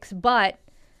Hicks, but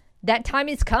that time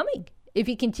is coming if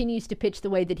he continues to pitch the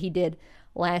way that he did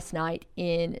last night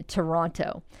in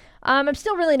Toronto. I'm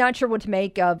still really not sure what to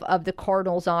make of the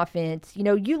Cardinals offense.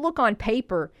 You look on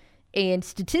paper and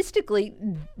statistically,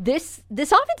 this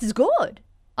offense is good.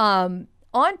 On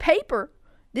paper,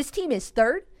 this team is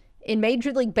 3rd in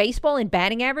Major League Baseball in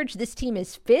batting average. This team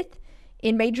is 5th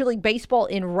in Major League Baseball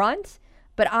in runs.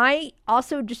 But I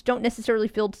also just don't necessarily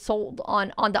feel sold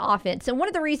on the offense. And one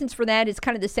of the reasons for that is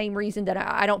kind of the same reason that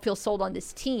I don't feel sold on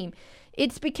this team.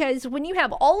 It's because when you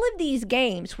have all of these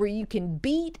games where you can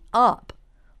beat up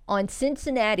on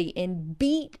Cincinnati and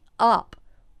beat up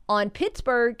on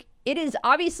Pittsburgh, it is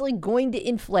obviously going to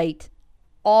inflate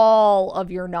all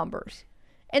of your numbers.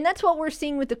 And that's what we're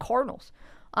seeing with the Cardinals.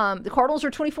 The Cardinals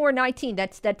are 24-19.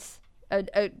 That's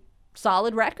a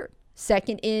solid record.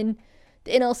 2nd in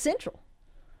the NL Central.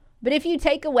 But if you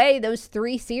take away those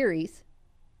 3 series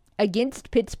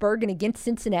against Pittsburgh and against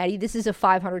Cincinnati, this is a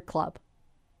 500 club.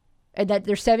 And that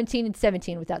they're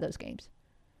 17-17 without those games.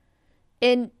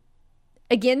 And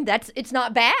again, it's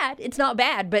not bad. It's not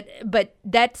bad, but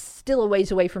that's still a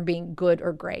ways away from being good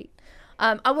or great.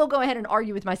 I will go ahead and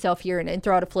argue with myself here and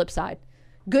throw out a flip side.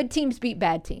 Good teams beat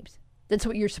bad teams. That's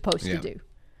what you're supposed to do.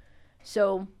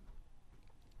 So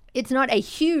it's not a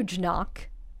huge knock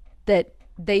that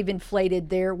they've inflated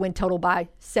their win total by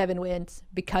 7 wins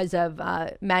because of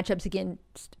matchups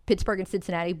against Pittsburgh and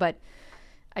Cincinnati. But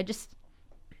I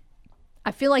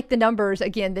feel like the numbers,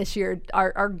 again, this year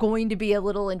are going to be a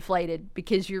little inflated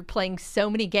because you're playing so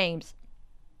many games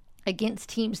against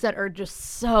teams that are just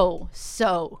so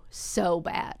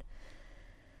bad.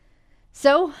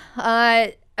 So,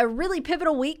 a really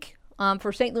pivotal week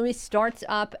for St. Louis starts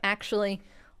up actually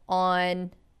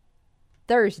on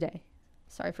Thursday.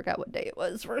 Sorry, I forgot what day it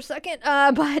was for a second.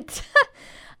 But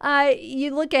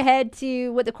you look ahead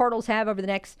to what the Cardinals have over the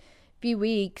next few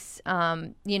weeks.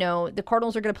 The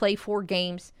Cardinals are going to play 4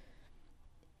 games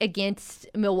against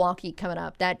Milwaukee coming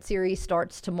up. That series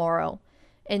starts tomorrow.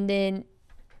 And then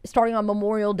starting on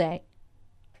Memorial Day,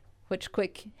 which,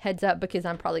 quick heads up, because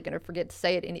I'm probably going to forget to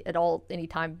say it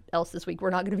anytime else this week.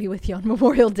 We're not going to be with you on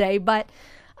Memorial Day. But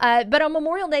on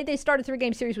Memorial Day, they start a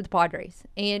 3-game series with the Padres.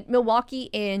 And Milwaukee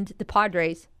and the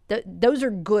Padres, those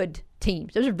are good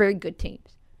teams. Those are very good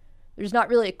teams. There's not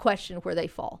really a question where they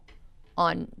fall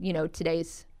on,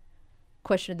 today's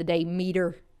question of the day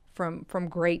meter from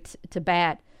great to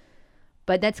bad.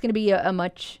 But that's going to be a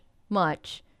much,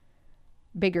 much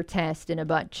bigger test and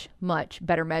a much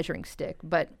better measuring stick.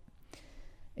 But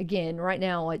again, right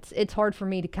now, it's hard for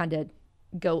me to kind of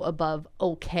go above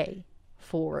okay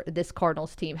for this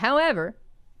Cardinals team. However,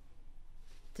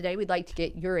 today we'd like to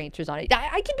get your answers on it.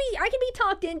 I can be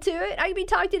talked into it. I can be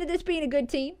talked into this being a good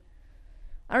team.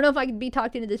 I don't know if I can be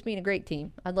talked into this being a great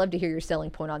team. I'd love to hear your selling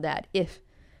point on that, if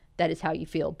that is how you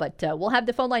feel. But we'll have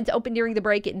the phone lines open during the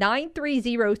break at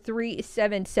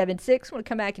 930-3776. We'll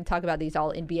come back and talk about these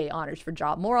All-NBA honors for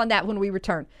Ja. More on that when we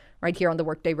return right here on the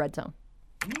Workday Red Zone.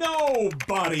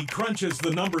 Nobody crunches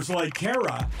the numbers like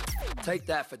Kara. Take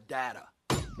that for data.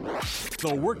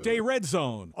 The Workday Red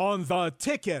Zone on the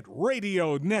Ticket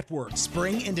Radio Network.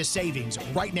 Spring into savings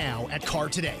right now at Car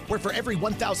Today, where for every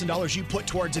 $1,000 you put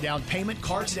towards a down payment,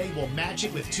 Car Today will match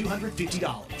it with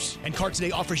 $250. And Car Today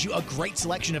offers you a great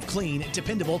selection of clean,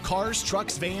 dependable cars,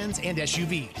 trucks, vans, and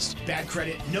SUVs. Bad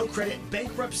credit, no credit,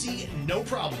 bankruptcy, no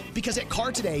problem. Because at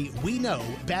Car Today, we know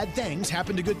bad things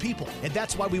happen to good people. And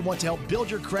that's why we want to help build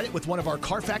your credit with one of our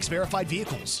Carfax verified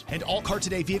vehicles. And all Car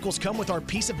Today vehicles come with our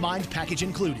Peace of Mind package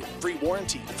included. Free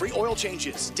warranty, free oil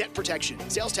changes, debt protection,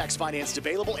 sales tax financed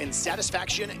available, and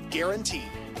satisfaction guaranteed.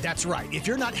 That's right. If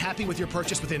you're not happy with your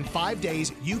purchase within 5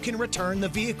 days, you can return the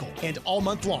vehicle. And all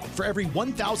month long, for every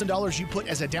 $1,000 you put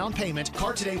as a down payment,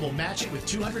 Car Today will match it with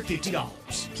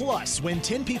 $250. Plus, when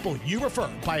 10 people you refer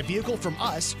buy a vehicle from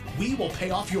us, we will pay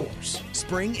off yours.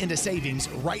 Spring into savings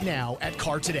right now at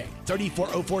Car Today,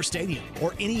 3404 Stadium,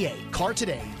 or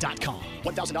NEACartoday.com.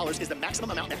 $1,000 is the maximum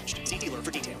amount matched. See dealer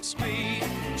for details.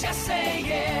 Just say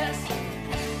yes.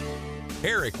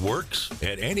 Eric works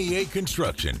at NEA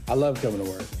Construction. I love coming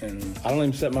to work, and I don't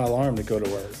even set my alarm to go to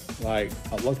work. Like,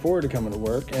 I look forward to coming to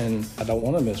work, and I don't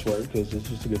want to miss work because it's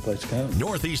just a good place to come.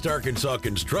 Northeast Arkansas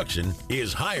Construction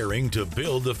is hiring to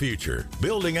build the future,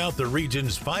 building out the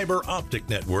region's fiber optic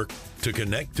network to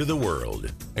connect to the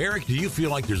world. Eric, do you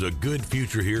feel like there's a good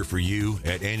future here for you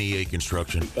at NEA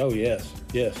Construction? Oh, yes.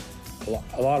 A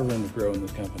lot of room to grow in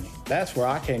this company. That's where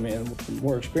I came in. The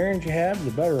more experience you have, the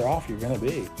better off you're going to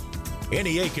be.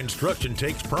 NEA Construction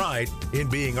takes pride in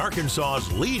being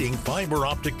Arkansas's leading fiber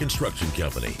optic construction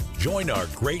company. Join our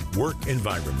great work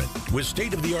environment with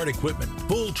state-of-the-art equipment,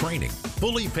 full training,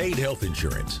 fully paid health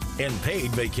insurance, and paid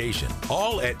vacation,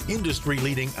 all at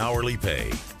industry-leading hourly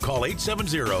pay. Call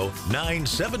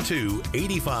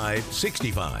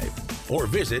 870-972-8565 or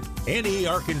visit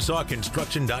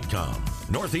nearkansasconstruction.com.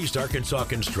 Northeast Arkansas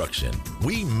Construction.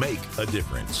 We make a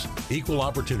difference. Equal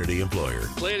opportunity employer.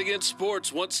 Play It Again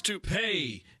Sports wants to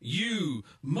pay you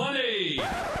money.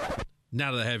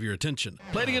 Now that I have your attention,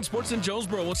 Play It Again Sports in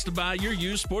Jonesboro wants to buy your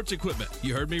used sports equipment.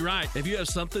 You heard me right. If you have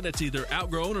something that's either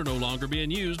outgrown or no longer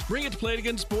being used, bring it to Play It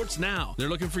Again Sports now. They're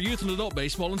looking for youth and adult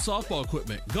baseball and softball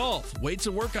equipment, golf, weights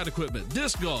and workout equipment,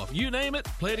 disc golf, you name it,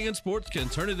 Play It Again Sports can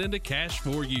turn it into cash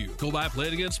for you. Go by Play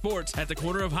It Again Sports at the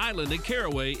corner of Highland and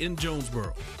Caraway in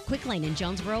Jonesboro. Quick Lane in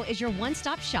Jonesboro is your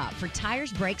one-stop shop for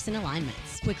tires, brakes, and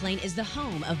alignments. Quick Lane is the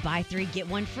home of buy 3, get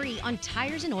 1 free on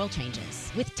tires and oil changes,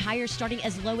 with tires starting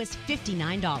as low as $59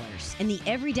 and the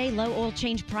everyday low oil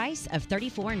change price of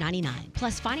 $34.99.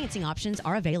 Plus, financing options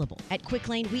are available. At Quick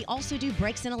Lane, we also do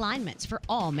brakes and alignments for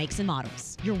all makes and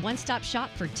models. Your one-stop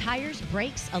shop for tires,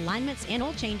 brakes, alignments, and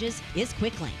oil changes is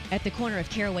Quick Lane at the corner of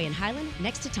Caraway and Highland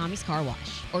next to Tommy's Car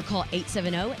Wash, or call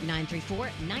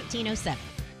 870-934-1907.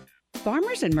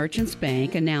 Farmers and Merchants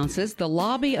Bank announces the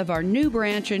lobby of our new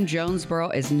branch in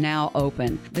Jonesboro is now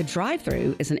open. The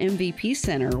drive-thru is an MVP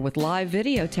center with live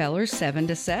video tellers 7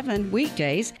 to 7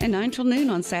 weekdays and 9 till noon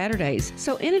on Saturdays.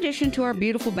 So in addition to our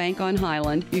beautiful bank on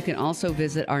Highland, you can also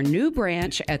visit our new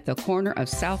branch at the corner of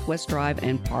Southwest Drive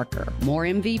and Parker. More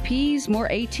MVPs, more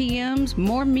ATMs,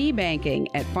 more me banking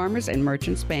at Farmers and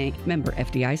Merchants Bank, member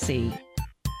FDIC.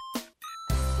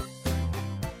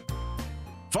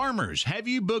 Farmers, have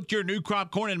you booked your new crop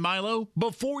corn and milo?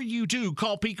 Before you do,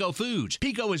 call Pico Foods.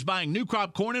 Pico is buying new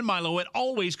crop corn and milo at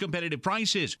always competitive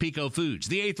prices. Pico Foods,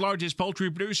 the 8th largest poultry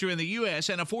producer in the U.S.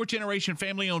 and a 4th-generation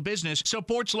family-owned business,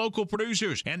 supports local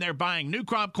producers, and they're buying new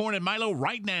crop corn and milo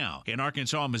right now. In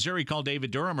Arkansas and Missouri, call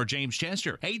David Durham or James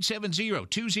Chester,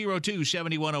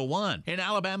 870-202-7101. In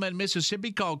Alabama and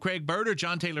Mississippi, call Craig Bird or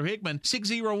John Taylor Hickman,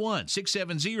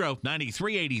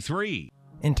 601-670-9383.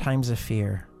 In times of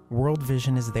fear, World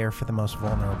Vision is there for the most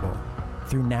vulnerable.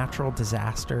 Through natural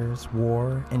disasters,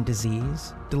 war, and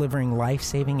disease, delivering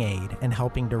life-saving aid and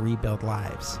helping to rebuild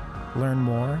lives. Learn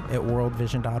more at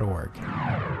worldvision.org.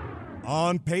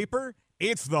 On paper,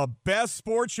 it's the best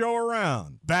sports show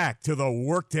around. Back to the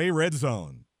Workday Red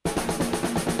Zone.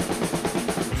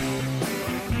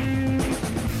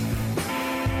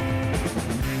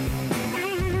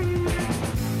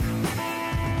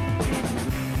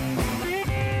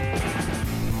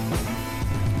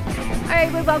 All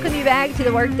right, we welcome you back to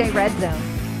the Workday Red Zone.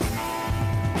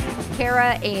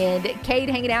 Kara and Cade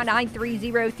hanging out.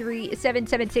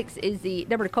 9303776 is the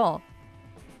number to call.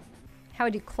 How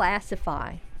would you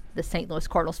classify the St. Louis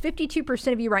Cardinals?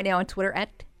 52% of you right now on Twitter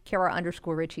at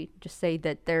Kara_Richey just say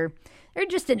that they're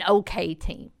just an okay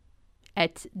team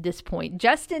at this point.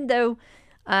 Justin, though,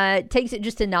 takes it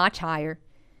just a notch higher,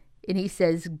 and he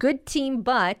says, good team,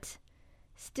 but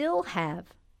still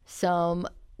have some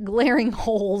glaring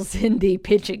holes in the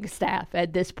pitching staff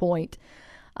at this point.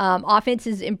 Offense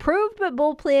has improved, but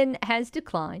bullpen has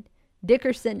declined.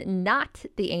 Dickerson not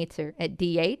the answer at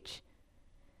DH.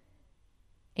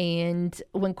 And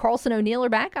when Carlson O'Neill are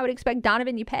back, I would expect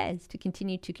Donovan Yepez to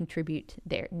continue to contribute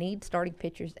there. Need starting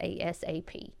pitchers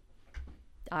ASAP.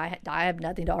 I have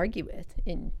nothing to argue with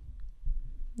in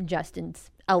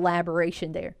Justin's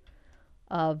elaboration there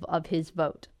of his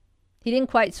vote. He didn't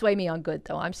quite sway me on good,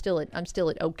 though. I'm still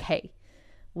at okay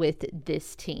with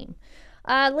this team.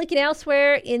 Looking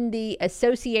elsewhere in the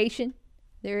association,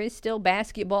 there is still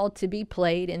basketball to be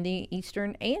played in the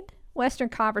Eastern and Western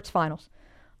Conference Finals.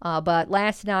 But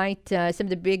last night, some of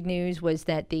the big news was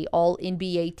that the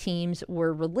All-NBA teams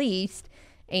were released.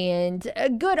 And a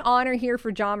good honor here for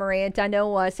Ja Morant. I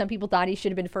know some people thought he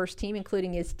should have been first team,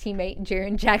 including his teammate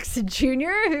Jaren Jackson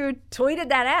Jr., who tweeted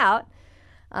that out.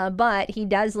 But he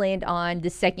does land on the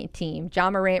second team. Ja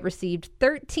Morant received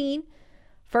 13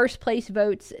 first-place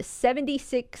votes,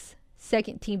 76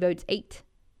 second-team votes, 8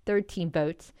 third-team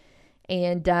votes.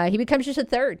 And he becomes just a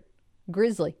third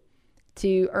Grizzly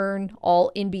to earn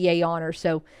All-NBA honor.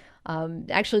 So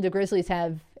actually the Grizzlies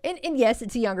have, and yes,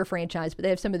 it's a younger franchise, but they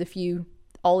have some of the few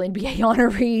All-NBA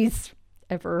honorees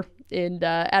ever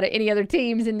out of any other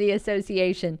teams in the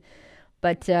association.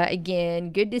 But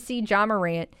again, good to see Ja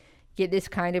Morant get this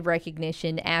kind of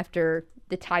recognition after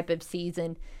the type of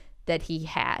season that he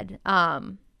had.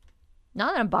 Not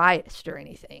that I'm biased or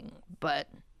anything, but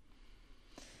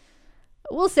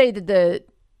we'll say that the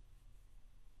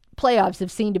playoffs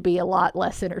have seemed to be a lot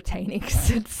less entertaining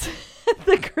since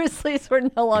the Grizzlies were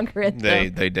no longer in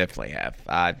them. They definitely have.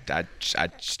 I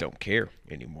just don't care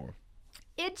anymore.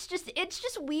 It's just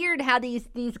weird how these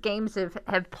games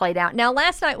have played out. Now,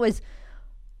 last night was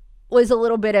a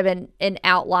little bit of an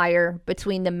outlier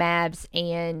between the Mavs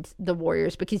and the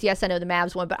Warriors because, yes, I know the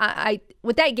Mavs won, but I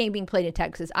with that game being played in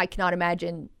Texas, I cannot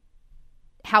imagine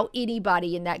how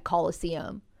anybody in that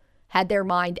Coliseum had their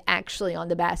mind actually on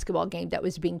the basketball game that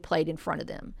was being played in front of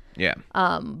them. Yeah.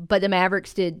 But the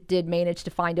Mavericks did manage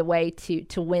to find a way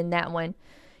to win that one.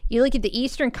 You look at the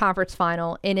Eastern Conference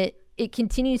Final, and it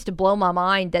continues to blow my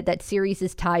mind that series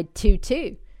is tied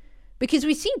 2-2 because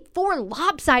we've seen 4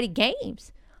 lopsided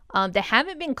games. They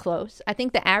haven't been close. I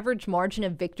think the average margin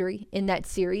of victory in that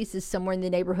series is somewhere in the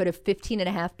neighborhood of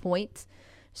 15.5 points.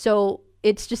 So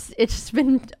it's just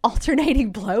been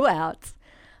alternating blowouts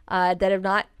that have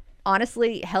not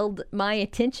honestly held my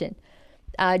attention.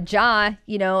 Ja,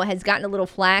 has gotten a little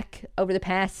flack over the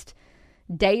past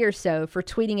day or so for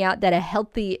tweeting out that a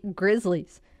healthy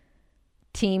Grizzlies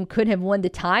team could have won the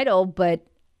title, but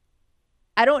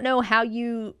I don't know how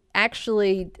you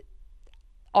actually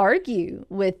argue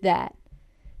with that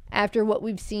after what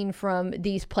we've seen from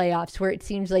these playoffs, where it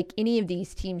seems like any of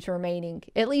these teams remaining,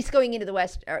 at least going into the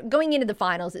West, or going into the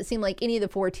finals, it seemed like any of the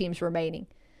 4 teams remaining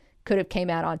could have came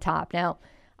out on top. Now,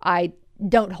 I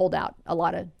don't hold out a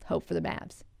lot of hope for the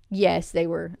Mavs. Yes, they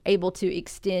were able to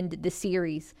extend the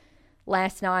series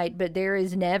last night, but there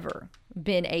has never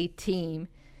been a team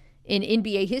in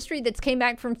NBA history that's came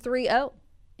back from 3-0.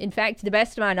 In fact, to the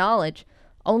best of my knowledge,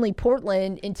 only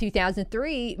Portland in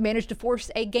 2003 managed to force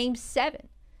a Game 7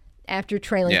 after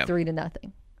trailing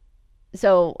 3-0.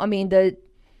 So, I mean, the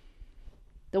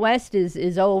West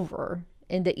is over,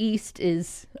 and the East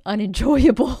is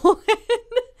unenjoyable.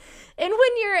 And when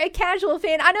you're a casual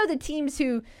fan, I know the teams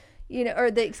who,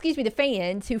 the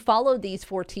fans who follow these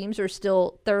 4 teams are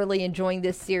still thoroughly enjoying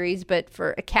this series. But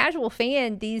for a casual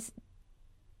fan, these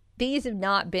have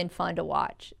not been fun to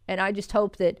watch. And I just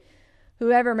hope that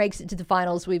whoever makes it to the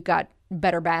finals, we've got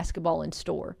better basketball in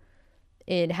store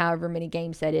in however many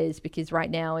games that is. Because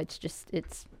right now it's just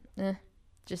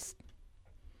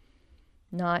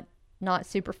not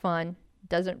super fun.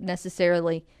 Doesn't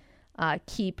necessarily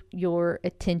keep your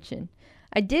attention.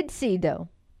 I did see, though,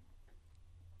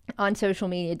 on social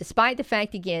media, despite the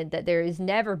fact, again, that there has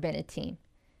never been a team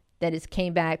that has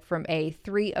came back from a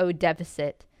 3-0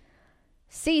 deficit,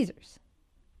 Caesars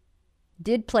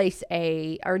did take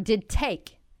a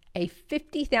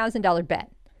 $50,000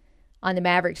 bet on the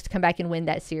Mavericks to come back and win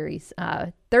that series.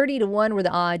 30-1 were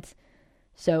the odds,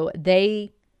 so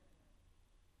they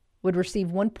would receive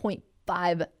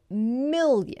 $1.5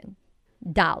 million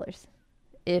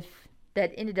if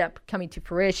that ended up coming to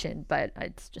fruition, but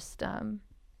it's just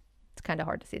it's kind of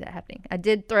hard to see that happening. I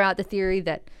did throw out the theory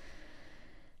that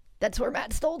that's where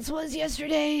Matt Stoltz was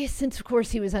yesterday, since of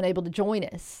course he was unable to join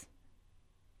us.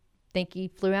 Think he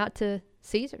flew out to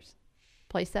Caesars,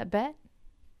 placed that bet.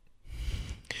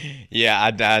 Yeah,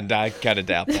 I kind of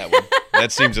doubt that one.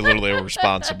 That seems a little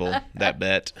irresponsible, that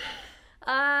bet.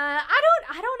 I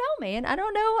don't know, man. I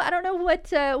don't know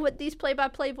what these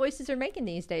play-by-play voices are making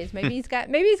these days. Maybe he's got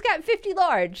 50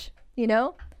 large,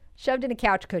 shoved in a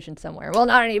couch cushion somewhere. Well,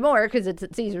 not anymore because it's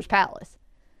at Caesar's Palace.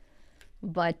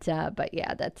 But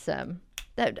yeah, that's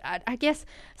that. I guess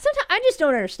sometimes I just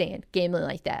don't understand gambling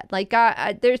like that. Like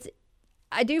I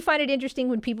do find it interesting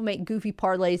when people make goofy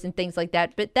parlays and things like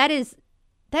that. But that is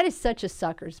such a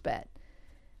sucker's bet.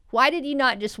 Why did you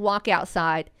not just walk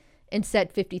outside and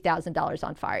set $50,000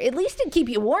 on fire? At least it'd keep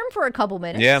you warm for a couple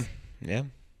minutes. Yeah.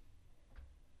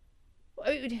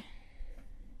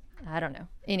 I don't know.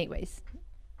 Anyways,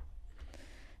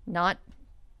 not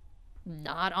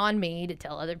on me to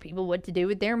tell other people what to do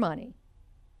with their money.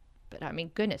 But I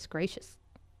mean, goodness gracious,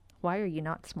 why are you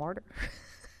not smarter?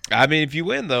 I mean, if you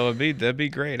win though, that'd be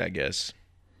great, I guess.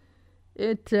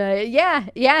 Yeah.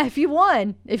 If you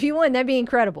won, that'd be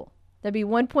incredible. That'd be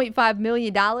 $1.5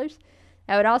 million. That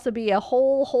would also be a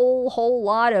whole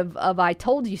lot of I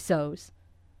told you so's.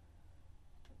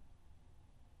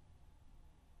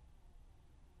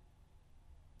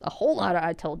 A whole lot of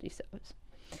I told you so's.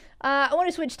 I want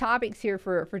to switch topics here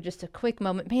for just a quick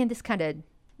moment. Man, this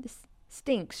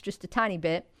stinks just a tiny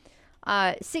bit.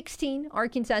 16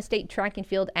 Arkansas State track and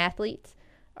field athletes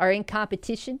are in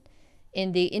competition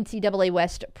in the NCAA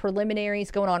West preliminaries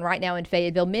going on right now in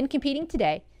Fayetteville. Men competing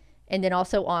today, and then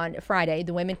also on Friday.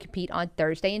 The women compete on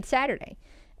Thursday and Saturday.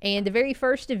 And the very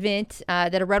first event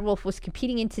that a Red Wolf was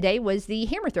competing in today was the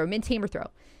hammer throw, men's hammer throw.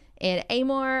 And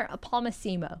Amar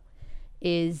Palmasimo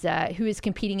is who is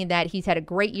competing in that. He's had a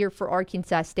great year for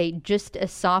Arkansas State, just a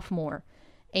sophomore.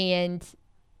 And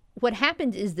what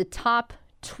happens is the top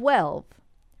 12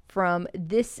 from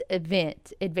this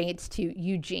event advance to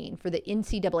Eugene for the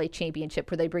NCAA championship,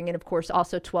 where they bring in, of course,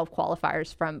 also 12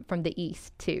 qualifiers from the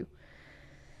East, too.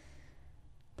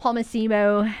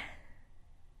 Palmasimo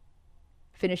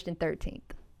finished in 13th.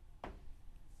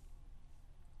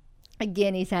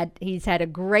 Again, he's had a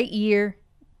great year.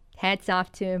 Hats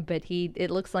off to him, but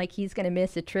it looks like he's going to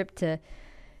miss a trip to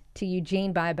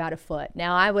Eugene by about a foot.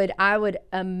 Now, I would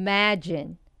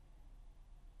imagine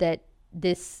that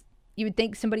you would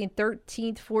think somebody in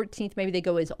 13th, 14th, maybe they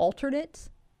go as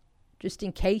alternates, just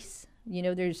in case,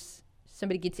 there's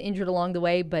somebody gets injured along the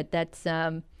way, but that's,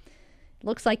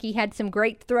 looks like he had some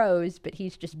great throws, but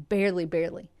he's just barely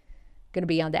going to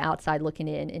be on the outside looking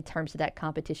in terms of that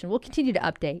competition. We'll continue to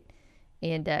update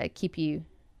and keep you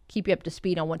up to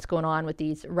speed on what's going on with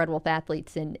these Red Wolf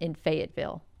athletes in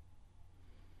Fayetteville.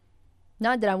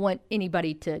 Not that I want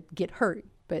anybody to get hurt,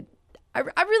 but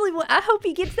I hope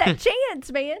he gets that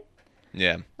chance, man.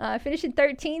 Yeah. Finishing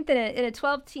 13th in a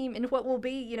 12-team, in what will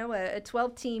be, a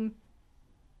 12-team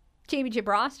championship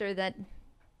roster, that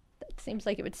seems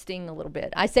like it would sting a little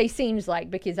bit. I say seems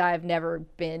like because I have never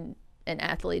been an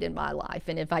athlete in my life,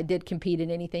 and if I did compete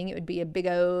in anything, it would be a big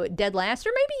O dead last,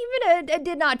 or maybe even a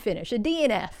did not finish, a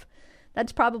DNF.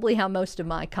 That's probably how most of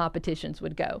my competitions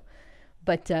would go.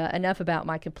 But enough about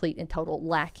my complete and total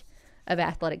lack of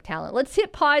athletic talent. Let's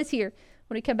hit pause here.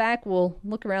 When we come back, we'll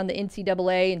look around the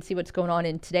NCAA and see what's going on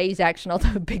in today's action,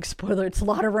 although big spoiler, it's a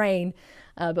lot of rain.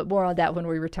 But more on that when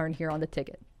we return here on The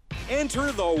Ticket.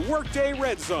 Enter the Workday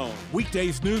Redzone.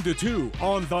 Weekdays noon to 2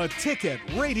 on the Ticket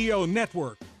Radio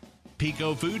Network.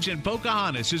 Pico Foods in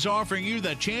Pocahontas is offering you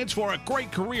the chance for a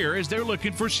great career as they're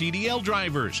looking for CDL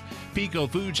drivers. Pico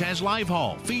Foods has live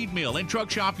haul, feed mill, and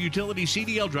truck shop utility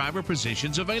CDL driver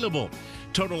positions available.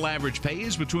 Total average pay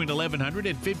is between $1,100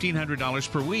 and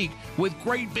 $1,500 per week with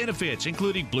great benefits,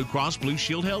 including Blue Cross Blue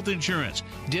Shield health insurance,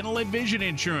 dental and vision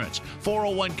insurance,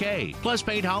 401k, plus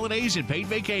paid holidays and paid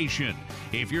vacation.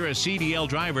 If you're a CDL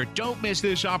driver, don't miss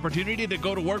this opportunity to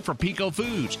go to work for Pico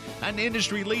Foods, an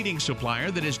industry-leading supplier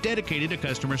that is dedicated to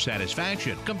customer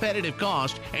satisfaction, competitive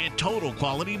cost, and total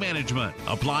quality management.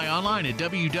 Apply online at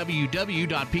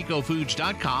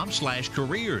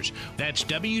www.picofoods.com/careers. That's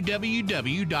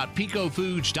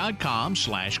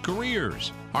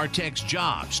www.picofoods.com/careers. Or text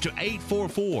JOBS to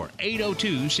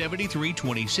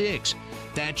 844-802-7326.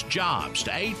 That's JOBS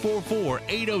to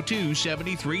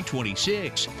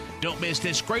 844-802-7326. Don't miss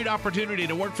this great opportunity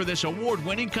to work for this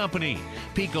award-winning company.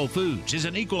 Pico Foods is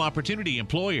an equal opportunity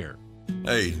employer.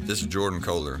 Hey, this is Jordan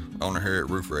Kohler, owner here at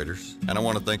Roof Raiders, and I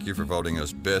want to thank you for voting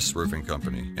us Best Roofing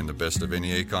Company in the Best of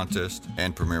NEA contest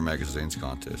and Premier Magazine's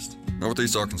contest.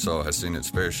 Northeast Arkansas has seen its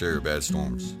fair share of bad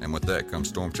storms, and with that comes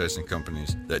storm-chasing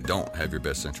companies that don't have your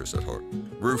best interests at heart.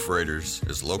 Roof Raiders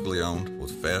is locally owned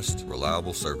with fast,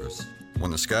 reliable service.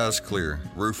 When the sky is clear,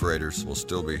 Roof Raiders will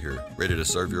still be here, ready to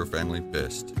serve your family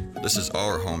best. This is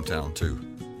our hometown, too.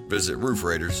 Visit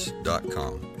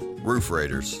roofraiders.com. Roof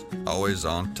Raiders, always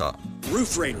on top.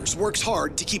 Roof Raiders works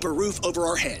hard to keep a roof over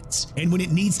our heads. And when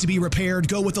it needs to be repaired,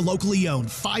 go with the locally owned,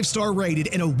 5-star rated,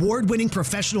 and award-winning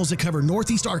professionals that cover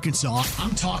Northeast Arkansas.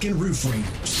 I'm talking Roof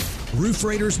Raiders. Roof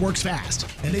Raiders works fast,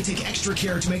 and they take extra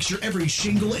care to make sure every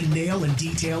shingle and nail and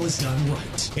detail is done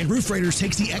right. And Roof Raiders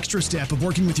takes the extra step of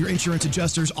working with your insurance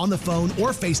adjusters on the phone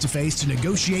or face-to-face to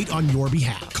negotiate on your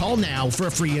behalf. Call now for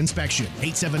a free inspection.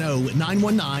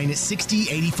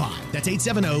 870-919-6085. That's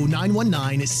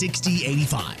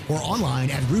 870-919-6085. Or online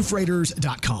at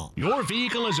roofraiders.com. Your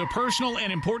vehicle is a personal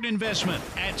and important investment.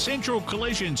 At Central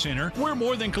Collision Center, we're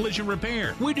more than collision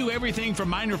repair. We do everything from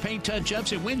minor paint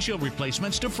touch-ups and windshield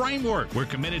replacements to framework. We're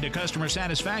committed to customer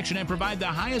satisfaction and provide the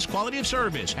highest quality of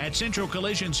service. At Central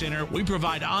Collision Center, we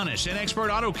provide honest and expert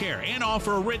auto care and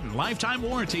offer a written lifetime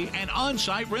warranty and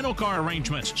on-site rental car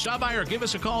arrangements. Stop by or give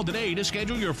us a call today to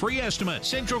schedule your free estimate.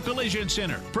 Central Collision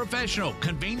Center. Professional,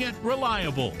 convenient,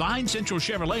 reliable. Behind Central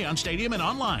Chevrolet on Stadium and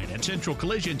online at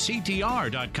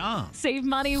centralcollisionctr.com. Save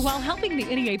money while helping the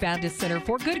NEA Baptist Center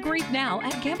for Good Grief Now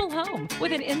at Gamble Home.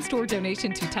 With an in-store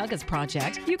donation to Tugga's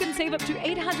Project, you can save up to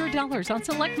 $800 on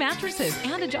select mattresses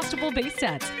and adjustable base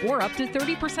sets, or up to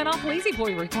 30% off Lazy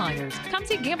Boy recliners. Come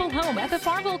see Gamble Home at the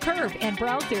Farville Curve and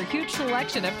browse their huge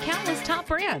selection of countless top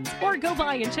brands. Or go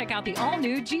by and check out the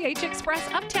all-new GH Express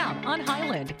Uptown on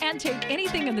Highland. And take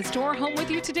anything in the store home with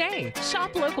you today.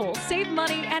 Shop local, save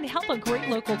money, and help a great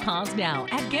local cause now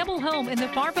at Gamble Home in the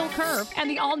Farville Curve and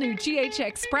the all-new GH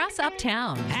Express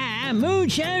Uptown. Hi, I'm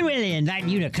Moonshine Willie, inviting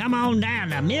you to come on down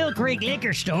to Mill Creek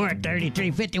Liquor Store at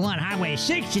 3351 Highway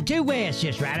 62 West,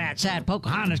 just right outside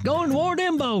Pocahontas, going toward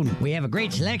Embone. We have a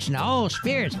great selection of all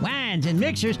spirits, wines, and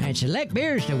mixers, and select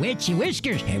beers to wet your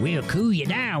whiskers, and we'll cool you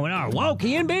down with our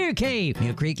walk-in beer cave.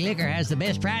 Mill Creek Liquor has the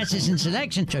best prices and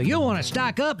selection, so you'll want to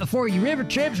stock up before your river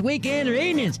trips, weekend, or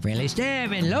evenings. Friendly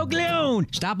staff and locally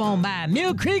owned. Stop on by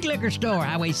Mill Creek Liquor Store,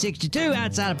 Highway 62,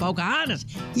 outside of Pocahontas.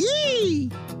 Yee!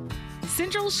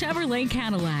 Central Chevrolet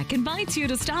Cadillac invites you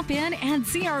to stop in and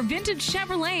see our vintage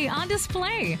Chevrolet on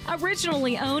display.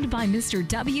 Originally owned by Mr.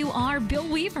 W.R. Bill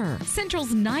Weaver.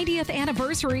 Central's 90th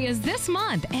anniversary is this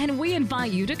month, and we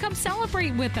invite you to come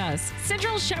celebrate with us.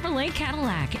 Central Chevrolet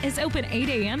Cadillac is open 8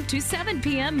 a.m. to 7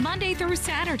 p.m. Monday through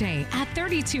Saturday at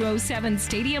 3207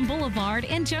 Stadium Boulevard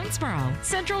in Jonesboro.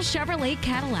 Central Chevrolet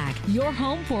Cadillac, your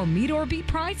home for meet or beat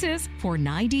prices for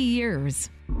 90 years.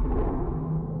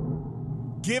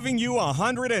 Giving you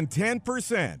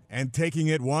 110% and taking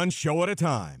it one show at a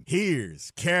time. Here's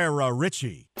Kara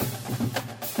Richey.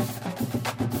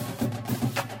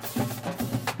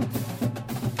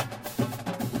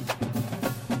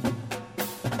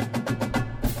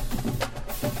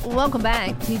 Welcome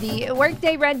back to the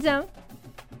Workday Redzone.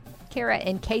 Kara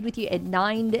and Cade with you at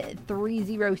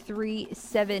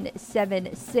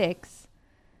 9303776.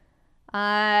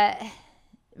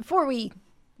 Before we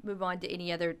move on to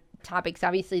any other topics,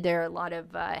 obviously there are a lot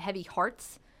of heavy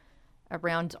hearts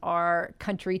around our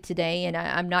country today, and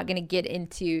I'm not going to get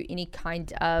into any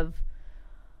kind of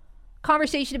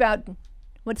conversation about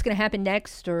what's going to happen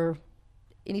next or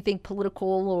anything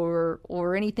political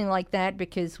or anything like that,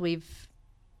 because we've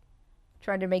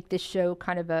tried to make this show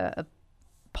kind of a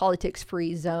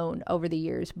politics-free zone over the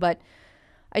years. But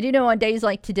I do know on days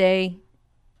like today,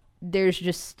 there's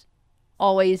just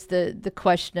always the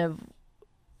question of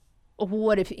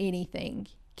what, if anything,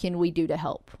 can we do to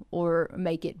help or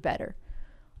make it better?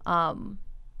 In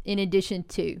addition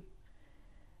to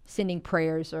sending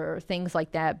prayers or things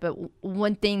like that. But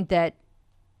one thing that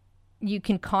you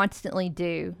can constantly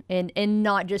do, and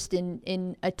not just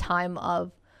in a time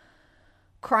of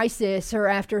crisis or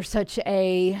after such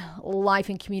a life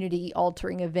and community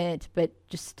altering event, but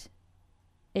just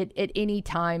at any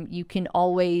time, you can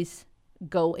always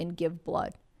go and give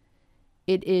blood.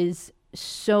 It is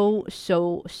so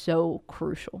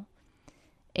crucial.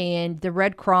 And the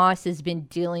Red Cross has been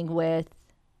dealing with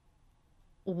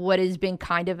what has been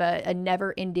kind of a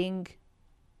never-ending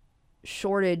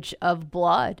shortage of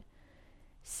blood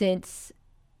since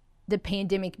the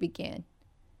pandemic began.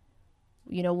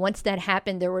 You know, once that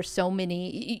happened, there were so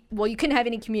many, well, you couldn't have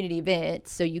any community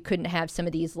events, so you couldn't have some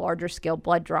of these larger scale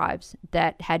blood drives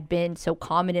that had been so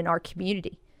common in our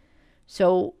community.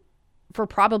 So for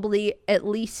probably at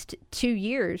least 2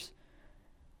 years,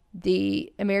 the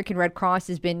American Red Cross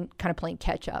has been kind of playing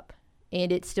catch up,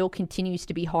 and it still continues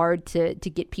to be hard to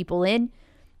get people in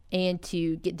and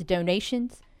to get the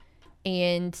donations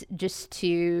and just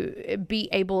to be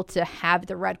able to have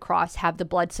the Red Cross have the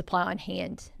blood supply on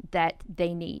hand that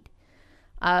they need.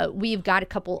 We've got a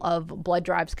couple of blood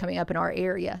drives coming up in our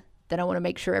area that I want to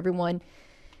make sure everyone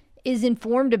is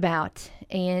informed about.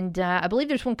 And I believe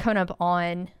there's one coming up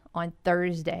on on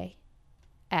Thursday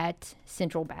at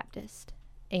Central Baptist.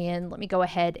 And let me go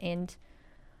ahead and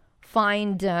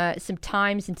find some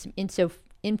times and some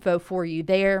info for you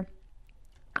there.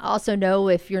 I also know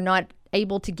if you're not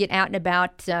able to get out and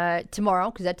about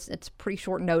tomorrow, because that's pretty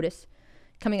short notice,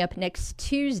 coming up next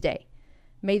Tuesday,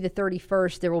 May the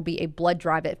 31st, there will be a blood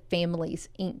drive at Families,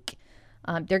 Inc.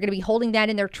 They're going to be holding that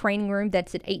in their training room.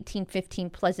 That's at 1815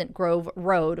 Pleasant Grove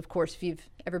Road. Of course, if you've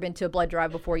ever been to a blood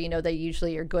drive before, you know they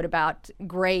usually are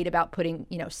great about putting,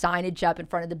 signage up in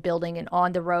front of the building and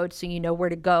on the road so you know where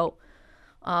to go.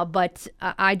 But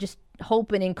I just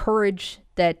hope and encourage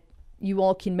that you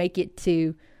all can make it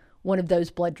to one of those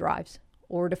blood drives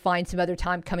or to find some other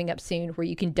time coming up soon where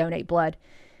you can donate blood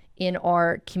in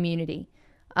our community.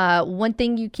 One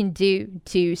thing you can do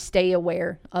to stay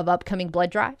aware of upcoming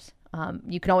blood drives,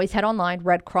 you can always head online,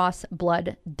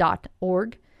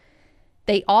 redcrossblood.org.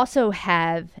 They also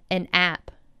have an app,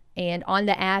 and on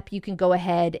the app you can go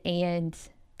ahead and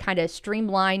kind of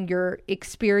streamline your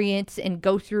experience and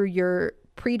go through your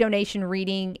pre-donation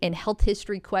reading and health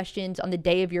history questions on the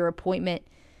day of your appointment.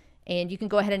 And you can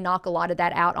go ahead and knock a lot of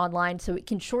that out online so it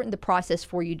can shorten the process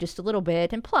for you just a little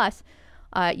bit. And plus,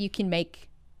 you can make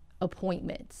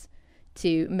appointments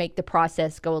to make the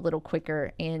process go a little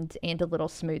quicker and a little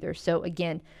smoother. So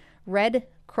again,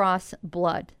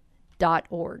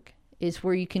 redcrossblood.org is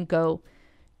where you can go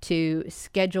to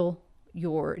schedule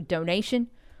your donation.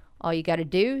 All you got to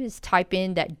do is type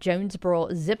in that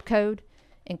Jonesboro zip code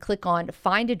and click on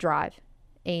Find a Drive,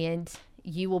 and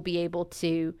you will be able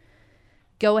to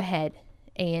go ahead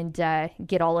and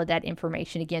get all of that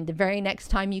information. Again, the very next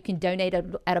time you can donate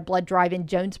at a blood drive in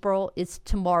Jonesboro is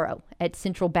tomorrow at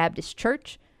Central Baptist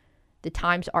Church. The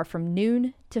times are from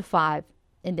noon to 5,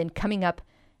 and then coming up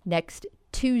next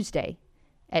Tuesday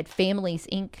at Families,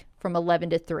 Inc. from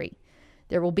 11 to 3.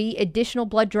 There will be additional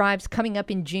blood drives coming up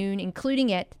in June,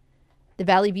 including at the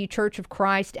Valley View Church of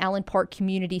Christ, Allen Park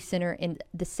Community Center, and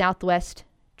the Southwest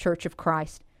Church of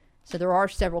Christ. So there are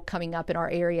several coming up in our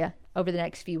area over the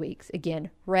next few weeks.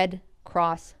 Again,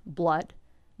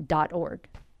 redcrossblood.org.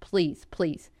 Please,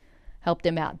 please help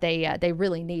them out. They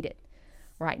really need it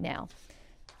right now.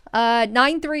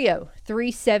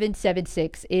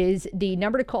 930-3776 is the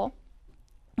number to call.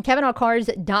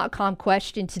 KevinOnCars.com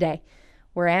question today.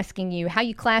 We're asking you how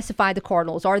you classify the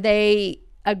Cardinals. Are they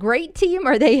a great team?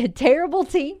 Are they a terrible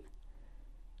team?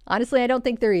 Honestly, I don't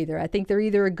think they're either. I think they're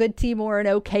either a good team or an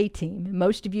okay team.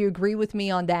 Most of you agree with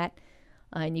me on that.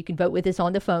 And you can vote with us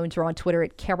on the phones or on Twitter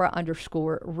at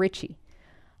Kara_Richey.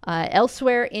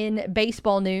 Elsewhere in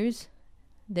baseball news,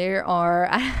 there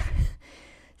are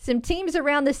some teams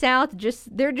around the South.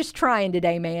 They're just trying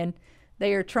today, man.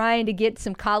 They are trying to get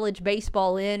some college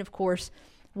baseball in. Of course,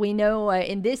 we know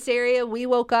in this area, we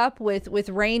woke up with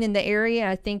rain in the area.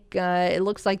 I think it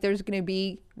looks like there's going to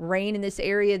be rain in this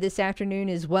area this afternoon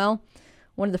as well.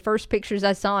 One of the first pictures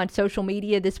I saw on social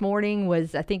media this morning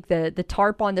was, I think, the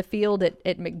tarp on the field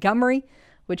at Montgomery,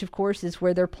 which, of course, is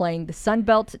where they're playing the Sun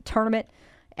Belt tournament.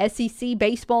 SEC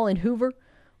baseball in Hoover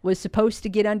was supposed to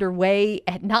get underway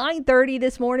at 9:30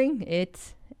 this morning.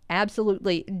 It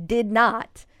absolutely did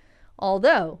not.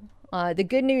 Although, the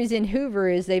good news in Hoover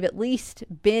is they've at least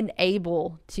been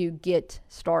able to get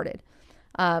started.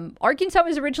 Arkansas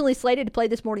was originally slated to play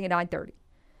this morning at 9:30.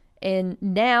 And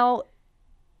now,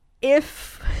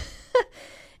 if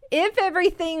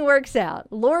everything works out,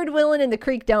 Lord willing and the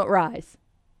creek don't rise,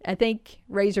 I think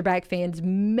Razorback fans,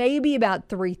 maybe about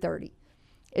 3:30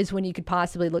 is when you could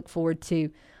possibly look forward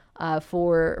to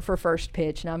for first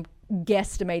pitch. And I'm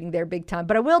guesstimating there big time.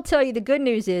 But I will tell you the good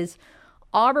news is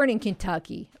Auburn and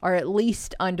Kentucky are at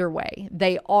least underway.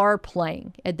 They are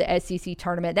playing at the SEC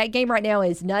tournament. That game right now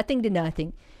is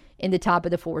 0-0 in the top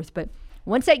of the fourth. But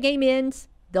once that game ends,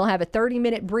 they'll have a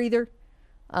 30-minute breather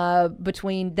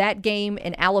between that game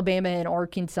and Alabama and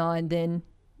Arkansas. And then,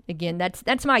 again,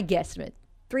 that's my guesstimate.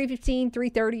 3:15,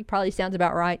 3:30 probably sounds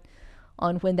about right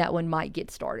on when that one might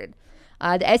get started.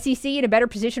 The SEC in a better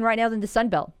position right now than the Sun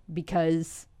Belt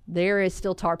because there is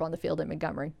still tarp on the field at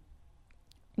Montgomery.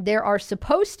 There are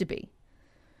supposed to be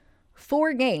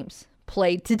 4 games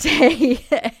played today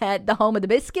at the home of the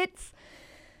Biscuits.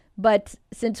 But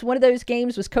since one of those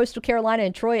games was Coastal Carolina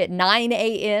and Troy at 9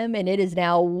 a.m. and it is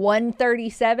now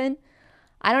 1:37,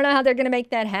 I don't know how they're going to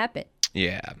make that happen.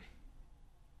 Yeah.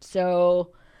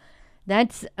 So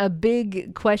that's a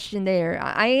big question there.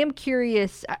 I am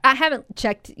curious. I haven't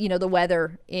checked, the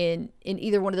weather in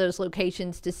either one of those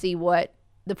locations to see what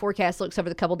the forecast looks over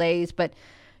the couple days. But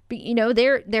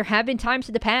there have been times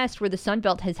in the past where the Sun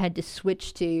Belt has had to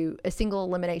switch to a single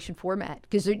elimination format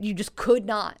because you just could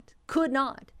not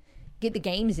get the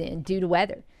games in due to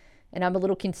weather. And I'm a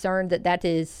little concerned that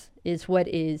is what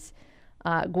is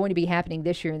going to be happening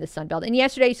this year in the Sun Belt. And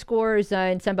yesterday's scores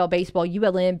in Sun Belt baseball,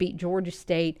 ULM beat Georgia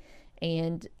State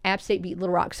and App State beat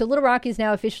Little Rock. So Little Rock is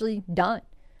now officially done.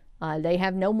 They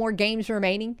have no more games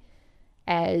remaining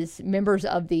as members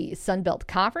of the Sun Belt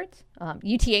Conference.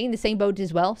 UTA in the same boat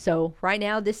as well. So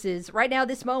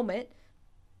this moment,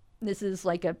 this is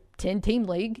like a 10-team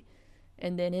league.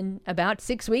 And then in about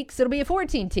 6 weeks, it'll be a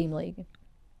 14-team league.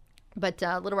 But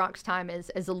Little Rock's time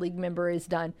as a league member is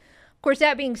done. Of course,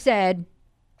 that being said,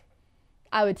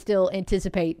 I would still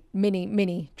anticipate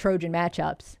many Trojan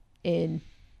matchups in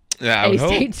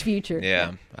A-State's future.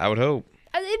 Yeah, I would hope.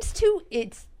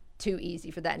 It's too easy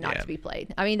for that not to be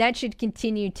played. I mean, that should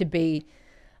continue to be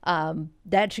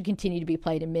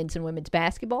played in men's and women's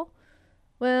basketball.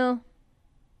 Well,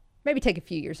 maybe take a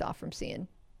few years off from seeing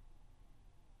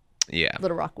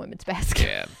Little Rock women's basketball.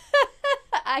 Yeah.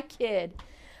 I kid.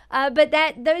 But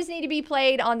those need to be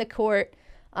played on the court.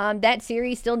 That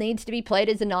series still needs to be played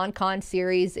as a non-con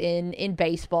series in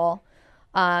baseball.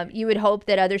 You would hope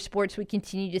that other sports would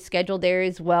continue to schedule there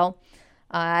as well.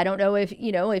 I don't know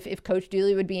if Coach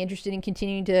Dooley would be interested in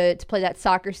continuing to play that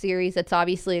soccer series. That's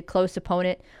obviously a close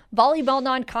opponent. Volleyball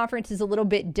non-conference is a little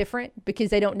bit different because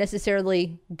they don't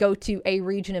necessarily go to a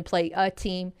region and play a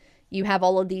team. You have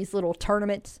all of these little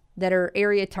tournaments that are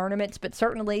area tournaments, but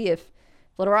certainly if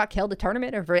Little Rock held a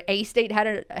tournament or if A-State had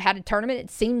a tournament,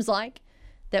 it seems like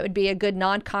that would be a good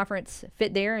non-conference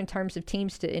fit there in terms of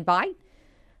teams to invite.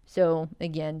 So,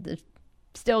 again,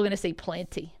 still going to see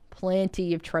plenty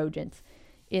of Trojans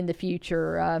in the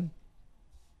future,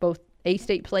 both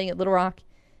A-State playing at Little Rock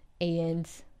and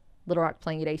Little Rock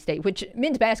playing at A-State, which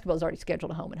men's basketball is already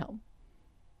scheduled a home and home.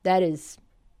 That is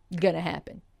going to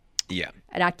happen. Yeah.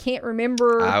 And I can't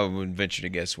remember. I would venture to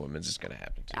guess women's is going to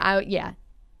happen too. Yeah.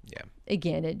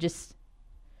 Again, it just,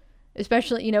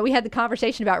 especially, we had the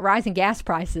conversation about rising gas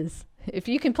prices. If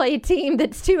you can play a team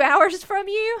that's 2 hours from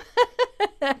you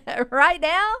right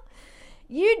now,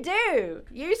 you do.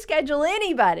 You schedule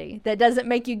anybody that doesn't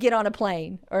make you get on a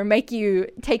plane or make you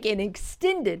take an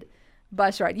extended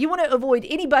bus ride. You want to avoid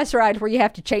any bus ride where you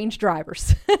have to change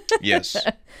drivers. Yes.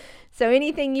 So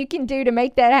anything you can do to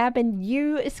make that happen,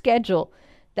 you schedule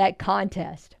that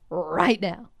contest right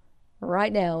now,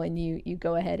 and you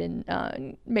go ahead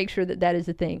and make sure that is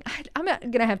a thing. I'm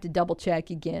going to have to double check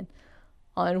again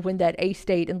on when that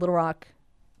A-State and Little Rock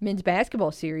men's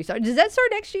basketball series. Does that start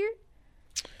next year?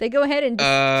 They go ahead and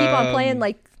just keep on playing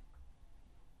like...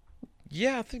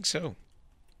 Yeah, I think so.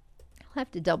 I'll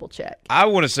have to double check. I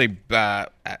want to say,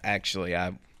 actually,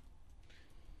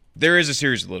 there is a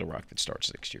series of Little Rock that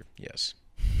starts next year, yes.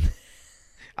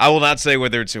 I will not say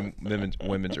whether it's in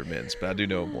women's or men's, but I do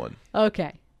know of one.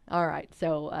 Okay. All right.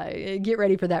 So get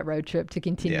ready for that road trip to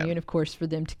continue, and, of course, for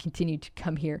them to continue to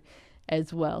come here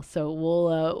as well. So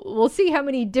we'll see how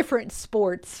many different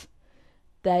sports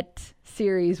that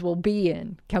series will be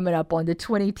in coming up on the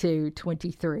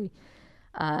 22-23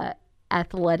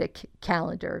 athletic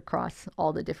calendar across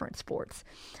all the different sports.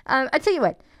 I tell you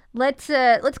what. Let's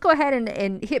go ahead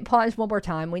and hit pause one more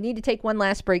time. We need to take one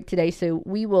last break today, so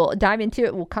we will dive into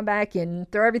it. We'll come back and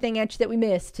throw everything at you that we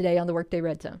missed today on the Workday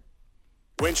Redzone.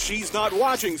 When she's not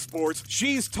watching sports,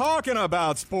 she's talking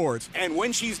about sports. And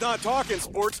when she's not talking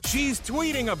sports, she's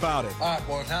tweeting about it. All right,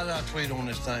 boys, how do I tweet on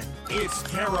this thing? It's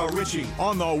Kara Richey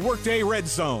on the Workday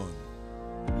Redzone.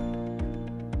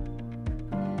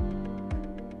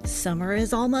 Summer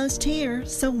is almost here,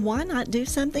 so why not do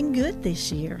something good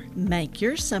this year? Make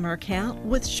your summer count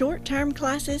with short-term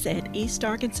classes at East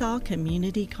Arkansas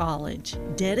Community College.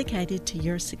 Dedicated to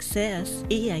your success,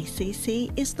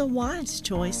 EACC is the wise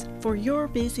choice for your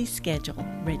busy schedule.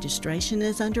 Registration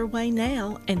is underway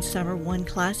now, and Summer 1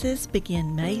 classes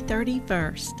begin May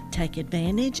 31st. Take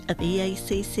advantage of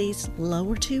EACC's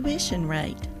lower tuition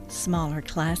rate. Smaller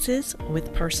classes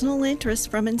with personal interest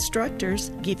from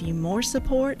instructors give you more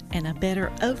support and a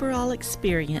better overall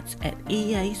experience at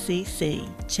EACC.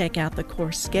 Check out the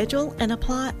course schedule and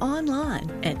apply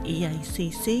online at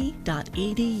eacc.edu.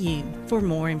 For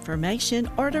more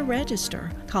information or to register,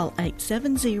 call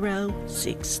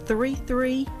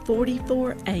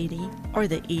 870-633-4480 or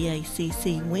the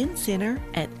EACC Win Center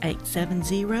at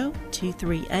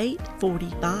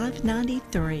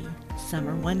 870-238-4593.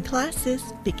 Summer 1 classes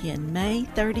begin May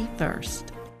 31st.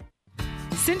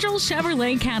 Central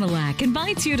Chevrolet Cadillac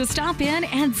invites you to stop in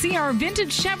and see our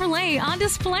vintage Chevrolet on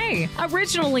display.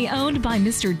 Originally owned by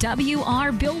Mr.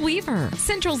 W.R. Bill Weaver,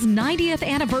 Central's 90th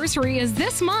anniversary is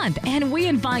this month, and we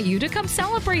invite you to come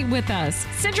celebrate with us.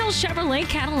 Central Chevrolet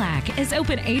Cadillac is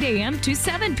open 8 a.m. to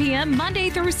 7 p.m.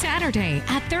 Monday through Saturday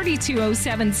at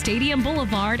 3207 Stadium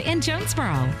Boulevard in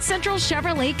Jonesboro. Central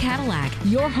Chevrolet Cadillac,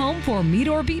 your home for meet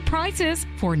or beat prices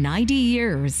for 90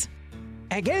 years.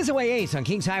 At Gasaway Ace on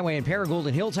Kings Highway in Paragould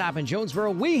and Hilltop in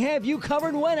Jonesboro, we have you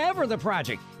covered whenever the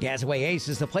project. Gasaway Ace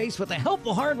is the place with the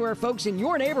helpful hardware folks in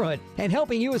your neighborhood, and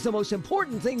helping you is the most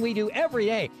important thing we do every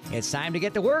day. It's time to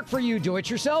get to work for you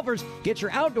do-it-yourselfers. Get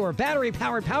your outdoor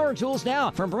battery-powered power tools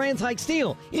now from brands like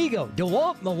Stihl, Ego,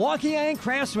 DeWalt, Milwaukee, and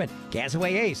Craftsman.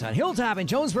 Gasaway Ace on Hilltop in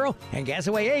Jonesboro and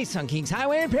Gasaway Ace on Kings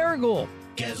Highway in Paragould.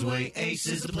 Gasaway Ace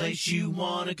is the place you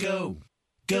want to go.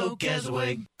 Go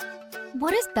Gasaway.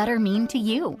 What does better mean to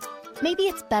you? Maybe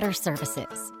it's better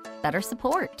services, better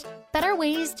support, better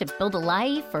ways to build a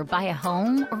life or buy a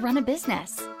home or run a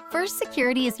business. First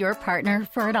Security is your partner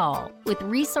for it all, with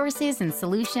resources and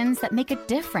solutions that make a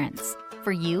difference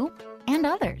for you and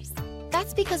others.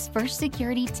 That's because First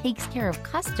Security takes care of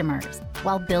customers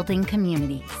while building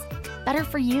communities. Better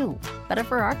for you, better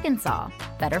for Arkansas,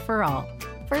 better for all.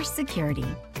 First Security.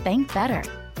 Bank better.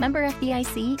 Member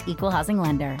FDIC, Equal Housing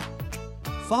Lender.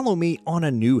 Follow me on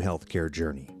a new healthcare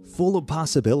journey, full of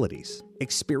possibilities.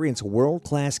 Experience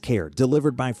world-class care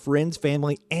delivered by friends,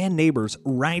 family, and neighbors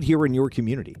right here in your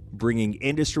community, bringing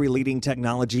industry-leading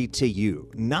technology to you,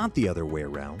 not the other way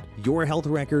around. Your health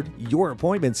record, your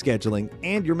appointment scheduling,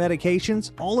 and your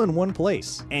medications all in one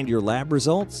place, and your lab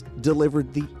results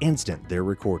delivered the instant they're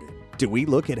recorded. Do we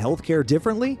look at healthcare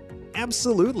differently?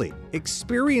 Absolutely.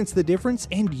 Experience the difference,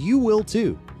 and you will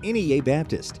too. NEA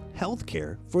Baptist,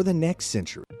 healthcare for the next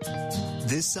century.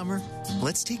 This summer,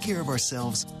 let's take care of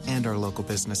ourselves and our local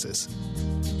businesses.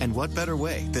 And what better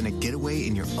way than a getaway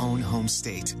in your own home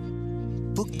state?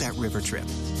 Book that river trip.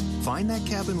 Find that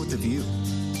cabin with a view.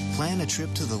 Plan a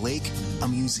trip to the lake, a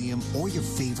museum, or your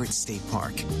favorite state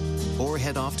park. Or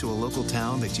head off to a local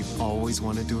town that you've always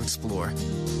wanted to explore.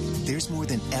 There's more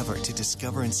than ever to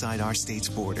discover inside our state's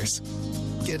borders.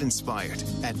 Get inspired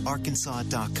at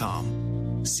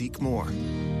Arkansas.com. Seek more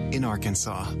in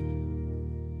Arkansas.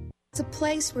 It's a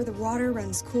place where the water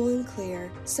runs cool and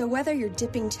clear. So whether you're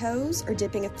dipping toes or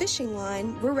dipping a fishing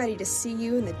line, we're ready to see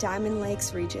you in the Diamond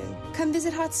Lakes region. Come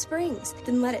visit Hot Springs,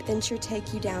 then let Adventure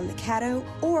take you down the Caddo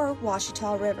or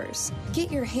Ouachita rivers.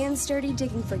 Get your hands dirty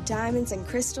digging for diamonds and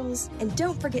crystals, and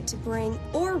don't forget to bring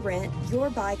or rent your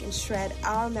bike and shred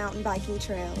our mountain biking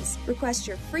trails. Request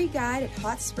your free guide at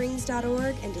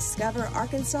hotsprings.org and discover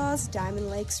Arkansas's Diamond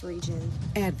Lakes region.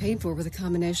 Ad paid for with a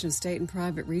combination of state and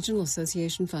private regional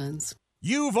association funds.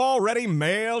 You've already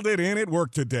mailed it in at work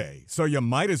today, so you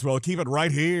might as well keep it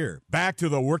right here. Back to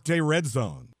the Workday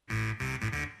Redzone.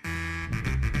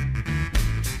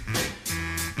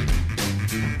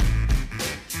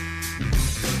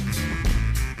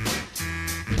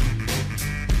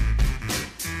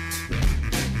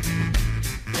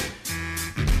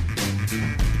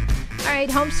 All right,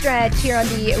 home stretch here on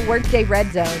the Workday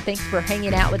Redzone. Thanks for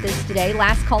hanging out with us today.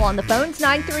 Last call on the phones,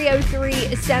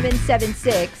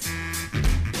 9303-776.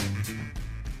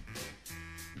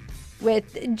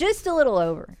 With just a little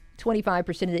over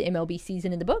 25% of the MLB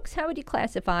season in the books, how would you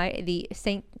classify the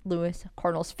St. Louis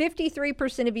Cardinals?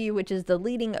 53% of you, which is the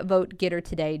leading vote getter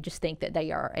today, just think that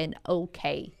they are an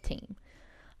okay team.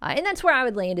 And that's where I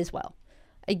would land as well.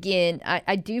 Again,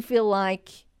 I do feel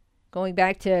like, going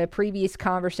back to a previous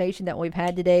conversation that we've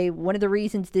had today, one of the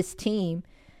reasons this team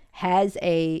has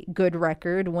a good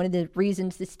record, one of the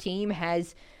reasons this team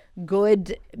has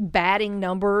good batting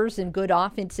numbers and good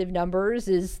offensive numbers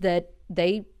is that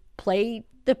they play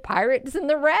the Pirates and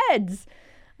the Reds.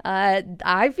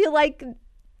 I feel like,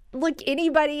 look,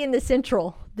 anybody in the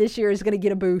Central this year is going to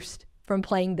get a boost from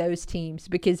playing those teams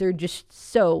because they're just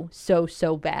so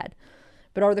bad.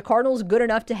 But are the Cardinals good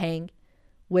enough to hang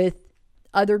with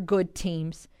other good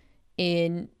teams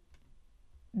in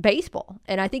baseball?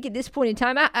 And I think at this point in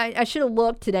time, I should have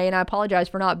looked today, and I apologize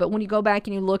for not, but when you go back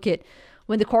and you look at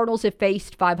when the Cardinals have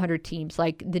faced 500 teams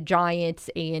like the Giants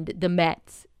and the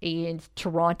Mets and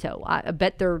Toronto, I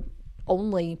bet they're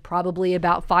only probably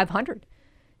about 500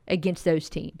 against those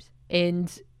teams.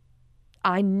 And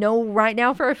I know right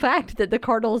now for a fact that the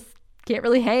Cardinals can't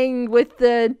really hang with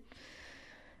the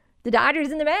Dodgers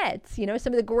and the Mets, you know,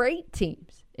 some of the great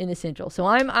teams in the Central. So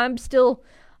I'm still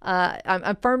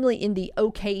I'm firmly in the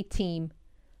okay team,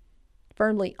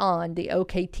 firmly on the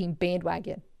okay team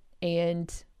bandwagon.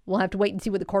 And we'll have to wait and see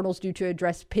what the Cardinals do to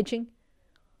address pitching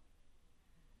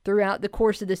throughout the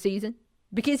course of the season.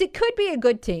 Because it could be a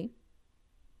good team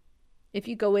if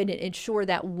you go in and shore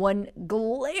that one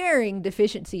glaring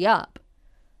deficiency up.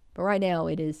 But right now,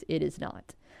 it is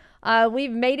not.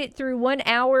 We've made it through 1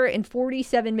 hour and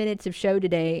 47 minutes of show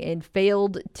today and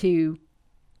failed to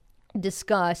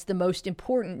discuss the most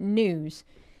important news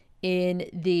in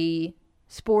the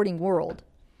sporting world.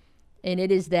 And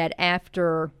it is that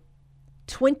after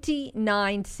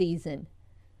 29 seasons,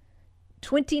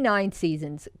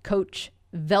 Coach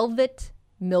Velvet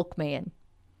Milkman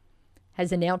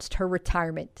has announced her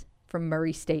retirement from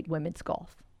Murray State women's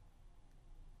golf.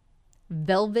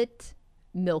 Velvet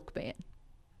Milkman.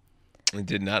 I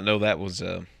did not know that was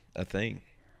a thing.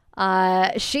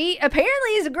 She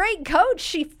apparently is a great coach.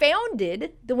 She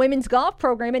founded the women's golf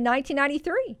program in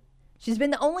 1993. She's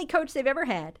been the only coach they've ever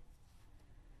had.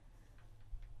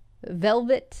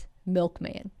 Velvet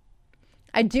Milkman.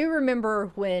 I do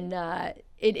remember when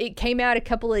it came out a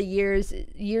couple of years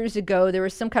ago. There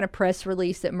was some kind of press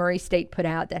release that Murray State put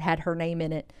out that had her name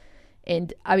in it.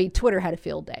 And, I mean, Twitter had a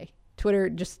field day. Twitter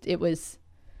just, it was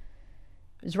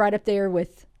right up there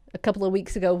with a couple of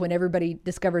weeks ago when everybody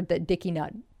discovered that Dickie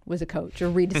Nutt was a coach or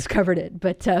rediscovered it.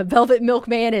 But Velvet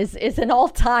Milkman is an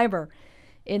all-timer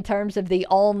in terms of the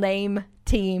all-name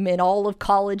team in all of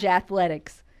college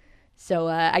athletics. So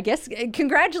I guess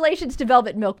congratulations to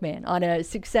Velvet Milkman on a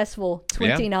successful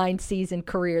 29-season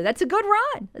career. That's a good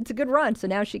run. That's a good run. So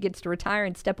now she gets to retire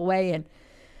and step away and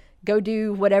go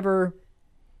do whatever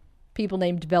people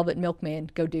named Velvet Milkman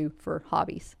go do for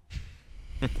hobbies.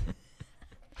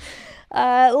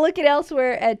 Looking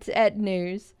elsewhere at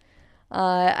news,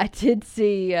 I did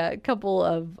see a couple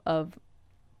of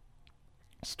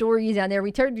stories on there.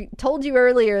 We told you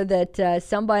earlier that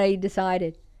somebody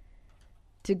decided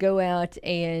to go out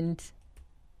and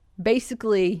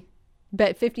basically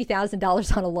bet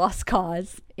 $50,000 on a lost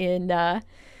cause in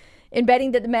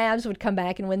betting that the Mavs would come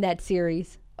back and win that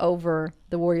series over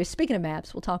the Warriors. Speaking of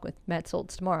Mavs, we'll talk with Matt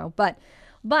Soltz tomorrow. But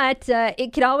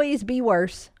it could always be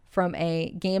worse from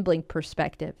a gambling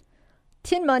perspective.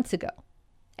 10 months ago,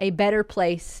 a bettor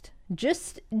placed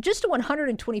just a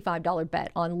 $125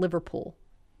 bet on Liverpool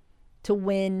to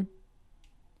win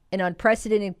an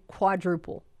unprecedented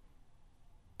quadruple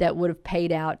that would have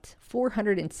paid out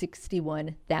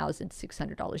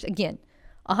 $461,600. Again,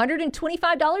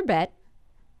 $125 bet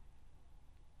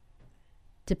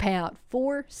to pay out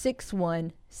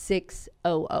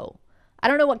 $461,600. I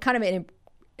don't know what kind of a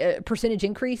percentage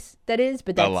increase that is,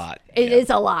 but that's a lot. It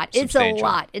is a lot. It's a Substantial.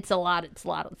 lot. It's a lot. It's a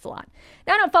lot. It's a lot.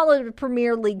 Now, I don't follow the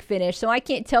Premier League finish, so I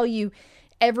can't tell you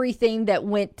everything that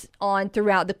went on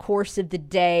throughout the course of the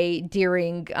day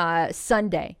during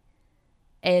Sunday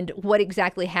and what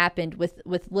exactly happened with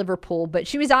Liverpool. But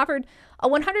she was offered a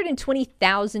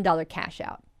 $120,000 cash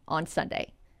out on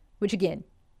Sunday, which, again,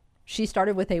 she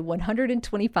started with a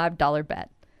 $125 bet,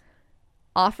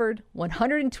 offered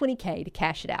 $120K to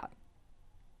cash it out.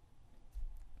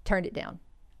 Turned it down.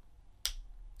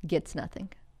 Gets nothing.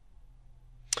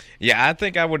 Yeah, I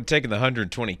think I would have taken the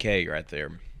 $120K right there.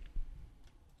 Of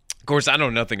course, I know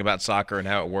nothing about soccer and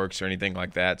how it works or anything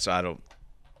like that, so I don't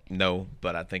know,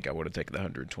 but I think I would have taken the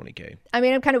 $120K. I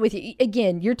mean, I'm kind of with you.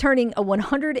 Again, you're turning a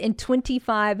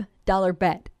 $125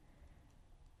 bet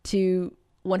to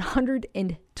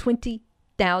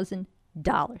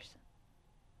 $120,000.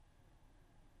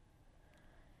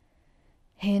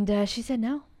 And she said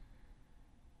no.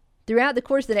 Throughout the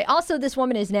course of the day. Also, this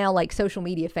woman is now like social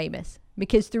media famous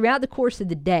because throughout the course of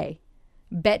the day,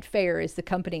 Betfair is the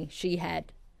company she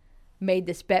had made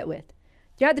this bet with.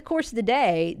 Throughout the course of the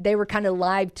day, they were kind of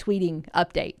live tweeting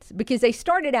updates because they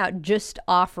started out just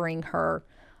offering her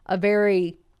a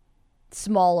very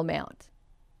small amount.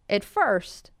 At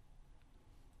first,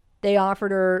 they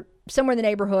offered her somewhere in the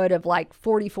neighborhood of like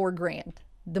 $44,000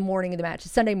 the morning of the match,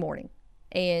 Sunday morning.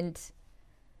 And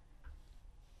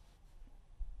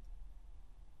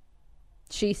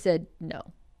she said no.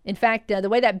 In fact, the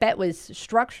way that bet was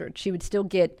structured, she would still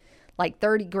get like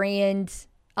 $30,000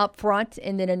 up front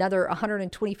and then another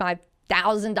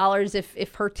 $125,000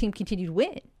 if her team continued to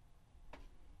win.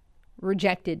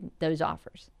 Rejected those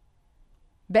offers.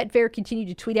 Betfair continued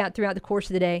to tweet out throughout the course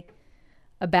of the day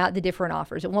about the different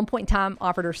offers. At one point in time,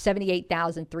 offered her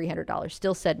 $78,300.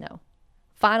 Still said no.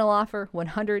 Final offer,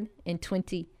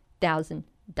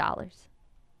 $120,000.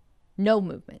 No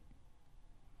movement.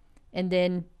 And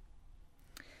then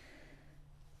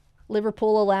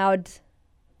Liverpool allowed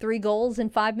 3 goals in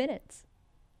 5 minutes.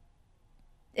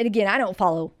 And again, I don't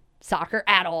follow soccer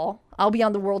at all. I'll be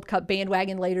on the World Cup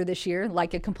bandwagon later this year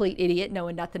like a complete idiot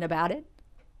knowing nothing about it.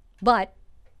 But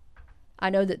I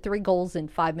know that 3 goals in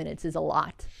 5 minutes is a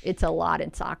lot. It's a lot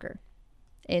in soccer.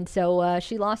 And so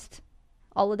she lost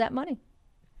all of that money.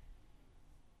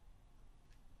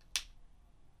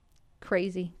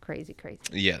 Crazy, crazy, crazy.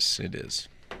 Yes, it is.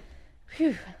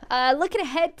 Whew. Looking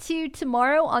ahead to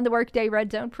tomorrow on the Workday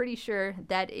Redzone, pretty sure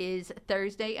that is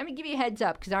Thursday. I'm going to give you a heads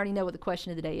up because I already know what the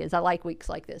question of the day is. I like weeks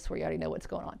like this where you already know what's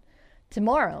going on.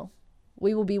 Tomorrow,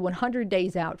 we will be 100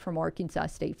 days out from Arkansas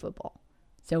State football.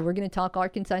 So we're going to talk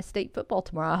Arkansas State football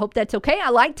tomorrow. I hope that's okay. I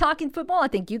like talking football. I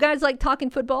think you guys like talking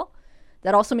football.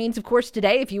 That also means, of course,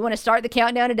 today, if you want to start the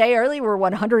countdown a day early, we're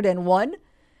 101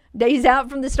 days out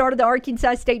from the start of the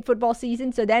Arkansas State football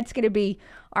season. So that's going to be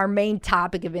our main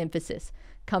topic of emphasis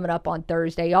coming up on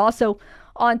Thursday. Also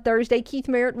on Thursday, Keith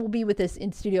Merritt will be with us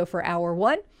in studio for hour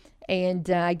 1. And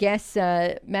I guess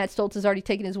Matt Stoltz has already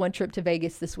taken his one trip to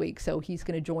Vegas this week. So he's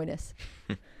going to join us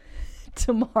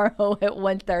tomorrow at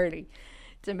 1:30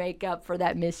 to make up for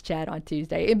that missed chat on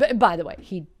Tuesday. And by the way,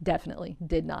 he definitely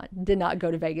did not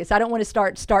go to Vegas. I don't want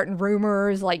to starting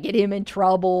rumors, like get him in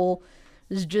trouble.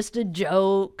 It's just a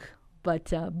joke,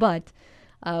 but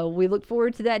we look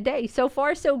forward to that day. So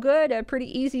far, so good. A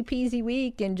pretty easy peasy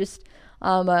week, and just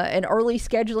an early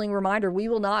scheduling reminder: we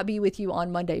will not be with you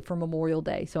on Monday for Memorial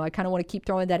Day. So I kind of want to keep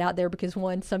throwing that out there because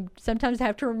sometimes I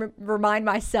have to remind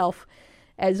myself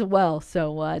as well.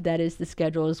 So that is the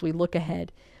schedule as we look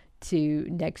ahead to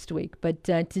next week. But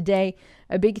today,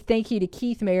 a big thank you to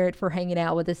Keith Merritt for hanging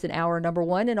out with us in hour number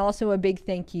 1, and also a big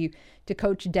thank you to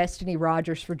Coach Destinee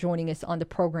Rogers for joining us on the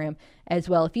program as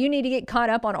well. If you need to get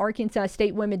caught up on Arkansas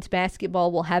State women's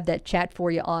basketball, we'll have that chat for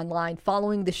you online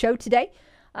following the show today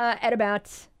at about,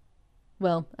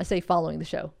 well, I say following the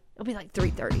show. It'll be like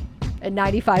 3:30 at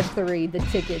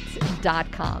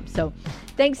 95.3thetickets.com. So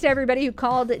thanks to everybody who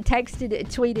called, texted,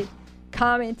 tweeted,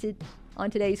 commented on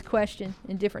today's question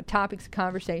and different topics of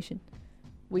conversation.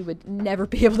 We would never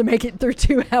be able to make it through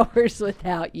 2 hours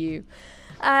without you.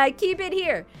 Keep it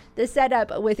here. The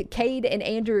setup with Cade and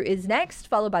Andrew is next,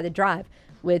 followed by The Drive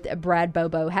with Brad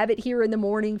Bobo. Have it here in the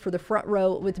morning for the front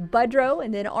row with Budrow,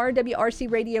 and then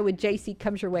RWRC Radio with JC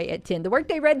comes your way at 10. The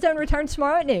Workday Redzone returns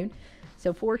tomorrow at noon.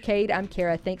 So for Cade, I'm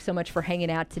Kara. Thanks so much for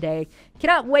hanging out today.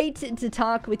 Cannot wait to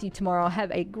talk with you tomorrow.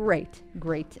 Have a great,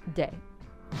 great day.